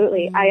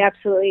 Absolutely, I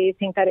absolutely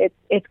think that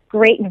it's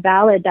great and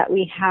valid that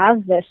we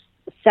have this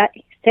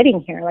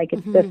sitting here. Like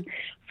it's this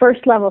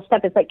first level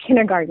step. It's like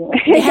kindergarten.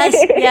 Yes,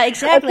 yeah,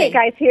 exactly. Okay,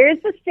 guys, here's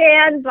the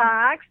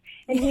sandbox,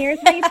 and here's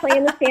how you play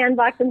in the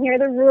sandbox, and here are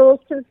the rules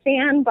to the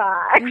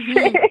sandbox.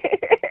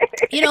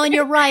 And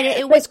you're right.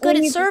 It was good.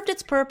 It served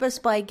its purpose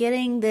by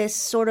getting this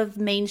sort of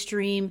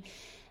mainstream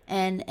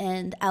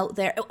and out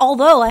there.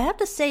 Although I have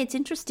to say, it's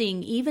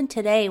interesting, even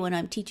today when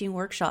I'm teaching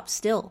workshops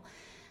still,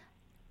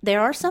 there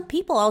are some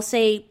people, I'll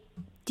say,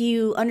 do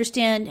you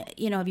understand,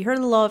 have you heard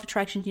of the law of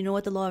attraction? Do you know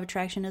what the law of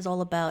attraction is all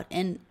about?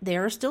 And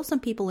there are still some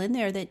people in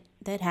there that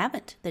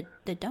haven't,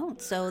 that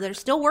don't. So there's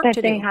still work to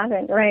do. They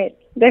haven't, right.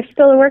 There's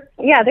still work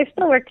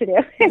to do.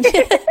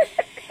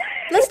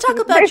 Let's talk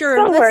about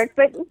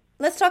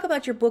let's talk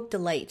about your book,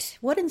 Delight.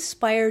 What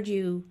inspired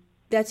you?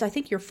 That's, I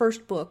think, your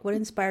first book. What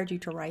inspired you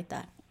to write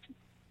that?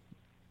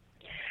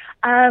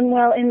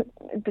 Well,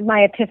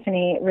 my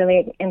epiphany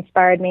really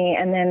inspired me,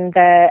 and then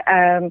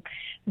the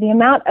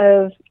amount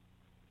of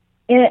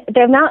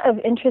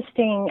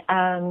interesting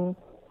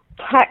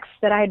texts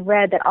that I'd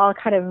read that all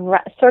kind of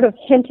sort of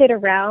hinted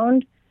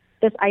around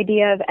this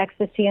idea of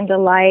ecstasy and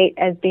delight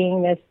as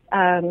being this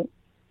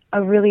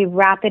a really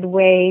rapid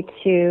way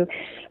to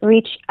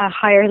reach a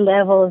higher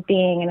level of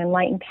being, an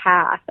enlightened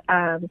path.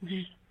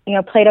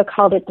 Plato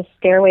called it the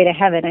stairway to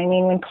heaven. I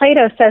mean, when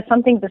Plato says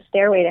something's a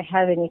stairway to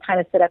heaven, you kind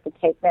of sit up and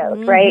take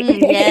notes, right?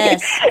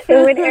 Yes.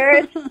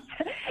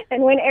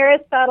 and when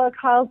Aristotle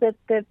calls it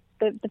the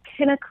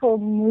pinnacle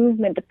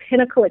movement, the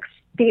pinnacle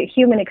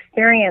human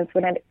experience,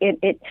 when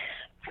it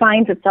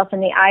finds itself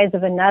in the eyes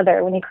of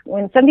another,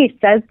 when somebody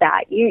says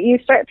that, you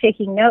start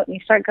taking note and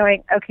you start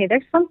going, okay,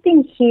 there's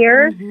something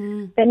here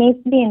that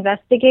needs to be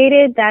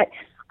investigated that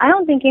I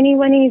don't think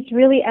anybody's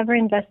really ever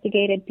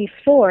investigated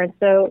before. And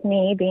so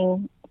me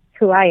being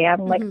who I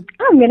am, like,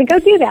 I'm going to go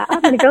do that.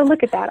 I'm going to go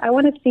look at that. I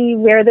want to see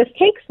where this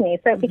takes me.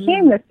 So it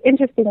became this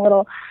interesting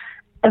little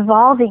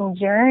evolving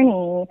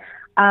journey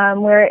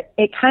where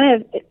it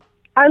kind of,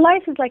 our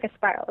life is like a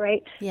spiral,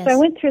 right? Yes. So I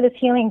went through this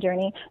healing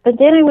journey, but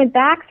then I went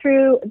back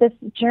through this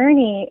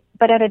journey,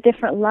 but at a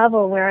different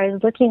level, where I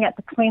was looking at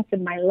the points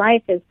in my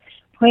life as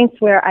points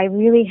where I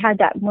really had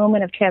that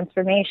moment of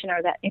transformation,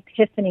 or that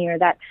epiphany, or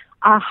that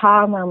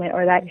aha moment,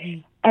 or that,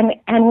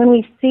 and when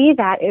we see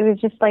that, it was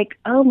just like,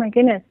 oh my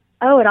goodness,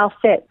 it all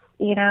fits,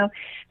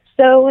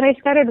 So when I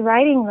started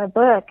writing the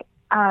book,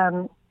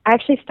 I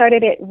actually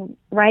started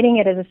writing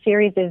it as a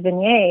series of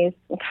vignettes,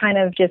 kind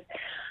of just,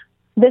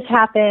 this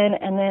happened,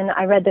 and then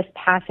I read this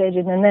passage,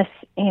 and then this,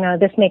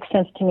 this makes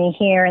sense to me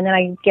here, and then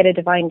I get a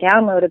divine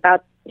download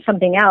about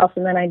something else,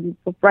 and then I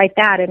write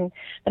that, and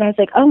then I was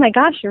like, oh my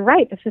gosh, you're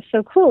right, this is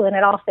so cool, and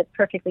it all fits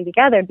perfectly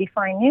together.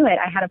 Before I knew it,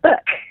 I had a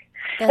book.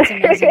 That's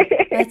amazing.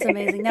 That's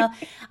amazing. Now,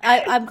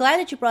 I'm glad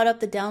that you brought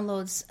up the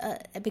downloads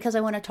because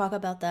I want to talk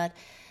about that.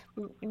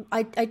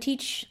 I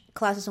teach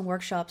classes and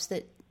workshops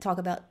that talk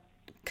about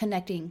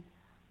connecting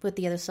with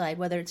the other side,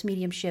 whether it's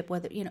mediumship,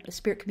 whether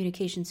spirit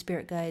communication,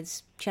 spirit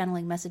guides,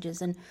 channeling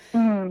messages, and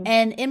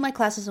in my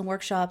classes and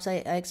workshops, I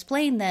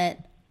explain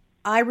that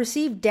I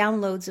receive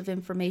downloads of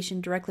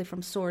information directly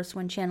from source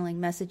when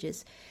channeling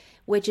messages,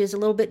 which is a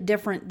little bit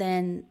different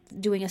than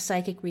doing a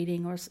psychic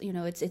reading, or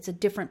it's a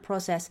different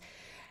process.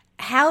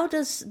 How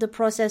does the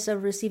process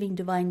of receiving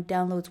divine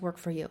downloads work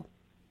for you?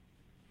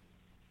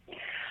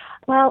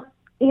 Well,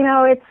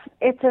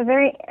 it's a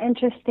very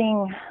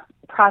interesting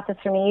process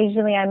for me.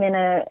 Usually I'm in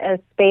a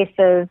space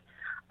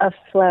of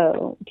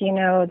flow.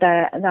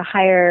 The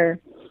higher,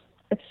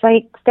 it's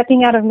like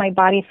stepping out of my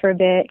body for a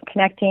bit,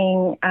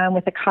 connecting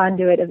with a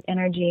conduit of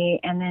energy,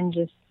 and then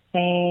just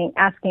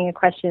asking a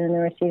question and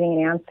then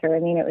receiving an answer. I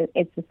mean,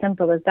 it's as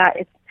simple as that.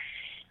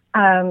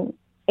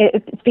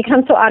 It's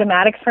become so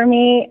automatic for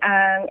me.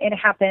 It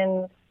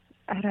happens,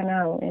 I don't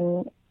know,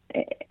 and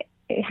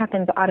it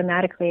happens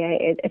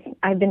automatically.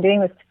 I've been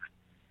doing this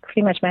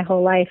pretty much my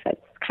whole life.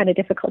 It's kind of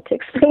difficult to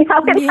explain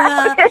how it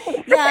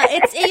happens. Yeah,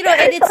 it's, you know,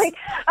 and it's like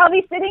I'll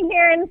be sitting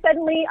here and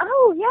suddenly,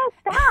 oh yes,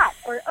 that,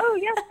 or oh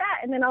yes, that,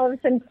 and then all of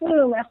a sudden,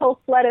 boom, a whole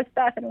flood of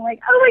stuff, and I'm like,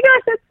 oh my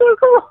gosh, that's so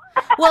cool.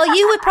 Well,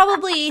 you would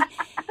probably,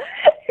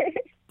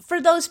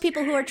 for those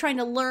people who are trying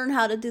to learn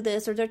how to do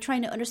this, or they're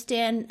trying to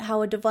understand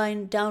how a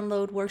divine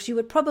download works, you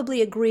would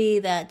probably agree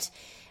that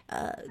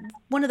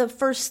one of the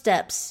first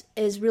steps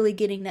is really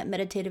getting that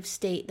meditative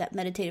state, that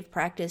meditative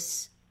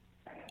practice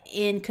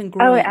in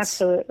congruence. Oh,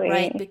 absolutely.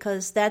 Right?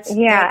 Because that's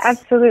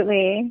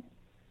absolutely.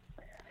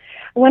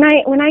 When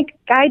I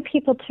guide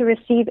people to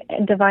receive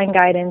divine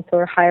guidance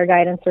or higher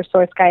guidance or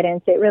source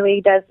guidance,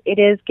 it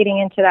is getting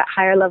into that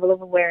higher level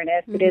of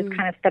awareness. Mm-hmm. It is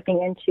kind of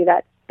stepping into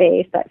that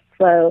space, that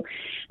flow.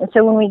 And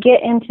so when we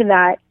get into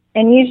that,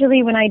 and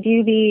usually when I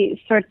do these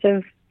sorts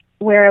of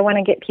where I want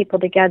to get people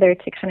together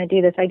to kind of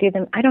do this, I do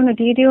them, I don't know,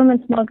 do you do them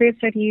in small groups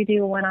or do you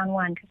do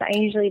one-on-one? Because I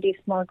usually do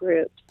small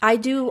groups. I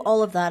do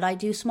all of that. I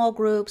do small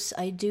groups.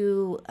 I'm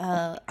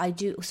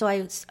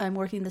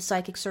working the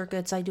psychic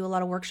circuits. I do a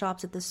lot of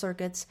workshops at the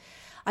circuits.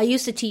 I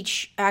used to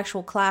teach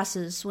actual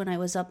classes when I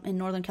was up in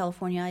Northern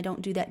California. I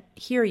don't do that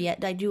here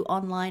yet. I do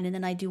online, and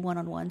then I do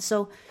one-on-one.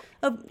 So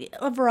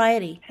a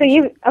variety. So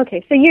you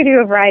do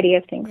a variety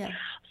of things. Yeah.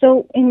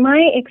 So in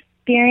my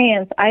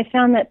experience, I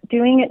found that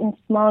doing it in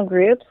small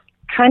groups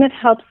kind of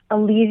helps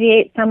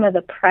alleviate some of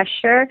the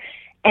pressure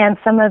and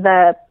some of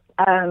the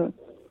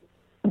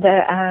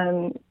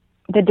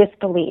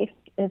disbelief.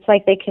 It's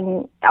like they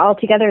can, all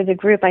together as a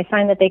group, I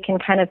find that they can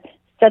kind of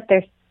set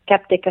their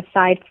skeptic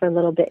aside for a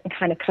little bit and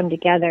kind of come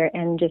together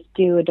and just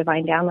do a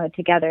divine download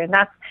together. And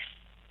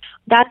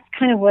that's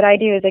kind of what I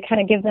do, is I kind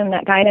of give them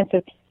that guidance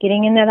of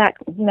getting into that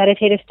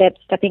meditative step,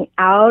 stepping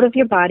out of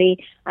your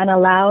body and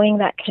allowing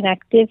that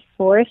connective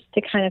force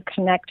to kind of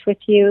connect with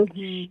you.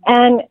 Mm-hmm.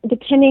 And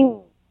depending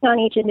on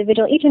each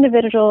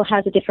individual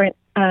has a different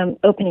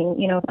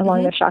opening, along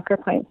mm-hmm. their chakra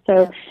points.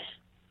 So,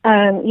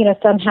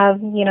 some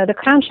have, the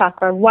crown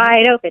chakra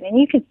wide open, and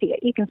you can see it.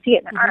 You can see it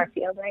in the mm-hmm. aura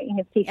field, right? You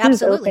can see who's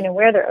Absolutely. open and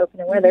where they're open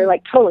and where mm-hmm. they're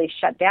like totally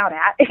shut down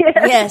at.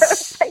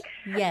 Yes. So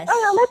yes. Oh,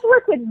 well, let's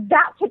work with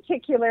that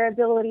particular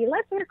ability.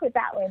 Let's work with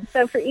that one.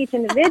 So for each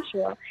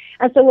individual.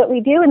 And so what we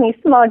do in these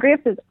small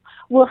groups is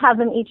we'll have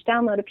them each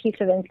download a piece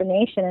of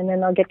information, and then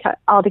they'll get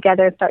all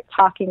together and start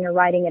talking or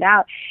writing it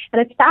out.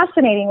 And it's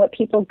fascinating what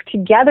people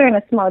together in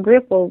a small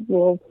group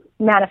will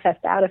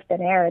manifest out of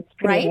thin air. It's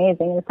pretty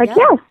amazing. It's like,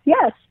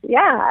 yes,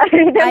 yeah. I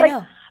like,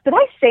 know. Did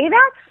I say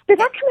that? Did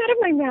that come out of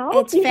my mouth?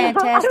 It's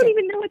fantastic. I don't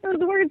even know what those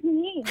words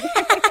mean.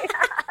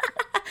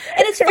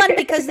 And it's fun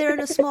because they're in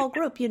a small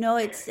group,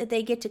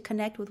 they get to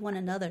connect with one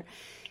another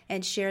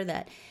and share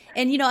that.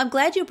 And, I'm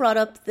glad you brought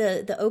up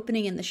the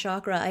opening in the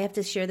chakra. I have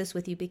to share this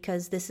with you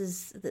because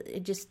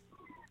it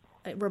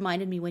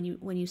reminded me when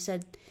you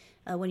said,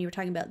 when you were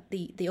talking about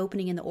the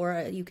opening in the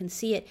aura, you can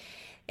see it.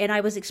 And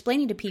I was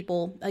explaining to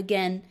people,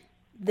 again,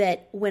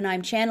 that when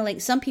I'm channeling,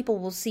 some people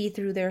will see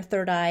through their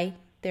third eye,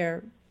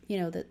 the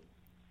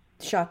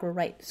chakra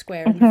right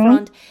square in the mm-hmm.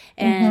 front,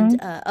 and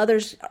mm-hmm.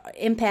 Others,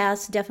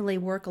 empaths, definitely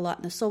work a lot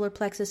in the solar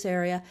plexus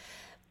area.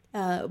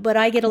 But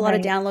I get a lot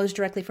of downloads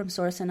directly from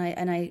source, and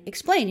I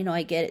explain,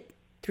 I get it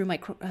through my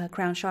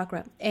crown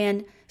chakra.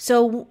 And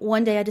so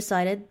one day I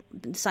decided,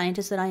 the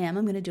scientist that I am,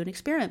 I'm going to do an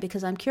experiment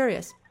because I'm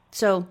curious.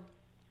 So,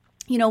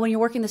 when you're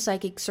working the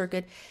psychic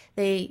circuit,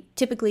 they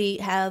typically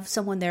have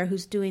someone there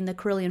who's doing the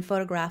Kirlian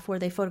photograph where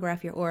they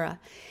photograph your aura.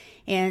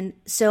 And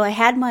so I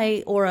had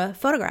my aura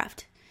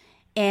photographed,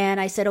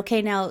 and I said,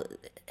 okay, now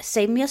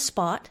save me a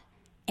spot,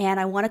 and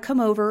I want to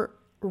come over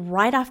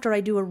right after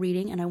I do a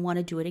reading, and I want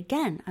to do it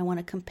again. I want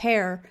to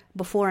compare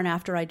before and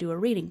after I do a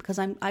reading because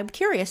I'm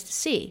curious to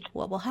see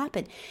what will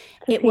happen.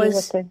 It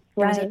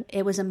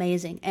was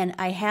amazing, and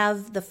I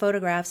have the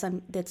photographs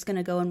that's going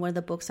to go in one of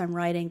the books I'm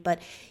writing. But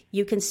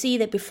you can see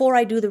that before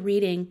I do the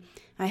reading,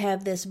 I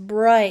have this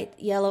bright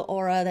yellow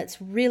aura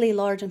that's really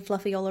large and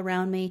fluffy all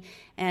around me,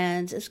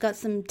 and it's got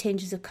some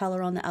tinges of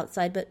color on the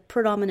outside, but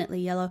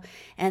predominantly yellow.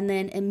 And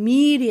then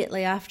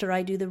immediately after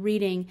I do the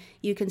reading,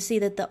 you can see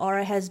that the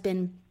aura has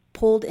been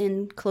pulled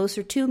in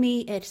closer to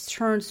me. It's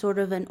turned sort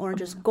of an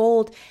orangish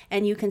gold,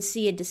 and you can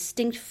see a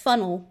distinct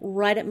funnel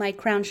right at my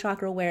crown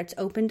chakra where it's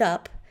opened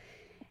up.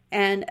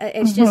 And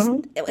it's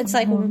mm-hmm. just, it's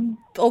like,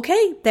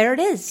 okay, there it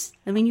is.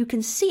 I mean, you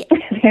can see it.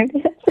 There it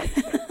is.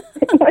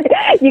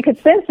 You could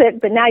sense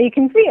it, but now you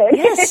can see it.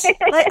 Yes.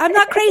 I'm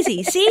not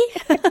crazy. See?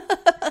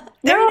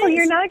 No,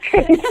 you're not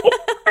crazy.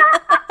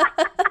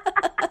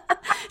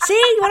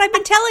 See what I've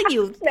been telling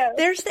you? No.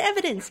 There's the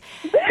evidence.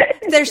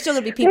 There's still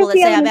going to be people that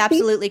say I'm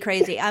absolutely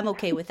crazy. I'm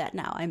okay with that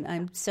now.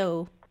 I'm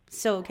so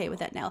okay with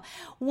that now.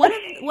 One of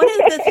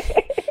the,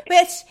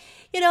 but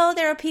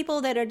there are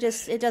people that are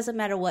just, it doesn't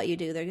matter what you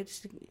do. They're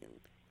just,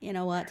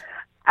 what?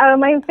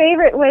 My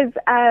favorite was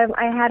I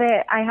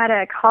had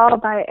a call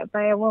by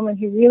a woman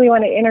who really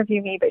wanted to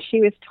interview me, but she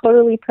was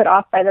totally put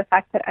off by the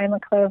fact that I'm a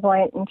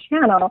clairvoyant and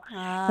channel,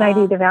 and I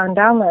do divine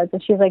downloads.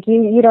 And she's like,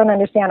 you don't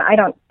understand. I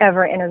don't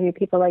ever interview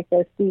people like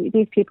this.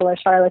 These people are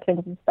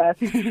charlatans and stuff.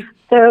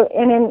 So,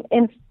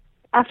 and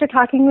after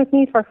talking with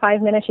me for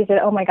 5 minutes, she said,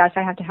 "Oh my gosh,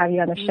 I have to have you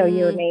on the show.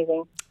 You're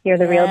amazing. You're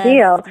the real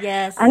deal."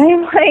 Yes. And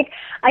I'm like,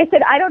 I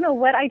said, I don't know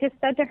what I just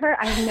said to her.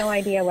 I have no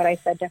idea what I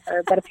said to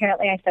her, but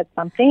apparently I said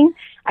something.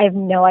 I have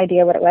no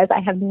idea what it was. I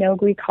have no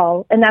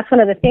recall. And that's one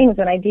of the things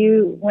when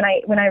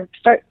I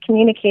start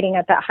communicating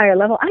at that higher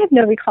level, I have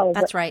no recall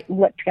of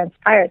what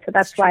transpired. So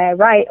that's why I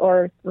write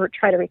or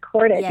try to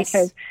record it,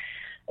 because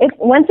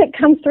once it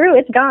comes through,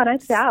 it's gone.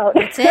 It's out.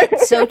 That's it.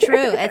 So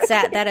true.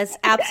 That is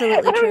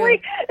absolutely true.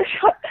 Like,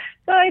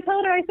 so I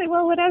told her, I said,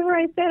 well, whatever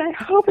I said, I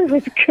hope it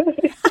was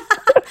good.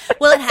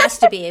 Well, it has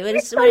to be. When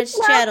it's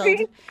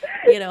channeled,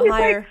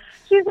 higher.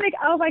 She's like,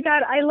 oh my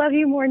God, I love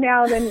you more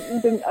now than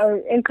and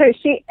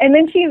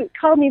then she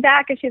called me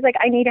back and she's like,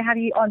 I need to have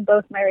you on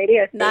both my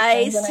radio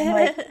stations. Nice. And I'm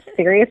like,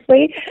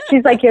 seriously?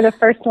 She's like, you're the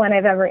first one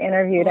I've ever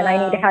interviewed, and I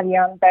need to have you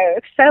on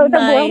both. So the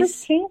world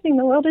is changing.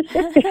 The world is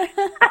shifting.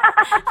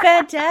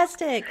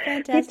 Fantastic.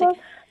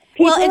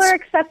 People are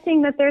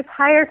accepting that there's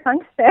higher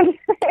function.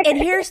 And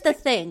here's the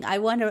thing. I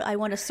want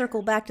to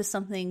circle back to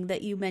something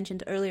that you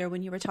mentioned earlier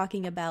when you were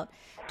talking about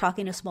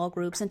talking to small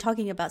groups and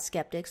talking about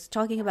skeptics,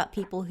 talking about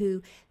people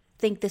who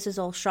think this is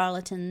all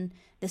charlatan,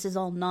 this is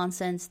all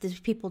nonsense, there's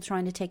people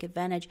trying to take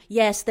advantage.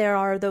 Yes, there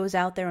are those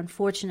out there,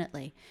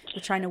 unfortunately.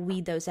 We're trying to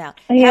weed those out.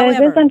 Yeah,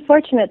 it is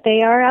unfortunate.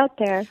 They are out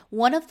there.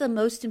 One of the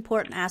most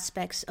important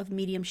aspects of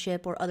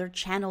mediumship or other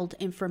channeled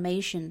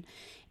information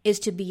is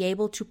to be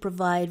able to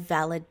provide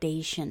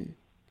validation.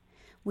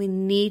 We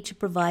need to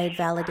provide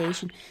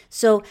validation.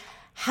 So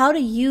how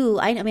do you,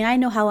 I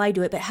know how I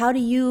do it, but how do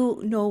you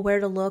know where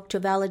to look to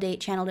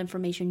validate channeled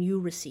information you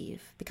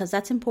receive? Because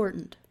that's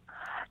important.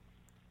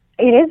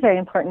 It is very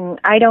important.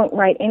 I don't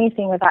write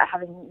anything without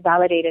having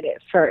validated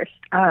it first.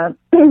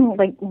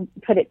 Like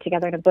put it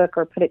together in a book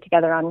or put it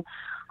together on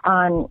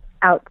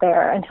out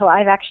there until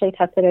I've actually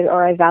tested it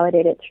or I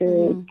validate it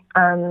through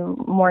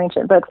more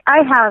ancient books.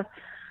 I have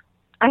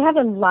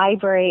a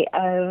library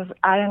of,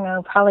 I don't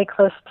know, probably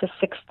close to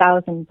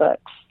 6,000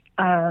 books.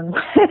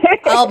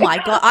 Oh my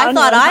God! I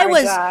thought I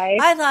was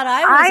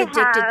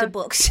addicted to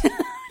books.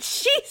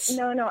 Jeez.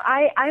 No.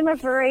 I'm a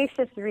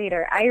voracious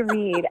reader. I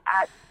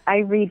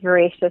read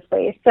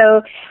voraciously.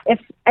 So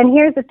and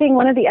here's the thing.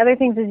 One of the other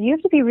things is you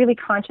have to be really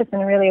conscious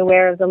and really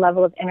aware of the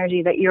level of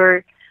energy that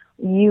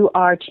you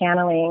are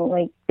channeling.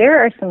 Like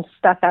there are some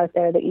stuff out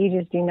there that you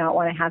just do not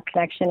want to have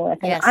connection with.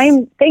 And yes.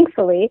 I'm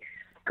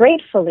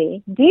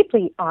gratefully,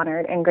 deeply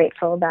honored and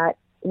grateful that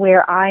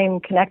where I'm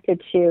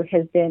connected to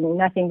has been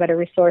nothing but a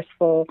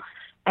resourceful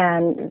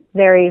and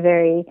very,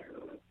 very,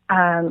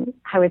 I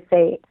would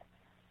say,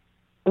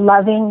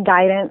 loving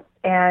guidance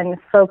and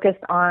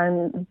focused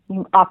on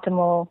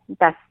optimal,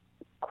 best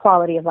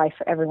quality of life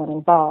for everyone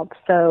involved.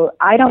 So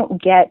I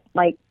don't get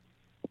like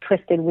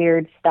twisted,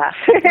 weird stuff.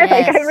 Yes.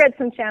 Like I read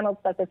some channel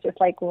stuff that's just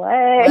like,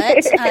 what?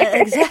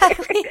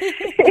 Exactly.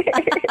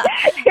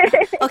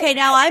 Okay,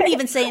 now I'm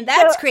even saying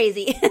that's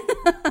crazy.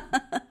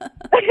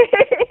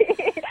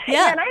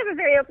 Yeah. And I have a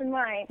very open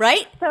mind.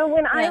 Right? So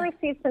when I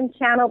received some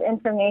channeled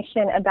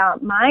information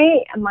about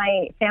my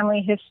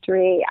family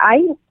history,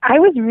 I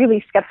was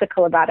really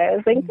skeptical about it. I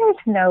was like, there's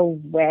no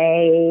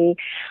way.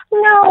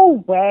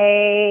 No.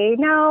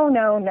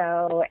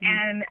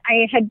 And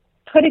I had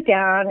put it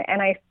down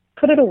and I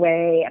put it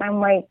away, and I'm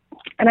like,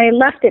 and I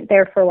left it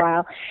there for a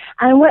while.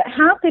 And what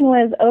happened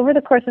was over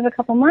the course of a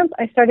couple months,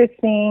 I started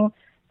seeing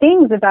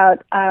things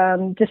about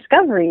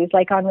discoveries,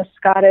 like on the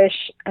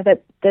Scottish,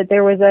 that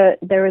there was a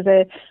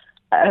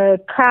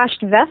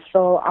crashed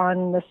vessel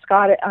on a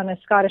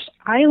Scottish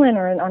island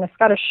or on a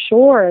Scottish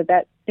shore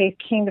that they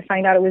came to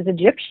find out it was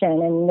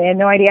Egyptian, and they had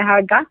no idea how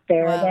it got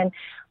there. Wow. And then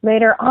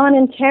later on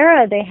in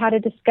Terra, they had a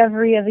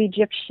discovery of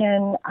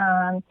Egyptian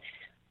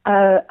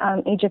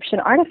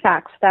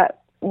artifacts that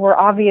were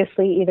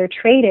obviously either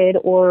traded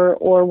or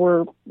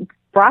were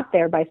brought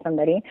there by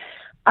somebody.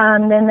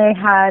 Then they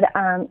had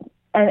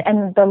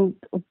and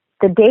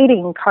the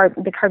dating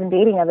the carbon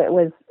dating of it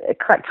was a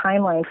correct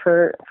timeline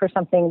for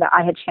something that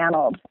I had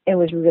channeled. It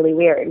was really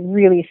weird,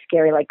 really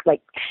scary, like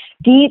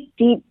deep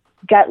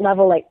gut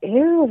level, like,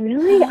 ew,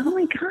 really? Oh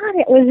my God,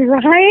 it was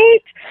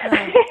right.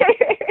 Oh.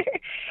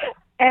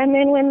 And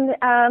then when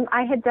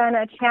I had done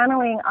a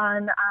channeling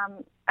on,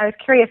 I was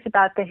curious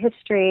about the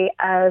history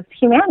of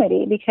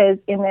humanity, because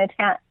in the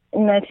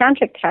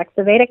tantric text,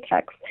 the Vedic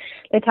text,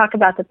 they talk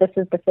about that this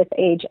is the fifth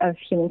age of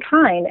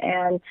humankind,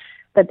 and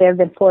that there have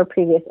been 4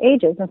 previous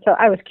ages. And so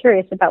I was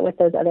curious about what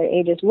those other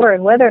ages were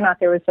and whether or not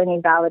there was any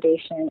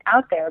validation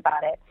out there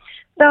about it.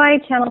 So I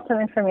channeled some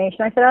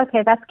information. I said,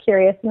 okay, that's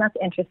curious and that's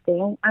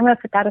interesting. I'm going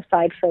to put that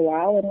aside for a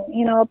while,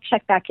 and, I'll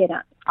check back in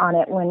on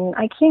it when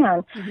I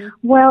can. Mm-hmm.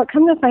 Well,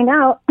 come to find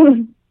out,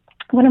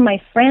 one of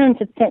my friends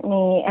had sent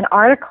me an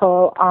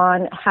article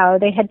on how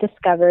they had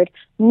discovered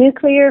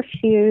nuclear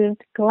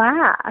fused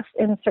glass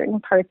in certain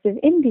parts of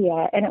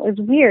India. And it was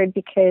weird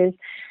because,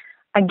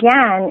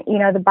 again,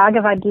 the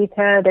Bhagavad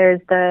Gita, there's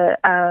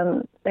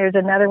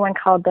another one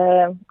called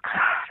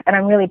and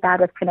I'm really bad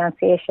with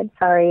pronunciation,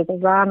 sorry, the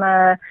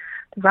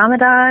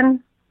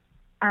Ramadan,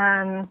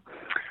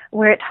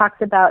 where it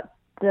talks about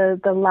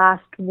the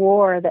last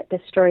war that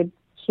destroyed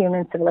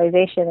human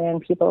civilization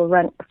and people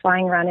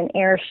flying around in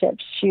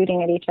airships,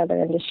 shooting at each other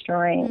and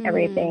destroying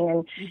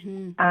everything.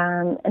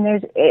 And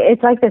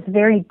it's like this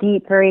very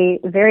deep, very,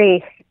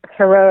 very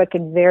heroic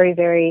and very,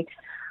 very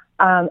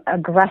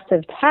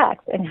aggressive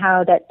text, and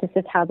how that this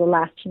is how the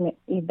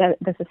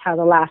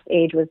last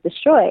age was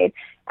destroyed.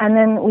 And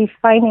then we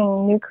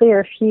finding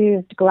nuclear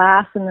fused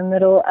glass in the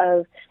middle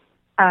of,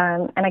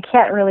 and I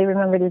can't really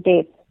remember the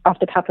dates off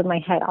the top of my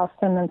head. I'll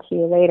send them to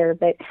you later.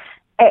 But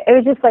it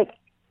was just like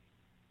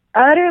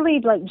utterly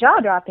like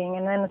jaw-dropping.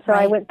 And then so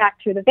I went back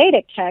through the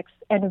Vedic text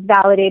and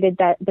validated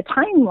that the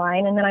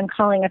timeline. And then I'm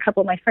calling a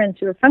couple of my friends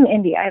who are from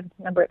India. I have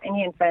a number of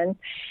Indian friends.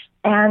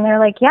 And they're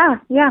like, yeah,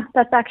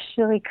 that's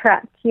actually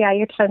correct. Yeah,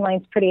 your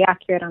timeline's pretty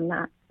accurate on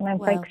that. And I'm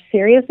like,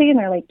 seriously? And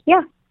they're like,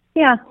 yeah.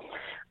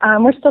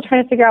 We're still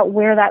trying to figure out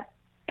where that's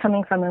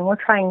coming from. And we're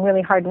trying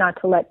really hard not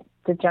to let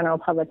the general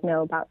public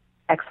know about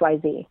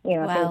XYZ,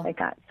 things like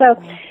that. So,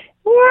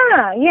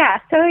 yeah.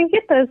 So you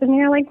get those and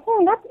you're like,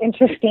 that's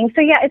interesting.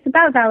 So, yeah, it's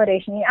about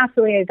validation. You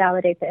absolutely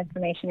validate the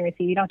information you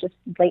receive. You don't just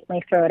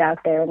blatantly throw it out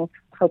there and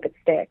hope it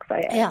sticks.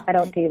 I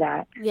don't do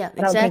that. Yeah,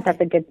 I don't think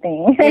that's a good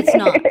thing. It's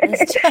not.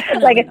 It's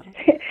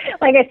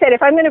like I said,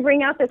 if I'm going to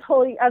bring out this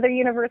whole other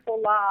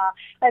universal law,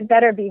 that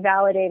better be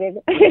validated.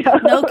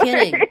 No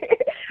kidding.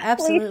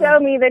 Absolutely. Please show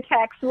me the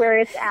text where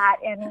it's at,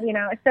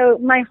 and So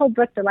my whole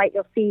book, Delight,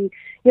 you'll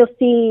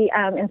see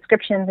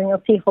inscriptions, and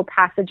you'll see whole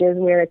passages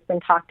where it's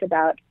been talked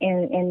about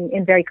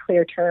in very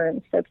clear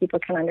terms, so people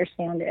can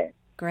understand it.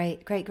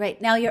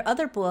 Great. Now your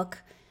other book,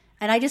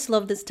 and I just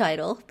love this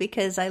title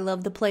because I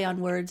love the play on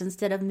words.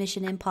 Instead of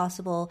Mission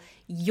Impossible,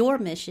 Your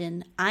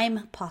Mission,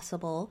 I'm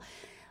Possible.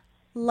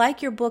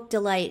 Like your book,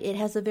 Delight, it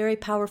has a very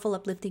powerful,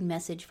 uplifting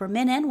message for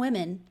men and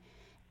women.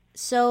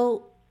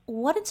 So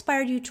what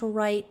inspired you to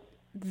write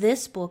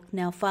this book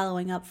now,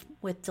 following up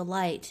with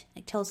Delight?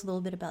 Tell us a little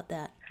bit about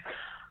that.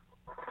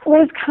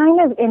 Well, it's kind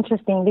of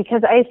interesting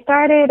because I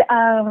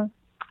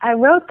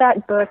wrote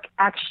that book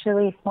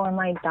actually for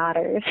my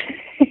daughters.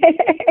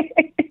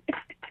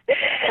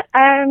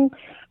 And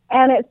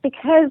it's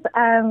because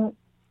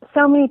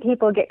so many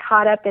people get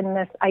caught up in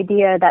this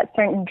idea that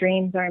certain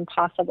dreams are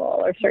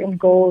impossible or certain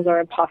goals are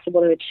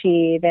impossible to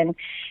achieve. And,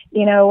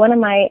 one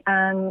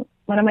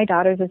of my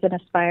daughters is an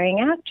aspiring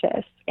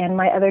actress, and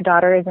my other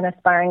daughter is an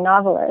aspiring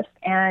novelist.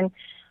 And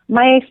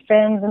my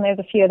friends, and there's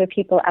a few other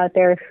people out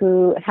there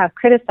who have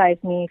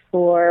criticized me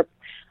for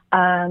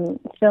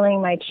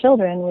filling my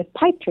children with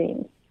pipe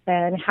dreams.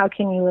 And how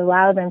can you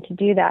allow them to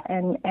do that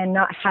and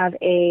not have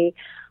a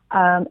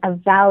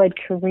valid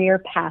career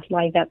path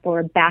lined up or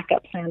a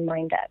backup plan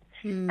lined up?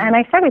 And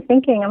I started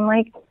thinking, I'm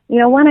like,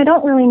 one, I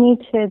don't really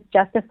need to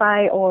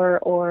justify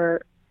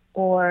or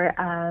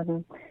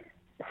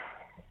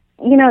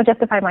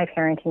justify my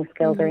parenting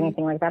skills or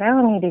anything like that. I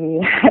don't need to do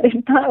that.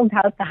 It's not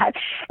about that.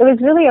 It was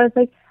really, I was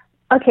like,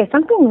 okay,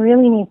 something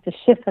really needs to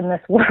shift in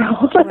this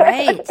world.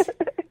 Right.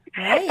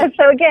 And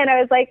so again,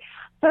 I was like,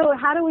 so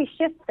how do we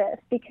shift this?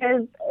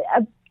 Because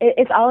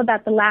it's all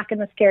about the lack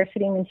and the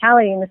scarcity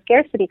mentality and the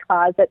scarcity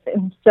clause that's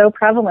so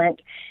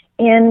prevalent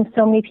in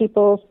so many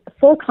people's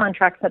soul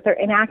contracts that they're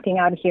enacting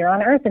out here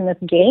on Earth in this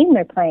game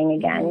they're playing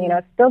again.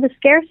 It's still the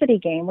scarcity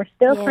game. We're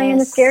still playing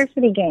the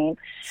scarcity game.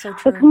 So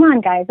come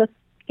on, guys, let's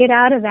get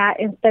out of that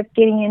and start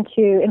getting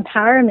into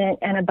empowerment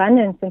and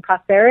abundance and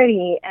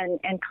prosperity and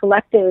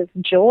collective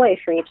joy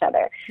for each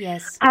other.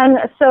 Yes. And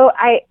so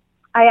I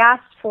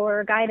asked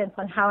for guidance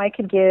on how I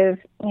could give,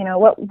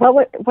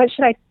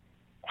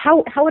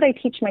 how would I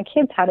teach my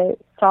kids how to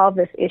solve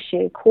this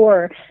issue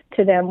core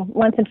to them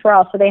once and for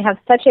all, so they have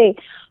such a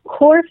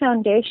core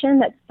foundation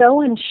that's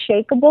so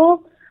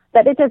unshakable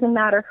that it doesn't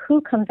matter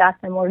who comes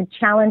at them or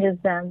challenges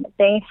them.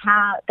 They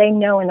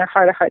know in their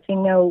heart of hearts, they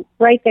know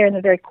right there in the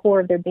very core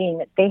of their being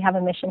that they have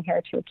a mission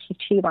here to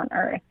achieve on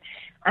Earth.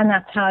 And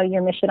that's how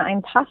Your Mission,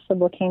 I'm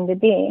Possible came to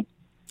be.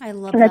 I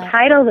love and that. The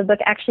title of the book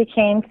actually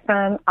came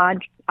from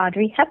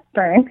Audrey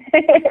Hepburn.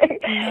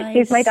 Nice.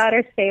 She's my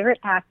daughter's favorite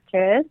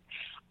actress.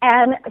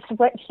 And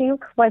what she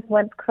was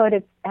once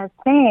quoted as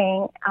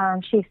saying,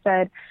 she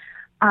said,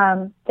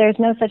 there's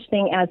no such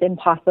thing as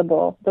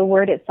impossible. The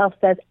word itself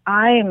says,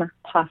 I'm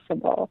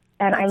possible.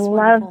 And That's I wonderful.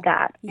 love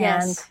that.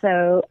 Yes. And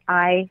so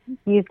I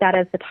use that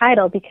as the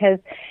title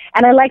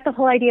and I like the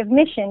whole idea of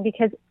mission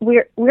because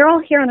we're all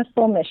here on a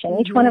soul mission.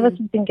 Each one of us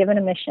has been given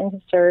a mission to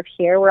serve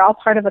here. We're all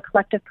part of a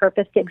collective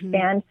purpose to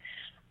expand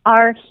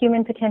our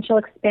human potential,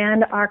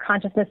 expand our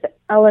consciousness,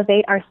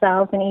 elevate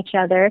ourselves and each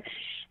other,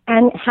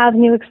 and have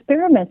new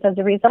experiments as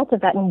a result of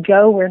that and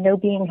go where no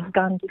being has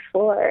gone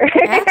before.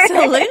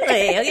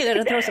 Absolutely. I'm going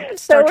to throw some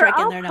Star Trek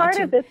in there now, too. So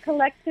we're all part of this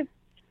collective...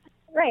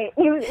 Right,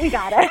 we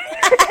got it.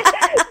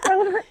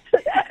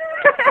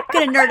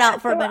 Going to nerd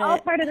out for a minute. We're all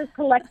part of this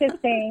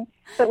collective thing,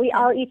 but we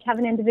all each have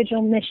an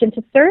individual mission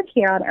to serve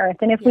here on Earth.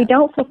 And if we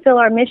don't fulfill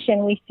our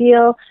mission, we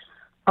feel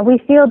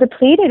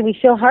depleted, we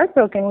feel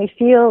heartbroken, we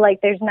feel like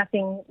there's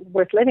nothing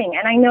worth living.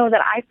 And I know that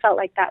I felt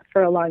like that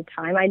for a long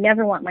time. I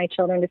never want my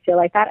children to feel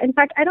like that. In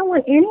fact, I don't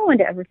want anyone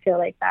to ever feel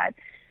like that.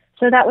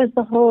 So that was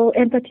the whole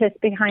impetus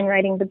behind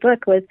writing the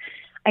book was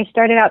I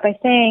started out by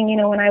saying, you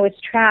know, when I was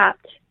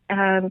trapped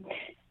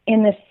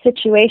in this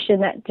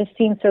situation that just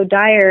seemed so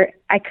dire,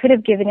 I could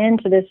have given in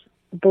to this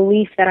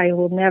belief that I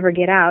will never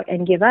get out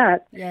and give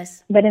up.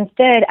 Yes. But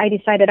instead, I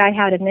decided I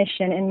had a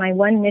mission, and my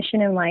one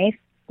mission in life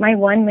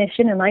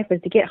was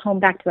to get home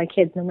back to my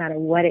kids no matter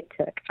what it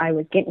took. I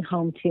was getting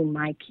home to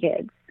my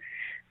kids.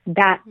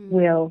 That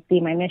will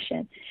be my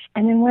mission.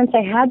 And then once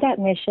I had that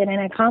mission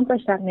and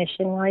accomplished that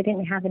mission, well, I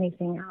didn't have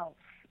anything else.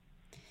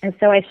 And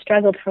so I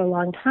struggled for a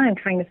long time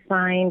trying to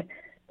find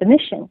the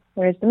mission.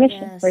 Where's the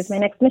mission? Yes. Where's my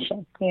next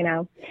mission? You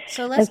know.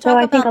 So let's and so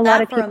talk I think about a that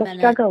lot of for a people minute.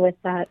 struggle with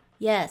that.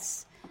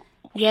 Yes.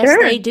 Yes,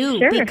 Sure, they do.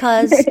 sure.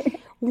 Because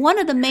one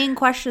of the main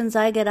questions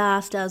I get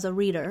asked as a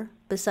reader,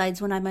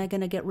 besides when am I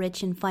going to get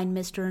rich and find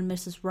Mr. and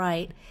Mrs.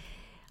 Right,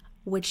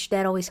 which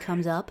that always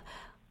comes up,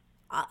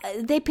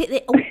 they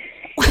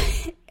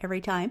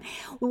every time.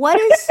 What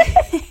is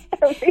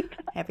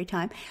every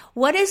time?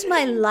 What is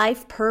my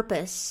life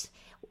purpose?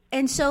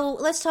 And so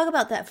let's talk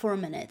about that for a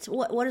minute.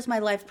 What is my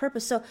life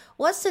purpose? So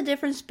what's the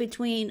difference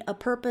between a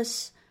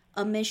purpose,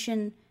 a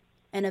mission,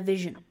 and a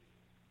vision?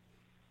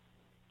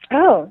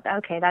 Oh,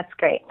 okay, that's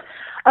great.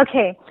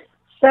 Okay,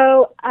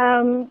 so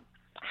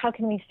how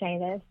can we say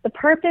this? The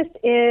purpose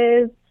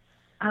is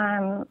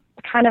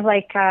kind of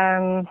like,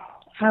 how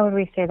would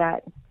we say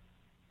that?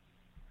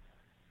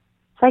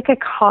 It's like a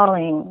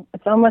calling.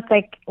 It's almost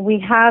like we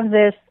have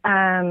this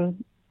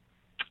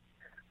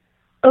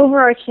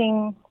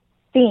overarching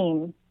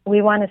theme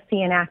we want to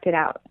see enacted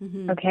out,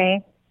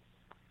 okay?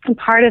 And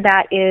part of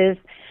that is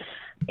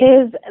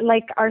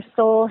like our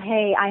soul,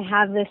 hey, I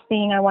have this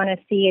thing I want to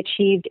see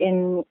achieved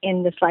in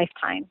this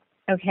lifetime,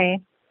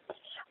 okay?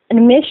 And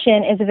a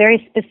mission is a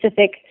very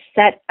specific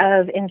set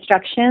of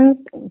instructions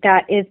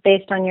that is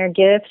based on your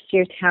gifts,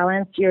 your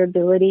talents, your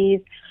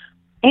abilities,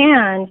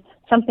 and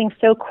something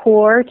so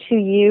core to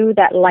you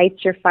that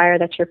lights your fire,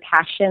 that's your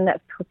passion,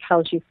 that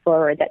propels you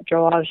forward, that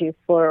draws you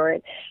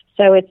forward.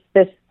 So it's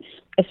this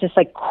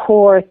like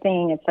core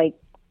thing. It's like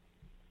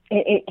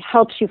it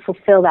helps you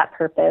fulfill that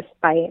purpose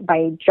by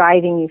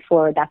driving you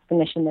forward. That's the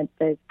mission.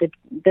 That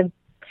the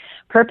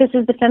purpose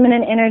is the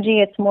feminine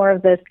energy. It's more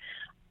of this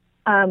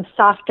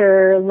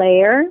softer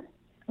layer.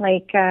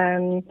 Like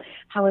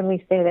how would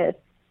we say this?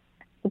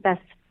 The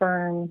best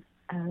firm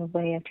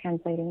way of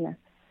translating this.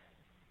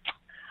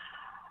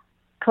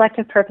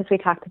 Collective purpose we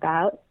talked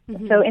about.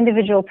 So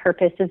individual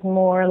purpose is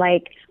more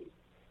like,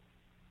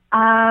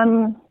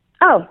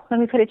 let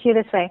me put it to you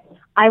this way.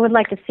 I would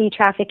like to see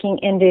trafficking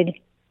ended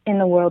in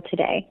the world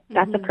today.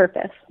 That's a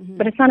purpose.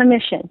 But it's not a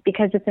mission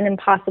because it's an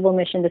impossible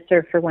mission to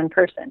serve for one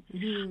person.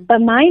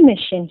 But my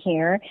mission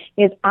here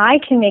is I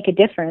can make a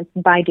difference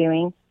by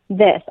doing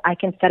this. I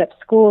can set up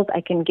schools.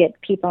 I can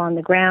get people on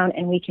the ground,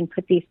 and we can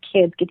get these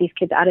kids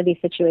out of these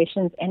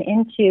situations and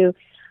into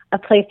a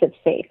place that's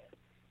safe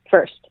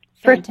first.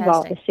 First of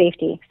all, is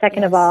safety.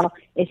 Second of all,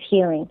 is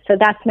healing. So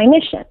that's my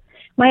mission.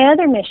 My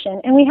other mission,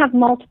 and we have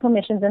multiple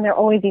missions, and they're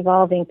always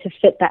evolving to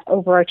fit that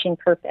overarching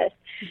purpose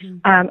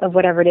of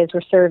whatever it is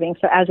we're serving.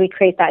 So as we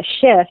create that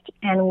shift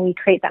and we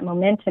create that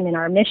momentum in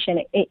our mission,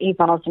 it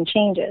evolves and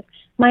changes.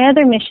 My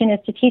other mission is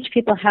to teach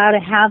people how to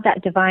have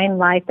that divine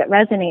life that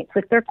resonates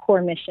with their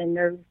core mission,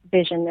 their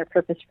vision, their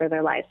purpose for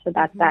their life. So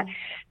that's that.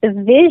 The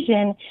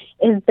vision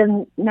is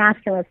the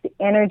masculine, it's the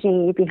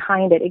energy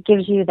behind it. It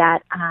gives you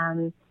that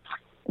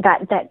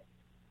that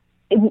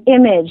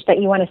image that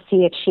you want to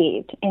see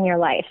achieved in your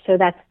life. So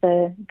that's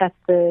the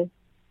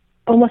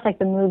almost like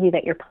the movie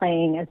that you're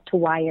playing as to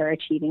why you're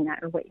achieving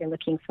that or what you're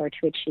looking for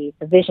to achieve,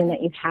 the vision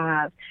that you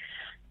have.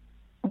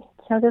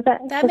 So does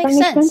that makes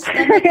sense?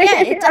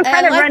 I'm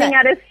kind of running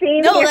out of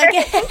steam. No, here.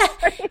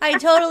 I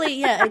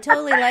totally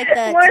like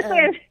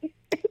that.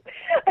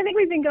 I think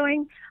we've been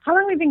going. How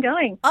long have we been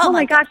going? Oh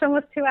my gosh,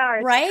 almost 2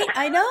 hours. Right?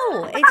 I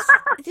know.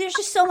 There's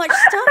just so much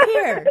stuff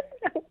here.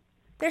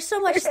 There's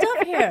so much stuff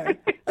here.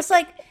 It's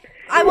like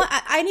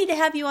I need to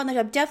have you on the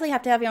show. I definitely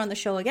have to have you on the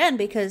show again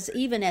because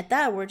even at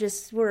that we're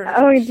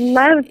oh, we'd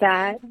love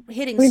that.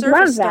 Hitting we'd surface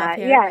love stuff that.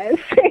 here. Yes.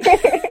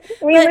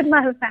 We would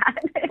love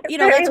that. You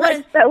know, that's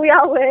what so we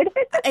all would.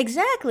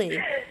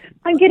 Exactly.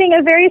 I'm getting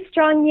a very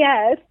strong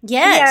yes.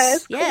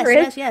 Yes.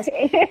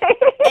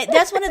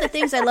 That's one of the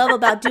things I love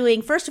about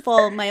doing, first of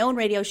all, my own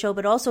radio show,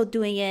 but also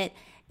doing it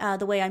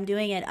the way I'm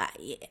doing it.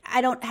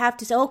 I don't have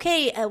to say,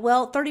 okay,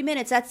 30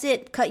 minutes, that's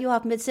it. Cut you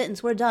off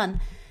mid-sentence, we're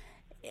done.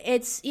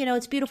 It's,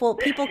 it's beautiful.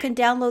 People can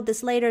download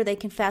this later. They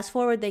can fast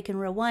forward. They can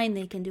rewind.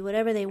 They can do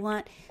whatever they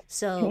want.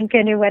 So you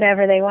can do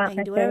whatever they want.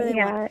 They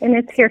want. And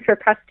it's here for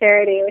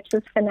posterity, which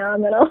is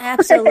phenomenal.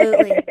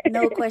 Absolutely,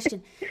 no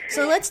question.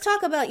 So let's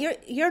talk about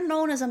you're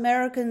known as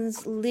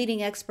America's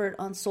leading expert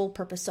on soul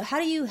purpose. So how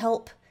do you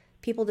help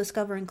people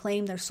discover and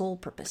claim their soul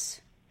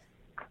purpose?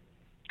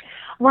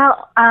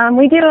 Well,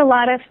 we do a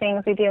lot of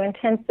things. We do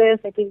intensives.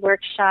 I do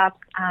workshops.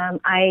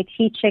 I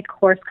teach a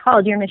course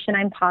called Your Mission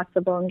I'm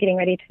Possible. I'm getting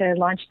ready to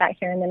launch that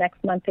here in the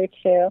next month or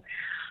two.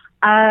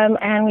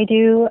 And we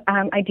do,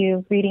 I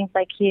do readings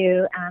like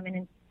you and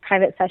in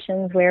private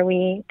sessions where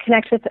we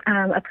connect with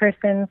a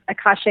person's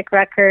Akashic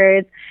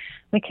records.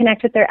 We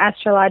connect with their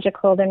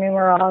astrological, their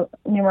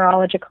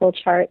numerological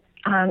charts.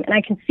 And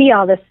I can see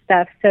all this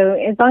stuff. So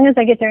as long as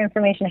I get their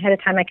information ahead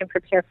of time, I can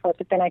prepare for it.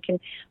 But then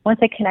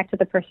once I connect with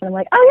the person, I'm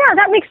like, oh yeah,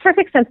 that makes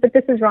perfect sense, but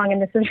this is wrong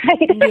and this is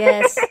right.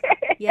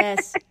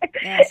 Yes.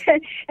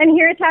 And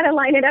here's how to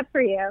line it up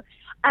for you.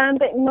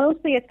 But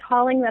mostly it's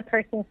calling the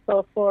person's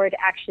soul forward to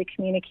actually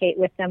communicate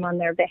with them on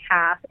their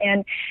behalf.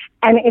 And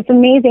it's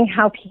amazing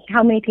how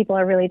many people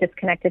are really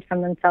disconnected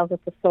from themselves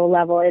at the soul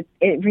level. It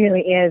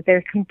really is.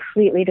 They're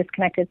completely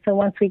disconnected. So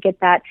once we get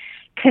that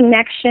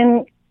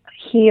connection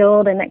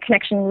healed and that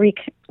connection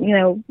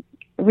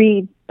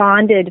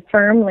rebonded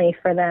firmly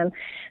for them,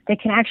 they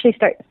can actually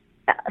start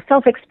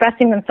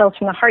self-expressing themselves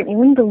from the heart. You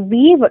wouldn't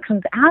believe what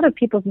comes out of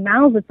people's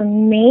mouths. It's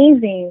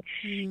amazing.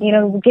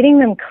 Getting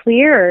them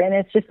clear, and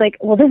it's just like,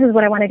 well, this is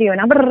what I want to do,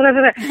 and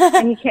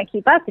and you can't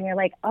keep up, and you're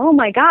like, oh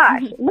my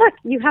gosh, look,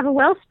 you have a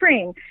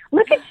wellspring.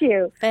 Look at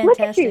you. Fantastic.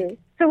 Look at you.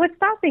 So what's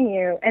stopping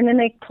you? And then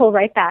they pull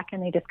right back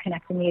and they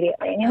disconnect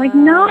immediately. And you're like,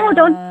 no,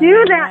 don't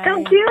do that. Right.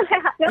 Don't do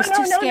that. No.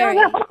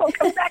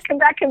 Come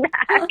back.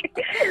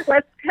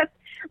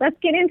 Let's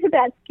get into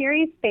that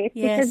scary space,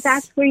 because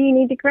that's where you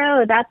need to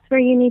grow. That's where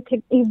you need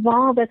to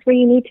evolve. That's where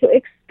you need to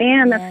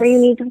expand. That's where you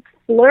need to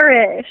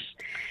flourish.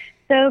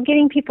 So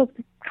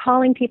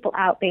calling people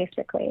out,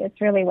 basically, is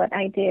really what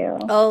I do.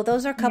 Oh,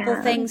 those are a couple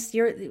things.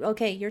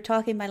 You're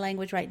talking my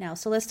language right now.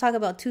 So let's talk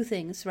about two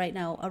things right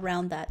now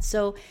around that.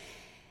 So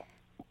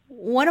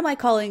one of my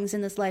callings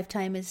in this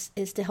lifetime is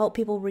to help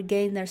people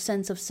regain their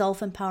sense of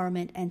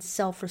self-empowerment and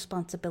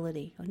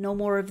self-responsibility. No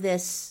more of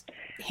this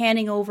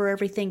handing over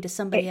everything to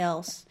somebody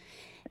else.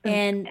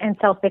 And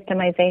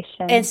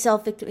self-victimization. And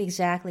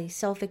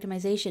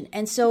self-victimization.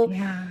 And so,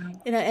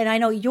 and I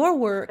know your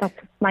work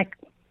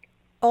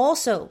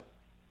also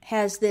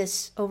has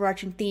this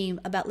overarching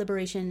theme about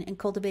liberation and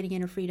cultivating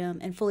inner freedom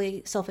and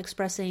fully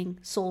self-expressing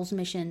soul's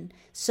mission.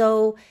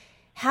 So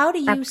how do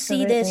you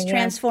see this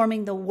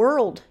transforming the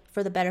world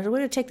for the better? So we're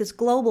going to take this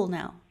global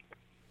now.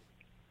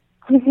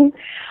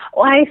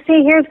 Well,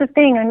 here's the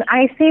thing, and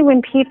I see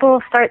when people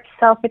start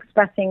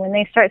self-expressing, when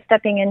they start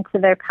stepping into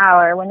their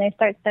power, when they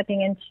start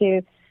stepping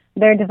into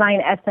their divine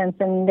essence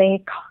and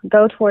they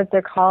go towards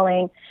their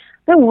calling,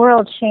 the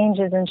world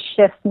changes and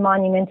shifts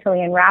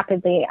monumentally and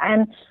rapidly.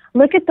 And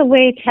look at the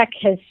way tech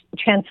has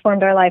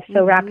transformed our life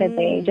so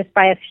rapidly, just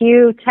by a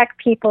few tech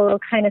people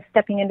kind of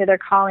stepping into their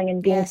calling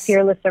and being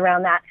fearless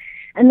around that.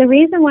 And the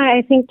reason why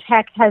I think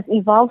tech has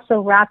evolved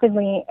so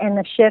rapidly and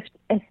the shift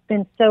has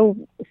been so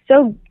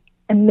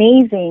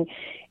amazing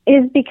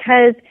is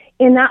because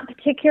in that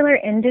particular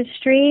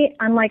industry,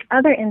 unlike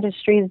other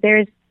industries,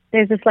 there's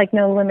this like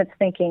no limits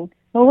thinking.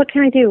 Well, what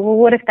can I do? Well,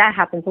 what if that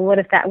happens? Well, what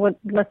if that?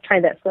 Let's try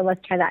this. Well,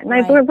 let's try that. And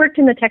I worked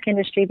in the tech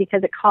industry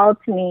because it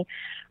called to me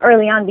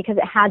early on, because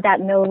it had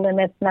that no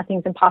limits,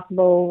 nothing's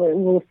impossible,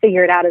 we'll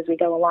figure it out as we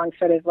go along,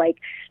 sort of like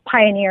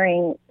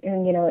pioneering,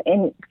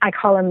 and I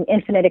call them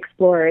infinite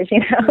explorers,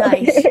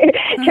 Nice.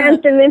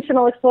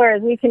 Transdimensional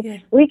explorers. We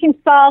can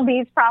solve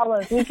these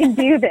problems. We can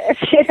do this.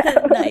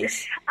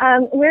 Nice.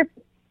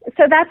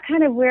 So that's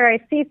kind of where I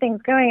see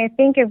things going. I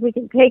think if we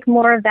can take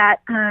more of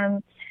that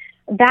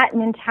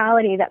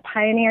mentality, that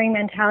pioneering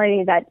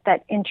mentality,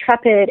 that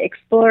intrepid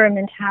explorer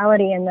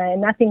mentality, and the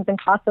nothing's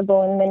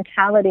impossible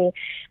mentality,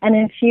 and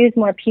infuse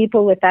more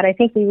people with that, I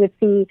think we would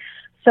see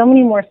so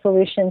many more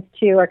solutions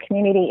to our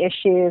community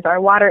issues, our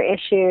water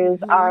issues,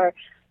 our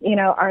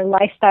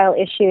lifestyle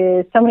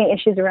issues, so many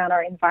issues around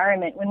our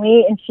environment. When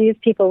we infuse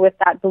people with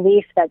that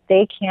belief that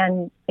they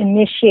can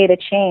initiate a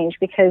change,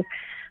 because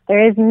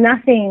there is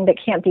nothing that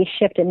can't be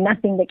shifted,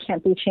 nothing that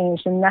can't be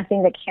changed, and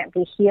nothing that can't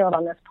be healed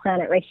on this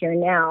planet right here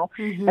now.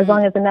 As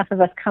long as enough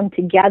of us come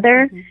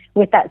together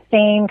with that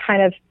same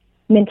kind of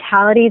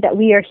mentality that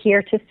we are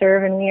here to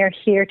serve and we are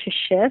here to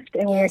shift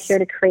and we are here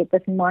to create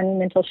this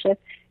monumental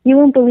shift, you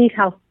won't believe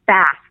how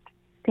fast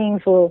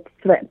things will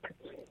flip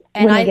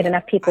when we get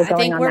enough people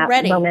going on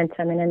that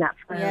momentum and in that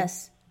flow.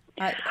 Yes.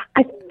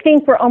 I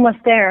think we're almost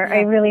there. Yeah.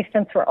 I really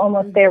sense we're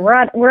almost there.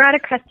 We're at a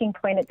cresting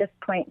point at this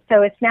point.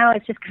 So it's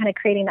just kind of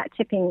creating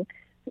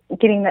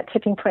getting that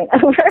tipping point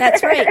over.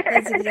 That's right.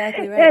 That's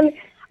exactly right.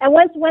 And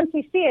once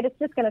we see it, it's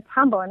just going to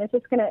tumble, and it's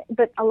just going to.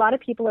 But a lot of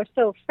people are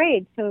so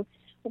afraid. So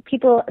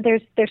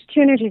there's two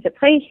energies at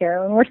play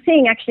here, and we're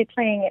seeing actually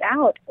playing it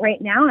out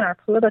right now in our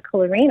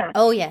political arena.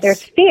 Oh yes.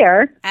 There's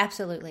fear.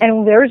 Absolutely.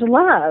 And there's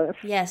love.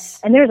 Yes.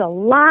 And there's a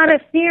lot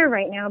of fear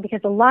right now because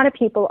a lot of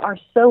people are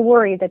so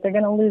worried that they're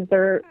going to lose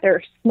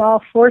their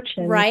small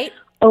fortune. Right.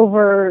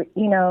 Over,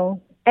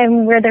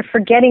 and where they're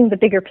forgetting the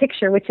bigger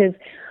picture, which is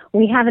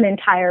we have an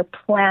entire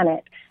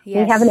planet.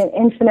 Yes. We have an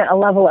infinite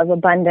level of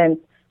abundance.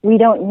 We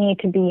don't need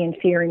to be in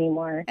fear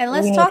anymore. And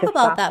let's talk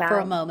about that for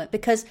a moment,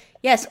 because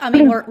yes, I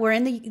mean, we're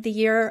in the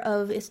year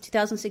of, it's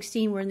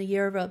 2016. We're in the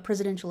year of a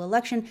presidential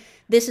election.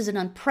 This is an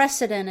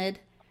unprecedented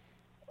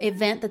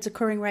event that's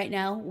occurring right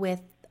now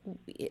with,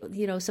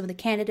 some of the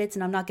candidates,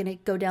 and I'm not going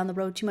to go down the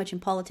road too much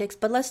in politics,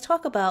 but let's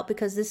talk about,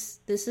 because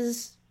this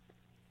is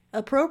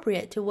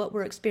appropriate to what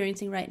we're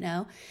experiencing right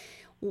now.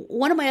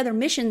 one of my other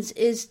missions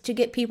is to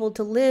get people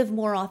to live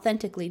more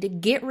authentically, to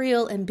get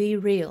real and be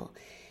real.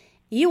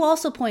 You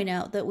also point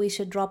out that we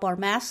should drop our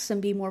masks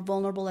and be more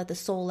vulnerable at the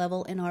soul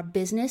level in our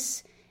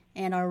business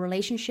and our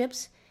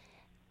relationships.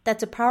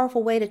 That's a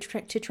powerful way to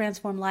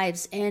transform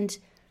lives. And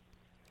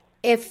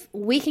if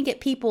we can get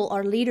people,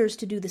 our leaders,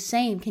 to do the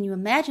same, can you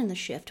imagine the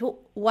shift?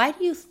 Why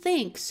do you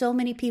think so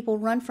many people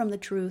run from the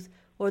truth,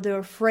 or they're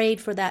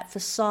afraid for that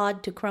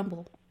facade to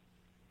crumble?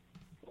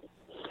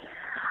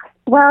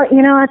 Well,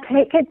 I'll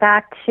take it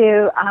back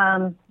to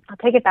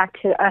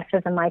us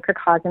as a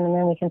microcosm, and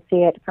then we can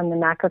see it from the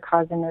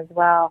macrocosm as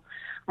well.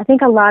 I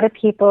think a lot of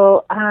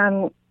people,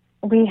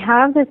 we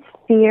have this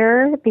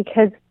fear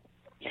because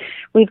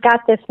we've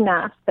got this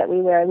mask that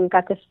we wear. We've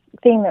got this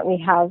thing that we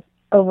have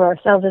over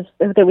ourselves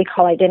that we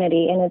call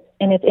identity, and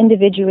it's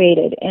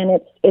individuated,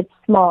 and it's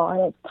small,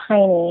 and it's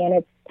tiny, and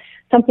it's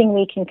something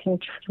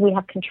we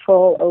have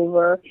control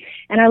over.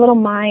 And our little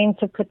minds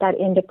have put that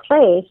into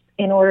place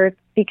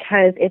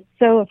because it's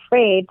so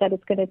afraid that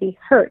it's going to be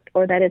hurt,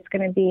 or that it's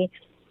going to be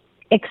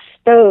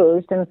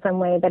exposed in some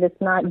way, that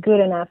it's not good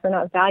enough, or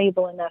not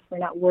valuable enough, or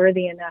not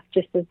worthy enough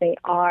just as they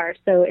are.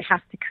 So it has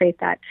to create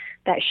that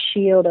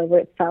shield over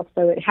itself.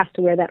 So it has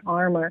to wear that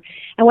armor.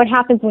 And what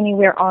happens when you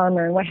wear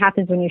armor, and what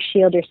happens when you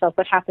shield yourself,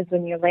 what happens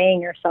when you're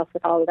laying yourself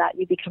with all of that?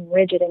 You become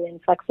rigid and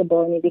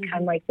inflexible, and you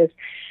become like this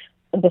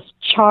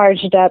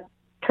charged up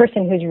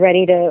person who's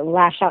ready to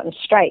lash out and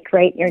strike,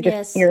 right? You're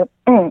just,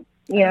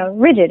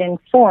 rigid in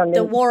form.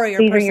 The warrior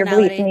these personality. These are your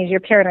beliefs and these are your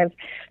paradigms.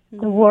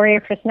 The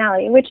warrior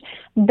personality, which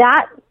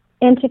that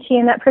entity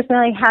and that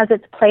personality has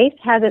its place,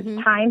 has its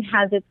time,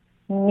 has its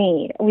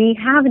need. We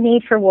have a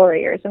need for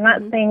warriors. I'm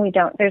not saying we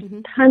don't. There's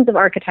tons of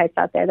archetypes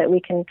out there that we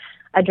can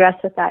address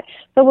with that.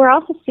 But we're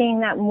also seeing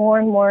that more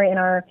and more in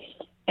our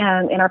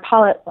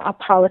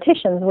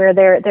politicians, where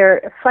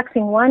they're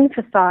flexing one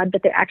facade,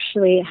 but they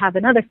actually have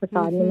another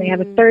facade, and they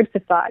have a third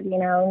facade.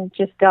 It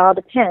just all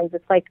depends.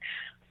 It's like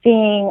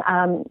seeing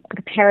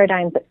the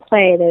paradigms at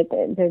play.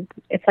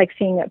 It's like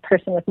seeing a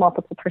person with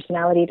multiple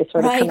personality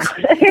disorder come out.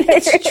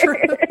 It's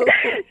true.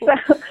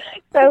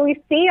 So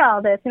we see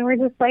all this, and we're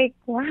just like,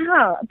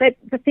 wow. But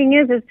the thing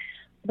is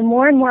the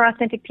more and more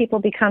authentic people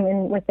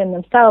become within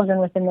themselves and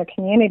within their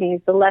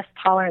communities, the less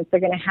tolerance they're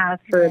going to have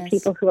for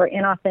people who are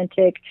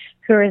inauthentic,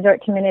 who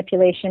resort to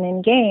manipulation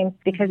and games,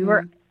 because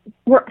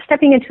we're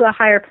stepping into a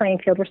higher playing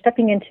field. We're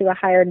stepping into a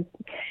higher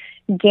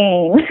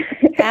game.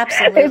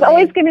 Absolutely. There's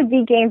always going to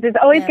be games. There's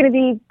always going to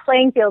be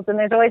playing fields, and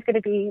there's always going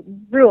to be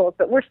rules.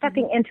 But we're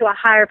stepping into a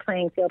higher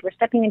playing field. We're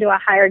stepping into a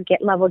higher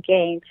level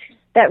game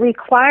that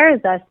requires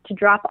us to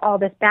drop all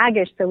this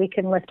baggage so we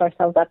can lift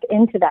ourselves up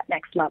into that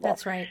next level.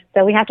 That's right.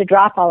 So we have to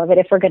drop all of it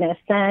if we're going to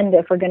ascend,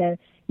 if we're going to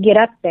get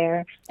up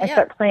there and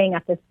start playing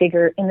at this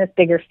bigger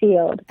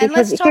field. And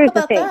because let's talk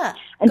about that.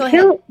 Go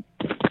ahead.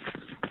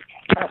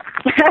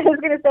 I was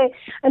going to say,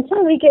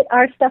 until we get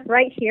our stuff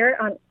right here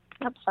on,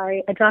 I'm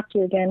sorry, I dropped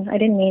you again. I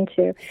didn't mean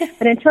to.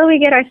 But until we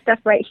get our stuff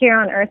right here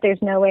on Earth,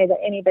 there's no way that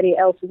anybody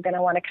else is going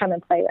to want to come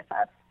and play with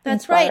us.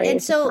 That's right.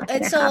 And so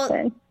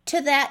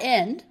to that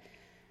end,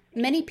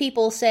 many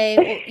people say,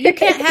 well, you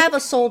can't have a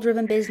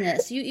soul-driven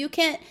business. You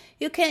can't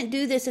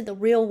do this in the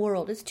real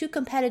world. It's too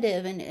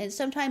competitive, and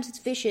sometimes it's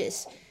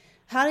vicious.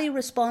 How do you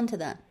respond to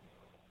that?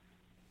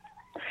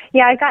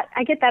 Yeah,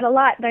 I get that a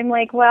lot. And I'm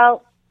like,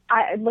 well,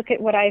 I look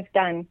at what I've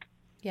done.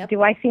 Yep.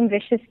 Do I seem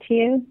vicious to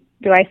you?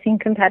 Do I seem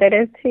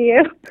competitive to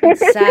you?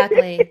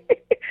 Exactly.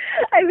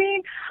 I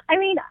mean,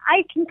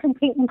 I can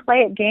compete and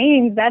play at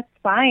games. That's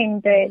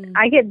fine, but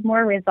I get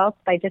more results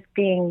by just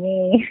being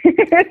me.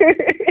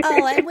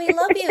 Oh, and we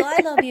love you.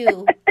 I love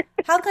you.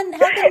 How can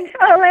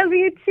I love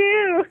you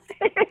too.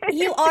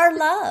 You are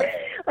love.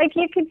 Like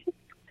you could.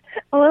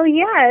 Well,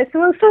 yes.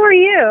 Well, so are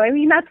you. I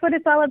mean, that's what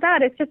it's all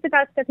about. It's just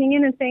about stepping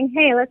in and saying,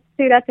 "Hey, let's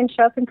suit up and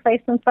show up and play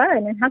some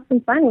fun and have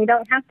some fun." We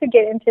don't have to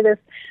get into this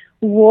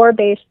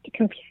war-based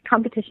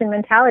competition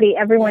mentality.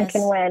 Everyone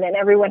can win, and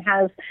everyone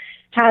has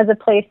a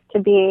place to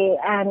be,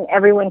 and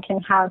everyone can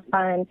have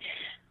fun.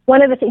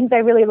 One of the things I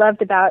really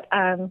loved about,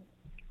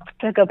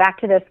 to go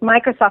back to this,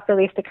 Microsoft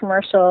released a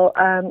commercial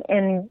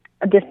in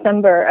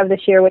December of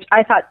this year, which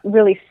I thought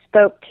really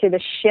spoke to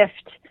the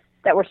shift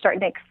that we're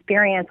starting to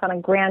experience on a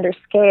grander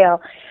scale.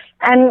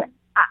 And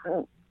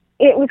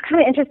it was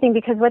kind of interesting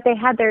because what they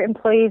had their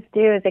employees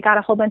do is they got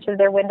a whole bunch of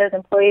their Windows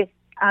employees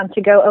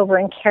to go over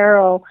and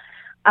carol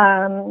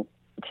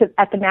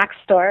at the Mac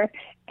store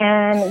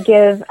and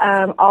give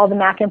all the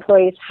Mac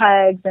employees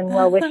hugs and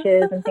well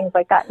wishes and things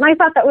like that. And I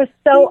thought that was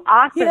so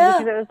awesome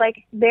because it was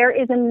like there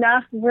is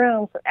enough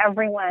room for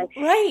everyone.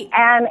 Right.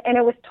 And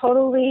it was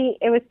totally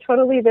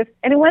this,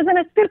 and it wasn't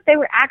a spook. They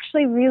were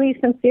actually really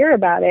sincere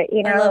about it.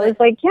 You know, it was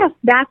like, yes,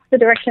 that's the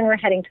direction we're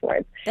heading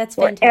towards. That's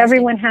fantastic. Where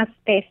everyone has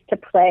space to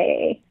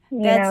play. You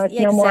know, it's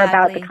no more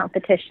about the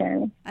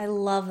competition. I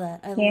love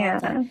that. I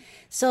love that.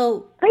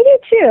 So I do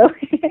too.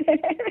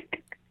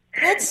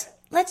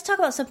 Let's talk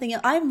about something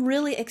else. I'm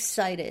really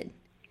excited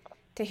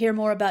to hear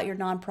more about your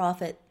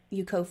nonprofit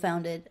you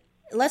co-founded.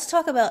 Let's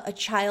talk about A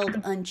Child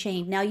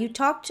Unchained. Now, you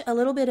talked a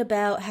little bit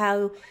about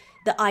how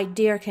the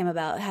idea came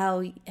about, how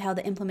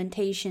the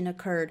implementation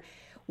occurred.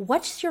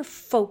 What's your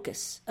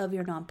focus of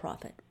your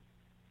nonprofit?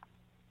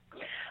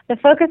 The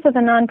focus of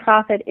the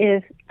nonprofit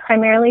is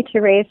primarily to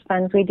raise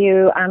funds. We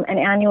do an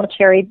annual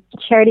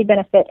charity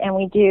benefit, and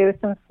we do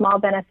some small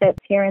benefits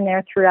here and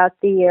there throughout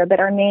the year, but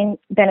our main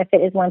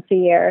benefit is once a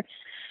year,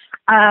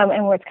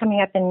 and it's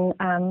coming up in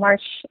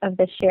March of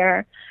this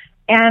year.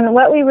 And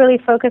what we really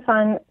focus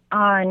on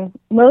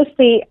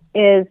mostly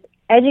is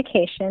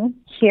education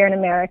here in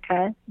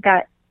America,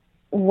 that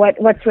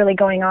what's really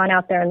going on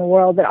out there in the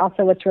world, but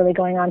also what's really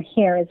going on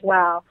here as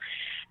well.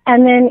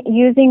 And then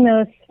using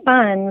those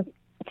funds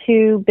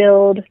to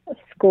build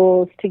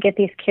schools to get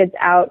these kids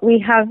out.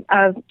 We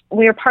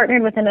are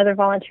partnered with another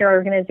volunteer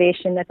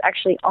organization that's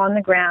actually on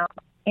the ground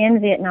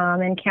in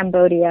Vietnam and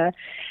Cambodia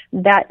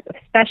that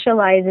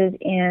specializes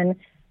in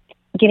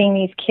getting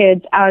these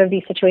kids out of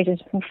these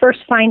situations, from first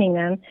finding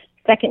them,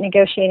 second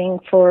negotiating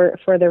for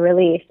their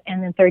release,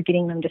 and then third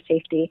getting them to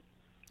safety.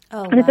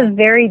 Oh, and it's a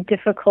very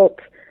difficult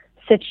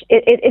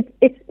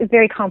it's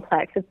very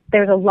complex.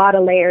 There's a lot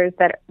of layers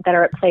that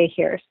are at play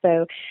here.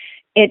 So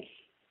it's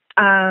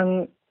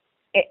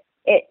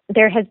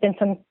there has been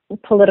some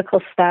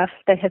political stuff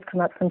that has come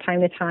up from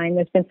time to time.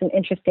 There's been some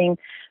interesting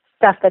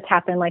stuff that's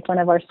happened, like one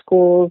of our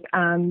schools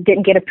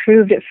didn't get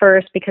approved at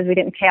first because we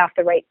didn't pay off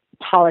the right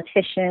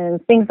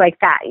politicians, things like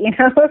that.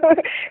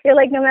 You're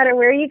like, no matter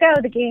where you go,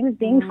 the game's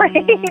being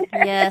played.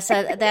 Yes,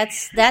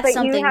 that's but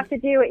something. You have to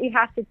do what you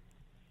have to.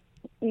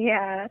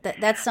 Yeah,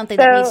 that's something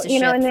that needs to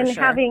shift. And then for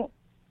sure. having.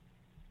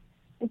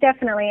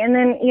 Definitely. And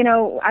then,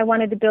 I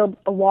wanted to build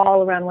a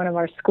wall around one of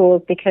our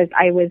schools because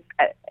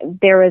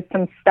there was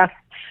some stuff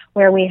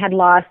where we had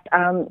lost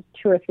 2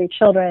 or 3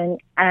 children.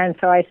 And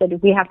so I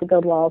said, we have to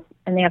build walls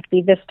and they have to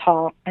be this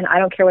tall. And I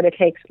don't care what it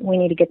takes. We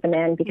need to get them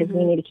in because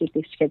we need to keep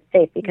these kids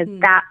safe, because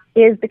that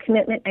is the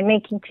commitment I'm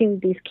making to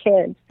these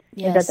kids,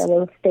 is that they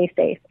will stay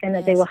safe and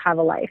that they will have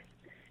a life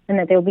and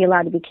that they will be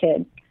allowed to be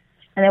kids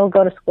and they will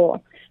go to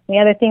school. The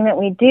other thing that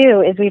we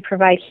do is we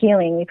provide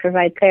healing, we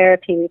provide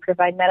therapy, we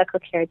provide medical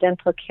care,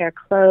 dental care,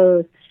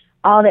 clothes,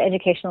 all the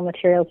educational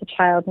materials a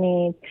child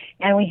needs.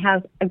 And we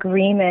have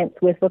agreements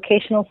with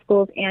vocational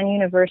schools and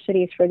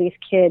universities for these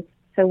kids.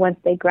 So once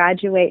they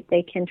graduate,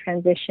 they can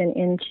transition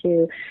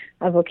into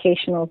a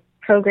vocational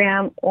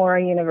program or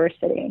a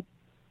university.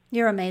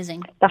 You're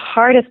amazing. The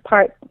hardest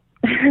part,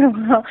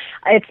 well,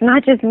 it's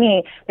not just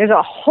me. There's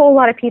a whole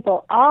lot of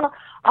people.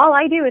 All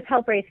I do is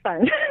help raise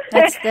funds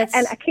that's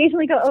and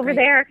occasionally go over great.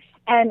 There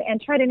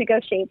and try to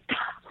negotiate.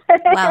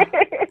 Wow.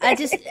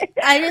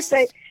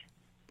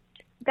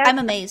 I'm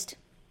amazed.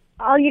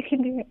 All you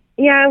can do.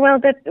 Yeah, well,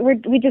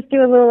 we just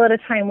do a little at a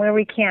time where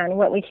we can,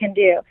 what we can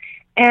do.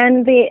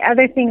 And the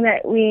other thing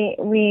that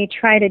we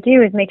try to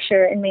do is make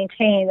sure and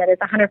maintain that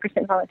it's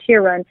 100%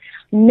 volunteer run.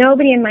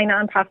 Nobody in my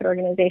nonprofit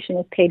organization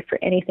is paid for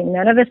anything.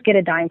 None of us get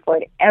a dime for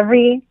it.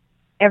 Every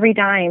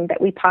dime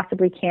that we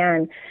possibly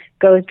can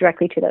goes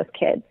directly to those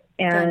kids.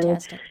 And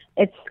Fantastic.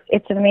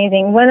 It's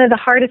amazing. One of the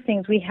hardest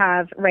things we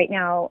have right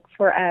now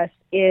for us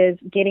is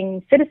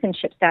getting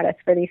citizenship status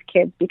for these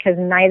kids, because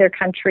neither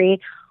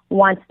country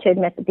wants to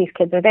admit that these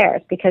kids are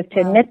theirs, because to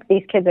admit that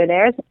these kids are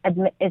theirs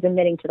is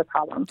admitting to the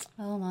problem.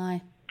 Oh,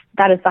 my.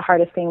 That is the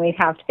hardest thing we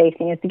have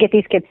facing, is to get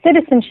these kids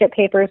citizenship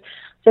papers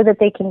so that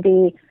they can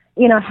be,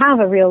 have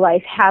a real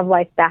life, have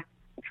life back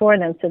for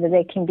them, so that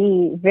they can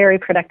be very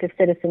productive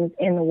citizens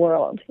in the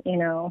world.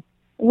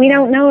 We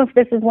don't know if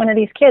this is one of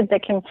these kids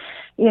that can,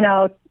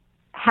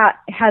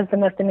 has the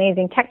most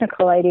amazing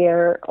technical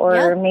idea,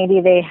 or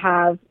maybe they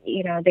have,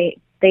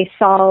 they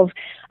solve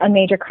a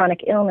major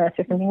chronic illness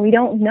or something. We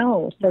don't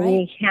know, so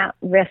we can't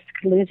risk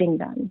losing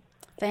them.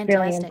 Fantastic.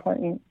 Really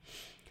important.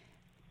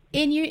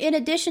 In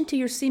addition to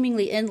your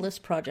seemingly endless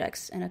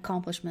projects and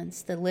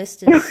accomplishments, the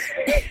list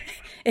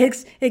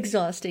is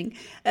exhausting.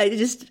 I'm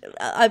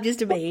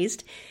just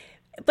amazed.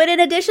 But in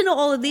addition to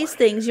all of these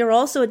things, you're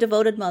also a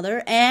devoted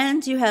mother,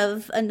 and you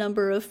have a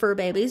number of fur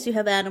babies. You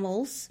have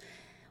animals.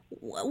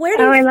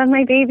 I love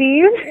my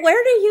babies.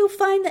 Where do you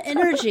find the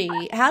energy?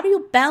 How do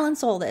you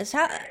balance all this?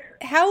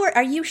 How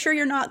are you sure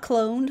you're not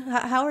cloned?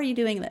 How are you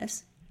doing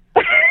this?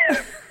 I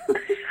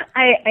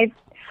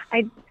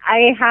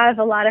have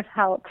a lot of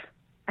help.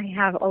 I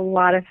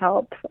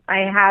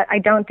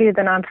don't do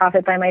the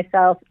nonprofit by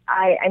myself.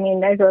 I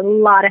mean, there's a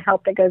lot of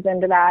help that goes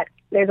into that.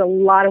 There's a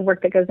lot of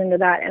work that goes into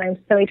that, and I'm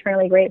so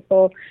eternally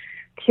grateful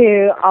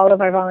to all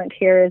of our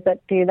volunteers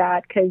that do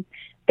that, because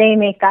they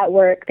make that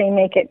work. They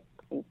make it.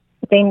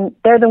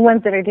 They're the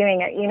ones that are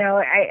doing it.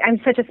 I'm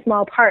such a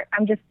small part.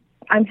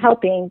 I'm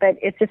helping, but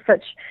it's just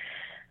such.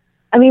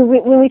 I mean,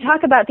 when we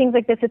talk about things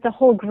like this, it's a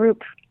whole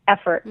group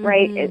effort,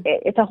 right?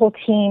 It's a whole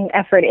team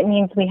effort. It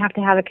means we have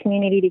to have a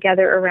community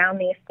together around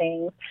these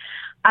things.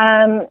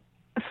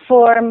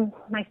 For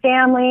my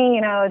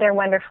family, they're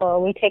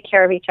wonderful. We take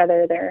care of each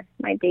other. They're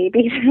my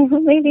babies.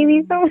 My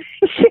babies so much.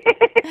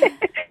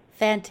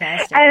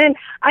 Fantastic. And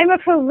I'm a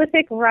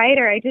prolific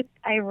writer.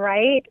 I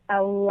write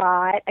a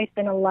lot. I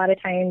spend a lot of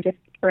time just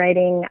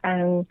writing.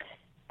 I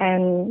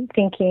and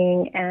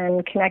thinking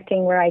and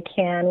connecting where I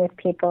can with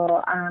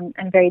people on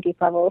very deep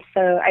levels.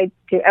 So I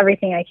do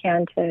everything I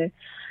can to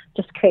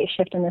just create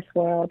shift in this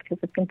world because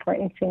it's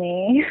important to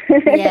me.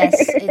 Yes,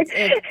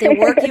 the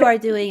work you are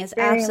doing is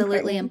Very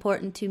absolutely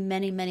important to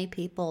many, many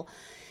people.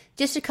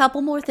 Just a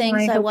couple more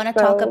things I want to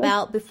so. talk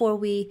about before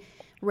we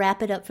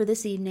wrap it up for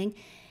this evening.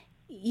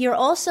 You're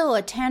also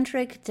a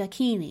Tantric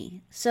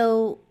Dakini.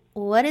 So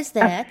what is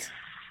that?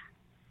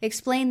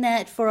 Explain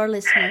that for our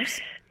listeners.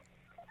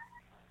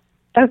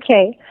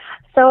 Okay,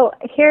 so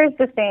here's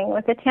the thing.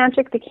 With the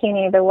Tantric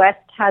Dakini, the West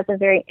has a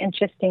very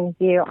interesting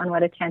view on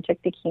what a Tantric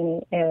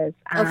Dakini is.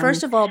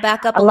 First of all,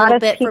 back up a little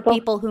bit for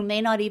people who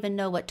may not even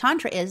know what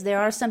Tantra is. There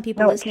are some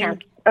people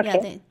listening.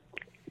 Okay.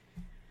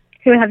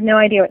 Who have no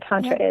idea what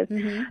Tantra is.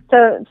 Mm-hmm.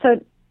 So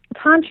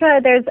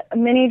Tantra, there's a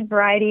many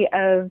variety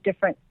of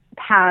different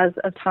paths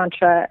of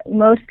Tantra.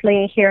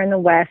 Mostly here in the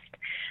West,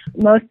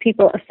 most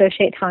people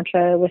associate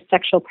Tantra with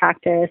sexual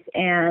practice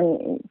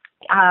and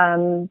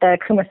the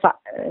Kama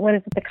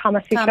Sutra? The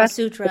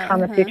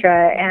Kama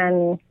Sutra.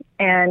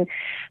 And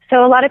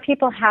so a lot of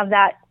people have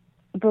that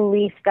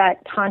belief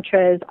that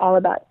Tantra is all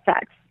about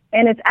sex.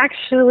 And it's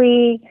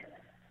actually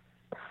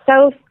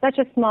such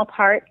a small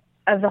part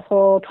of the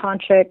whole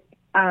Tantric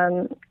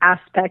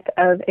aspect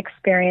of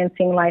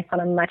experiencing life on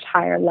a much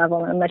higher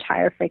level and a much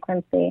higher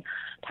frequency.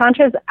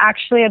 Tantra is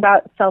actually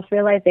about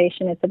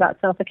self-realization. It's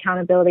about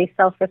self-accountability,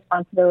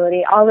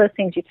 self-responsibility, all those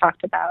things you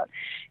talked about.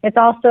 It's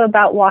also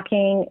about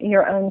walking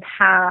your own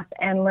path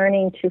and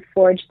learning to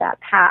forge that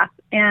path.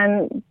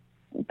 And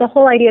the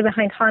whole idea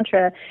behind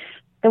Tantra,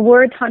 the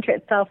word Tantra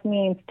itself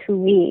means to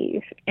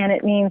weave, and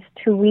it means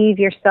to weave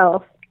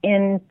yourself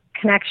in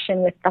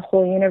connection with the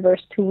whole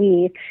universe, to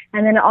weave.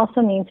 And then it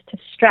also means to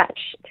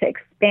stretch, to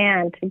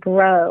expand, to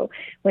grow,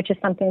 which is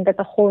something that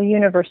the whole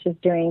universe is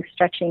doing,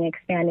 stretching,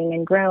 expanding,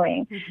 and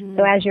growing. Mm-hmm.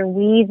 So as you're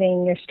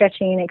weaving, you're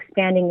stretching and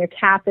expanding your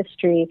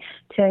tapestry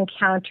to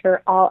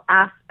encounter all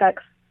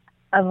aspects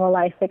of a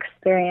life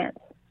experience.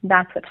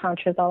 That's what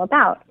Tantra is all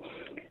about.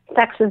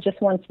 Sex is just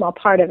one small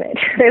part of it.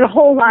 There's a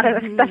whole lot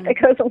of stuff that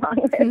goes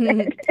along with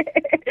it.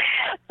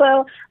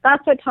 So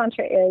that's what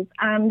Tantra is.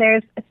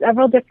 There's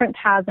several different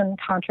paths in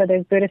Tantra.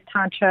 There's Buddhist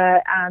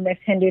Tantra, there's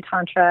Hindu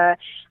Tantra,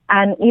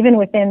 and even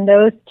within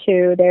those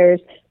two, there's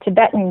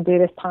Tibetan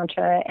Buddhist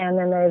Tantra, and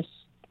then there's,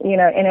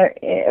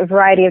 a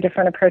variety of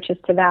different approaches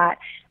to that.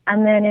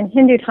 And then in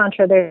Hindu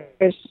Tantra,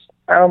 there's,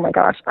 oh my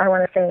gosh, I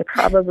want to say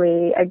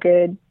probably a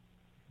good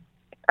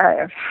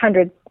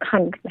hundreds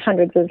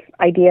of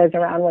ideas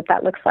around what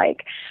that looks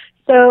like.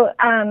 So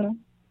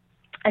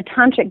a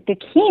Tantric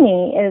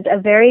Dakini is a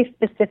very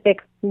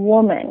specific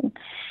woman.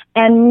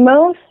 And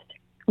most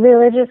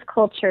religious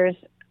cultures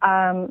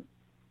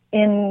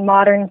in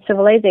modern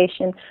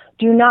civilization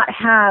do not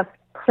have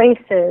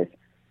places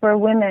for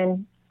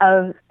women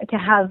to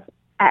have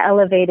an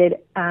elevated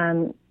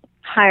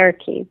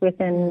hierarchy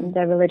within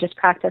the religious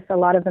practice. A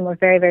lot of them are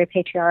very, very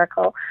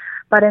patriarchal.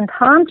 But in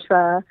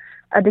Tantra,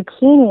 a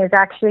Dakini is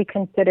actually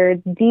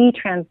considered the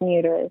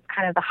transmuter, it's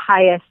kind of the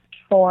highest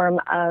form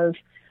of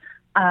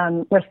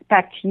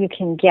respect you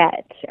can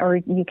get or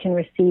you can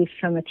receive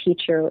from a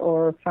teacher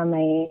or from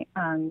I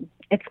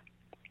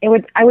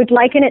would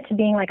liken it to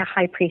being like a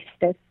high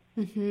priestess.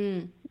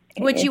 Mm-hmm.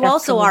 Which you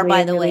also are,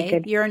 by the way.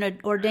 Good. You're an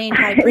ordained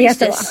high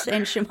priestess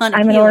and shamanic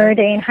I'm an healer.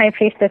 ordained high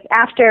priestess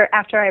after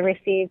I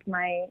received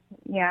my,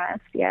 yes,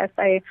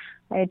 I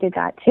did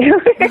that too.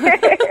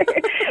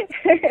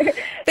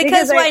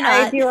 because why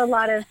not? I do a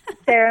lot of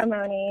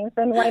ceremonies,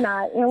 and why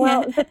not?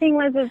 Well, the thing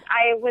was,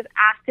 I was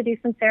asked to do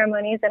some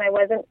ceremonies, and I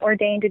wasn't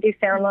ordained to do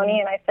ceremony,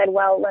 and I said,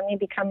 well, let me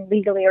become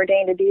legally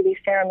ordained to do these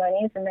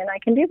ceremonies, and then I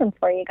can do them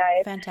for you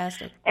guys.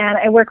 Fantastic. And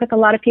I work with a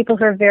lot of people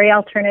who are very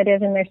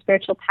alternative in their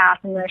spiritual path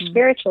and their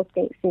spiritual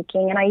state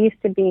seeking, and I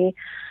used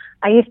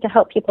to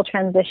help people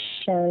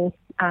transition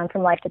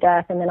from life to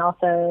death, and then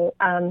also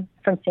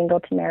from single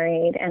to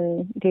married,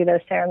 and do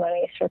those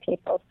ceremonies for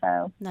people.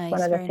 So nice,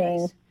 one of the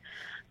things. Nice.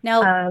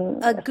 Now,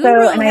 a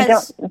guru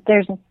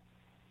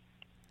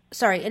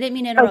Sorry, I didn't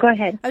mean to interrupt. Oh, go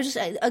ahead.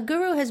 A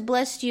guru has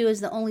blessed you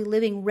as the only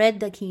living red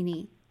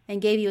Dakini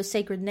and gave you a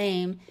sacred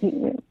name.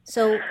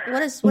 So what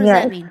does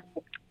that mean?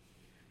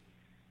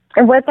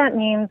 And what that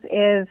means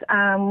is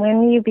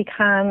when you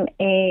become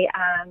a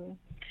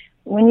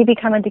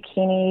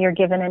Dakini, you're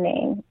given a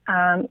name.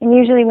 And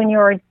usually when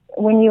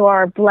you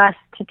are blessed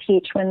to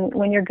teach,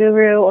 when your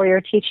guru or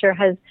your teacher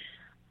has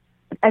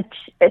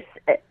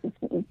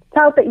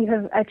felt that you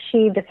have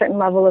achieved a certain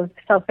level of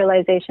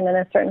self-realization and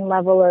a certain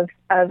level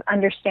of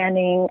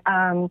understanding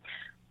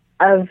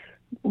of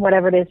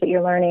whatever it is that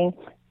you're learning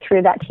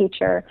through that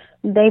teacher,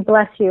 they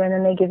bless you and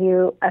then they give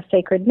you a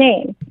sacred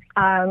name,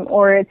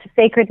 or it's a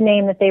sacred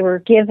name that they were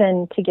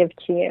given to give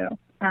to you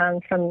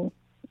from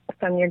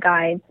your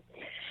guides.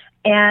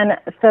 And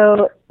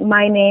so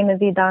my name is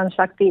Idan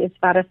Shakti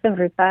Isvara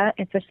Savruta.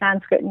 It's a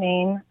Sanskrit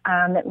name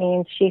that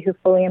means she who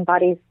fully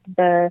embodies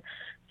the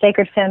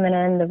sacred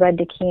feminine, the red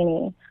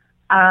Dakini.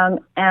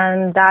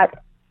 And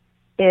that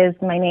is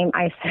my name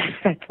Isis.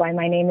 That's why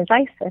my name is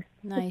Isis.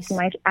 Nice. It's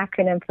my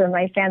acronym for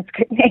my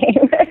Sanskrit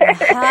name.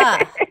 Aha.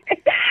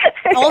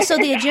 Also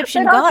the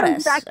Egyptian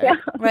goddess,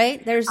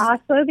 right? There's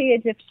also the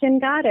Egyptian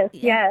goddess.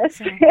 Yes.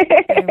 So,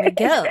 there we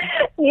go.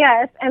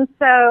 Yes. And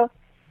so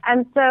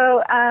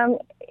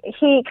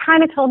he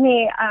kind of told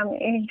me,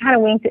 he kind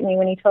of winked at me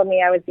when he told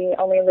me I was the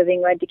only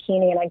living red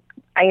dakini, and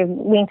I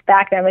winked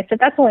back at him. I said,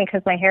 "That's only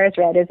because my hair is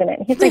red, isn't it?"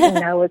 And he's like,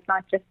 "No, it's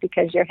not just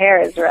because your hair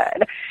is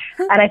red."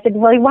 And I said,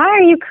 "Well, why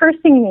are you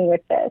cursing me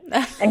with this?"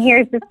 And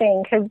here's the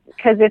thing, because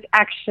it's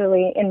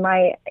actually in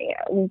my,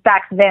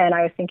 back then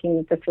I was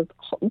thinking this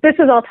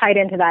was all tied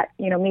into that,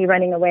 me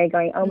running away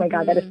going, "Oh my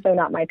God, that is so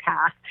not my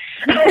path."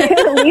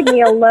 Leave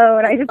me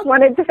alone. I just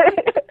wanted to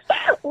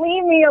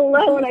leave me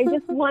alone. I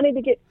just wanted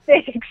to get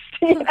fixed.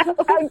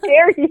 How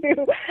dare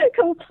you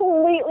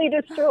completely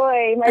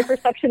destroy my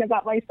perception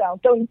about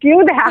myself? Don't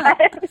do that.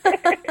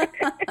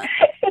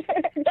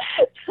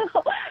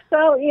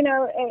 so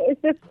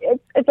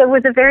it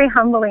was a very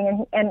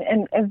humbling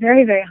and a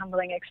very, very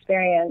humbling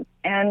experience.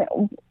 And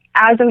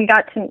as I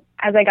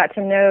got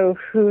to know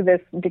who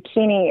this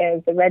dakini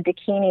is, the red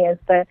dakini is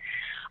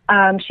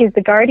she's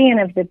the guardian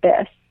of the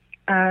abyss.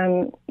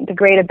 The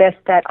great abyss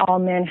that all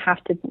men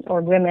have to,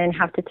 or women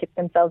have to tip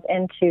themselves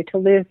into to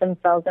lose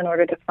themselves in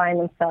order to find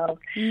themselves.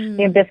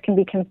 The abyss can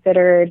be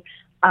considered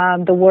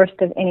the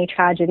worst of any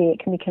tragedy. It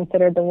can be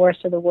considered the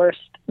worst of the worst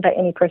that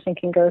any person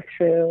can go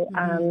through.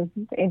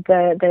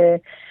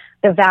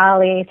 The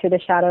valley through the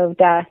shadow of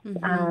death,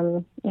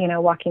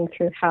 walking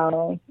through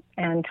hell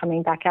and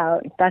coming back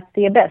out. That's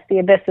the abyss. The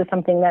abyss is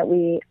something that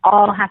we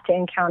all have to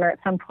encounter at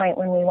some point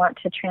when we want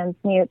to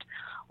transmute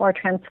or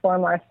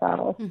transform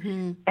ourselves.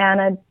 And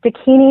a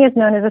dakini is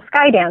known as a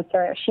sky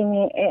dancer.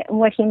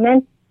 What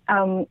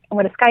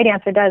a sky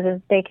dancer does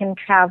is they can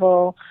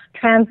travel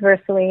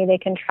transversely, they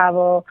can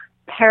travel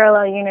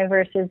parallel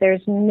universes.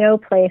 There's no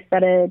place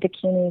that a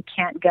dakini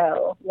can't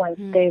go once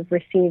they've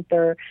received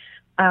their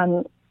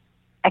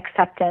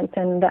acceptance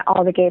and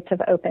all the gates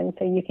have opened.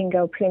 So you can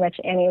go pretty much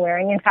anywhere.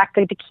 And in fact,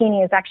 the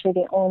dakini is actually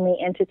the only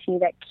entity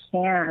that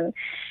can.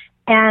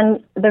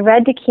 And the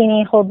red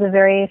dakini holds a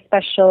very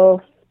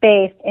special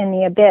space in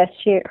the abyss.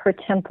 Her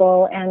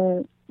temple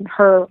and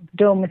her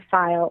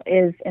domicile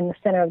is in the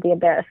center of the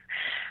abyss.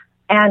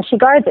 And she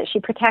guards it, she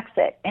protects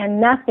it.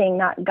 And nothing,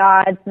 not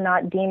gods,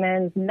 not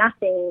demons,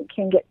 nothing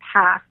can get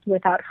past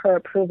without her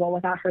approval,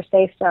 without her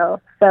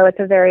say-so. So it's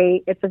a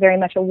very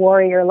much a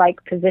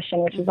warrior-like position,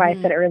 which is why I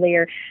said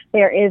earlier,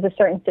 there is a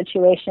certain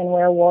situation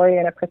where a warrior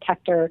and a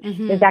protector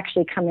is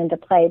actually come into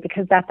play,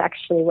 because that's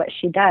actually what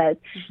she does.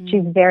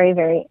 She's very,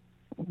 very,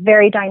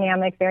 very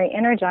dynamic, very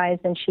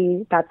energized, and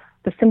that's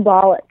the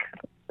symbolic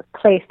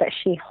place that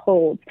she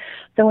holds.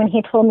 So when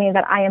he told me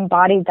that I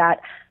embodied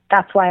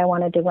that's why I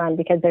wanted to run,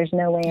 because there's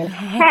no way in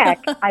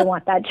heck I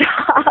want that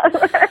job.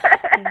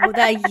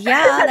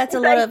 That's a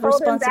lot of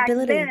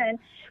responsibility.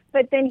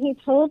 But then he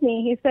told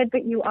me, he said,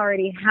 "But you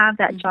already have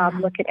that job.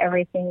 Look at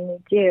everything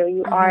you do.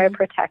 You are a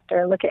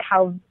protector. Look at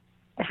how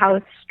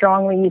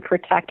strongly you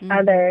protect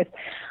others.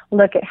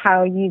 Look at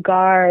how you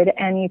guard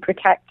and you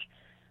protect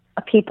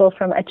people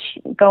from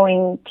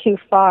going too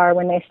far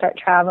when they start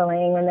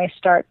traveling, when they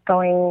start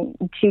going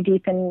too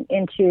deep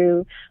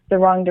into the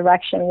wrong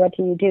direction. What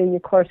do? You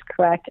course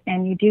correct,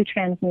 and you do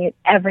transmute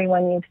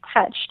everyone you've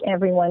touched,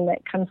 everyone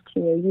that comes to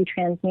you. You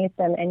transmute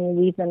them and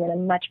you leave them in a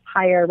much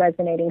higher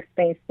resonating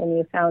space than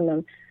you found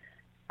them.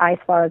 As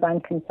far as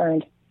I'm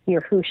concerned,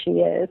 you're who she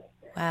is."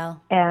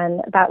 Wow. And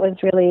that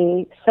was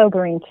really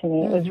sobering to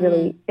me. It was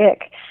really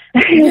ick.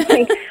 It's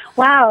like,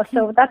 wow,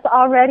 so that's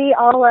already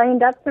all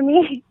lined up for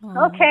me?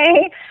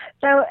 Okay.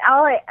 So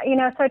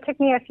so it took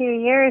me a few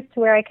years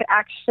to where I could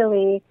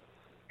actually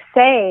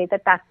say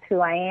that that's who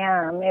I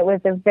am. It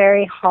was a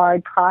very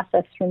hard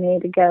process for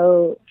me to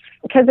go,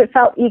 because it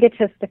felt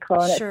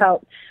egotistical and it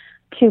felt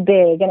too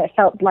big and it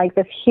felt like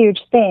this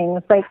huge thing.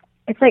 It's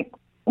like,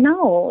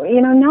 no.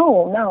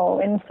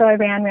 And so I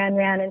ran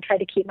and tried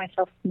to keep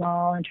myself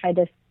small and tried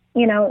to,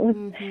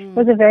 it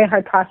was a very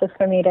hard process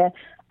for me to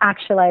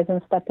actualize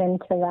and step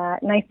into that.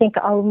 And I think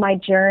all of my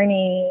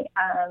journey,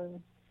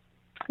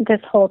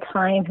 this whole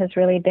time has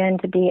really been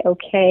to be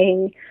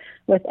okay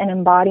with an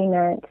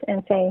embodiment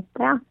and say,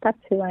 yeah, that's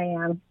who I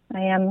am.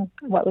 I am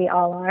what we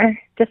all are,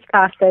 just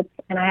facets,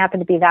 and I happen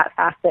to be that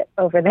facet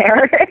over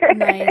there.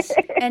 Nice.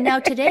 And now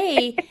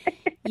today,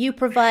 you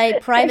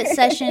provide private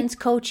sessions,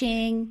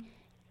 coaching,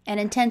 and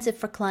intensive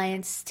for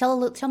clients. Tell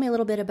me a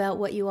little bit about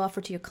what you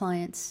offer to your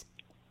clients.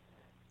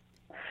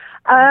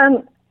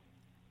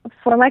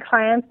 For my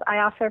clients, I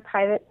offer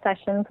private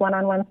sessions,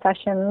 one-on-one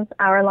sessions,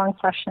 hour-long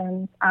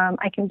sessions.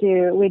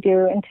 We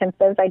do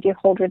intensives. I do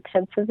hold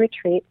intensive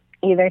retreats,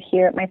 either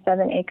here at my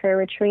 7-acre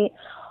retreat,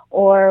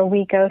 or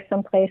we go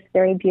someplace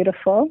very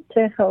beautiful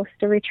to host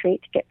a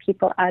retreat to get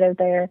people out of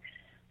their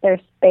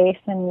space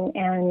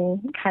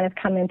and kind of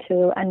come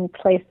into a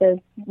place of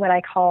what I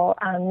call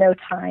no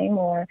time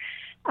or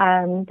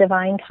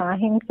divine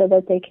time, so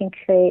that they can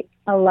create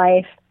a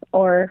life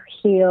or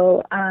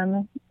heal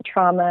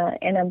trauma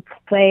in a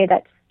way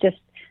that's just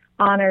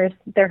honors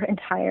their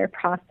entire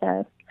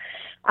process.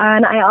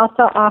 And I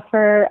also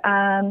offer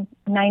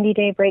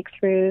 90-day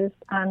breakthroughs,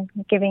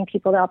 giving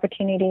people the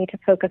opportunity to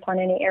focus on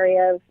any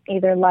area of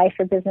either life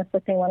or business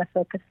that they want to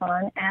focus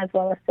on, as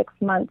well as 6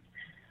 months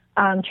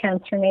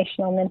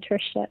transformational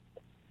mentorship.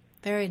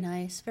 Very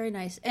nice, very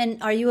nice.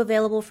 And are you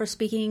available for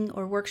speaking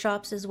or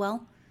workshops as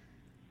well?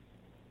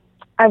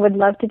 I would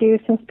love to do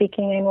some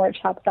speaking and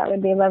workshops. That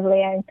would be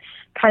lovely. I'm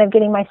kind of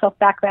getting myself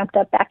ramped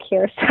up back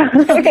here. So.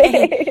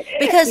 Okay.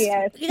 Because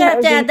yes, you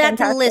got to add that fantastic.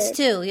 to the list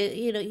too.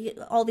 You know,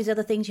 all these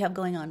other things you have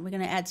going on. We're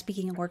going to add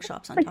speaking and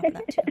workshops on top of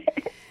that too.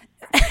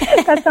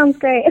 That sounds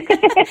great.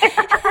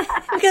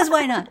 Because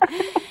why not?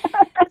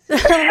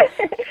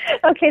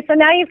 Okay, so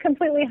now you've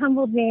completely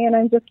humbled me, and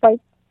I'm just like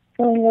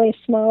feeling really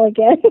small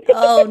again.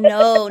 Oh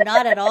no,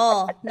 not at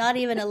all. Not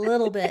even a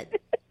little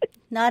bit.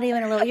 Not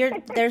even a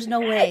little. There's no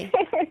way.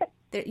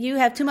 You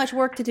have too much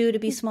work to do to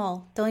be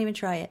small. Don't even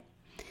try it.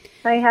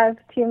 I have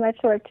too much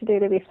work to do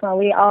to be small.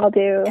 We all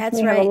do. That's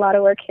we right. have a lot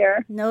of work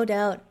here. No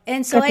doubt.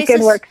 And so It's good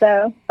work,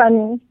 though.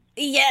 Fun.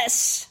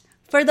 Yes.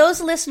 For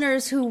those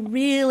listeners who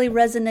really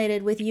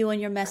resonated with you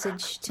and your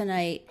message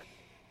tonight,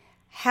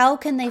 how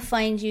can they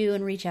find you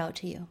and reach out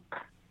to you?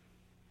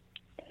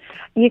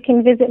 You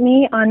can visit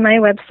me on my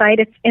website.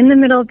 It's in the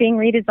middle of being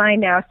redesigned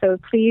now, so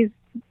please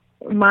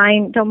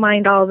don't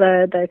mind all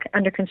the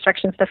under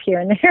construction stuff here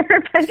and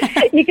there.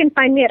 But you can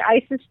find me at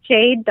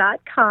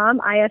isisjade.com,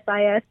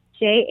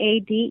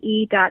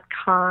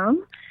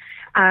 ISISJADE.com.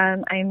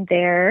 I'm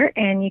there,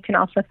 and you can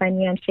also find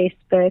me on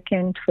Facebook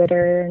and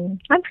Twitter,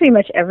 and I'm pretty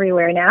much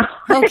everywhere now.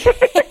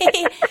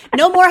 Okay.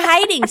 No more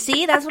hiding.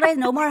 See, that's what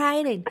no more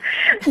hiding.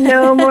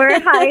 No more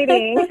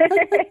hiding.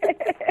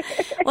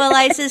 Well,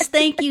 Isis,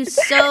 thank you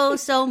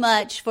so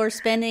much for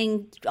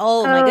spending,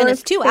 my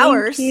goodness, 2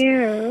 hours. Thank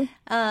you.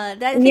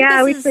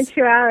 We spent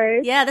 2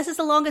 hours. Yeah, this is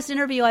the longest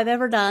interview I've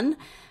ever done.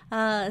 All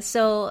at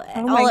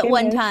goodness.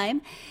 one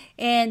time.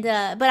 And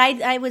but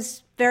I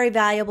was very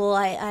valuable.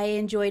 I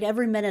enjoyed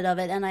every minute of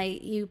it, and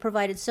you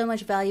provided so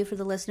much value for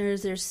the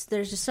listeners. There's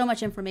just so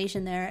much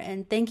information there,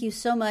 and thank you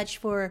so much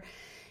for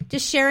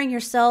just sharing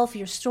yourself,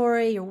 your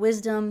story, your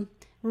wisdom.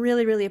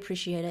 Really, really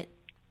appreciate it.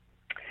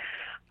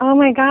 Oh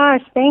my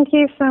gosh, thank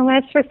you so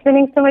much for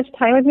spending so much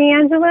time with me,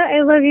 Angela.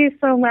 I love you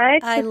so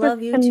much. I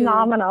love you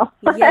phenomenal.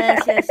 Too.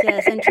 Yes.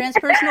 And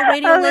Transpersonal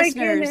Radio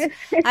listeners, goodness.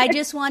 I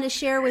just want to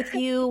share with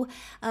you,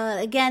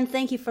 again,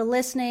 thank you for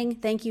listening.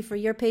 Thank you for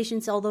your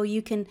patience, although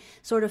you can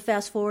sort of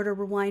fast forward or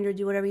rewind or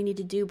do whatever you need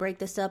to do, break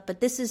this up.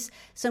 But this is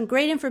some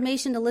great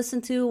information to listen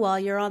to while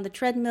you're on the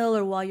treadmill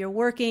or while you're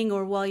working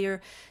or while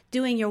you're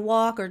doing your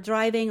walk or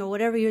driving or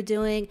whatever you're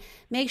doing.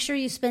 Make sure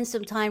you spend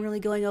some time really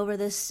going over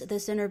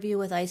this interview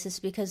with Isis,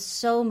 because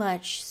so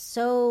much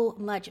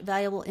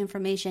valuable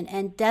information.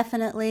 And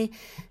definitely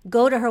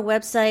go to her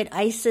website,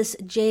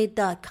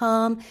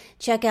 ISISJade.com.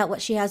 Check out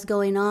what she has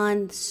going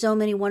on. So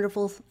many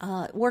wonderful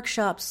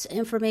workshops,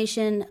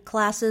 information,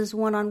 classes,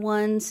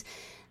 one-on-ones,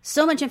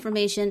 so much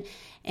information,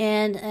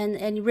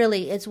 and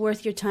really it's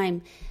worth your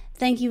time.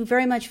 Thank you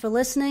very much for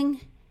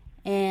listening,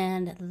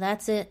 and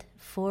that's it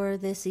for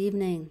this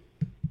evening.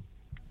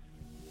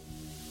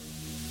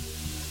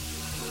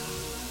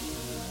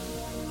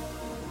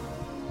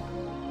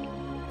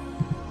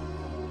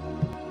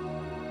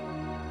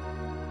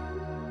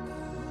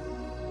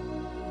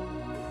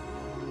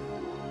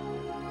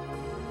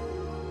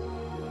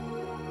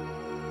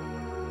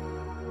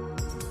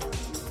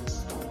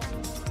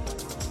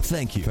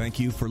 Thank you. Thank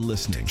you for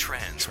listening.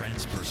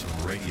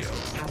 Transpersonal Radio.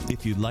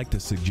 If you'd like to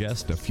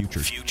suggest a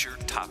future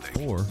topic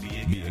or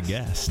be a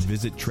guest,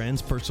 visit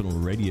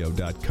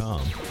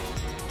transpersonalradio.com.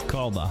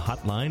 Call the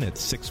hotline at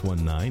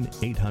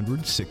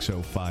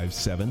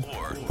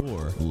 619-800-6057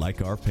 or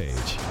like our page,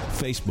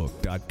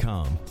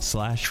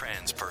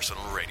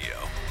 facebook.com/Transpersonal Radio.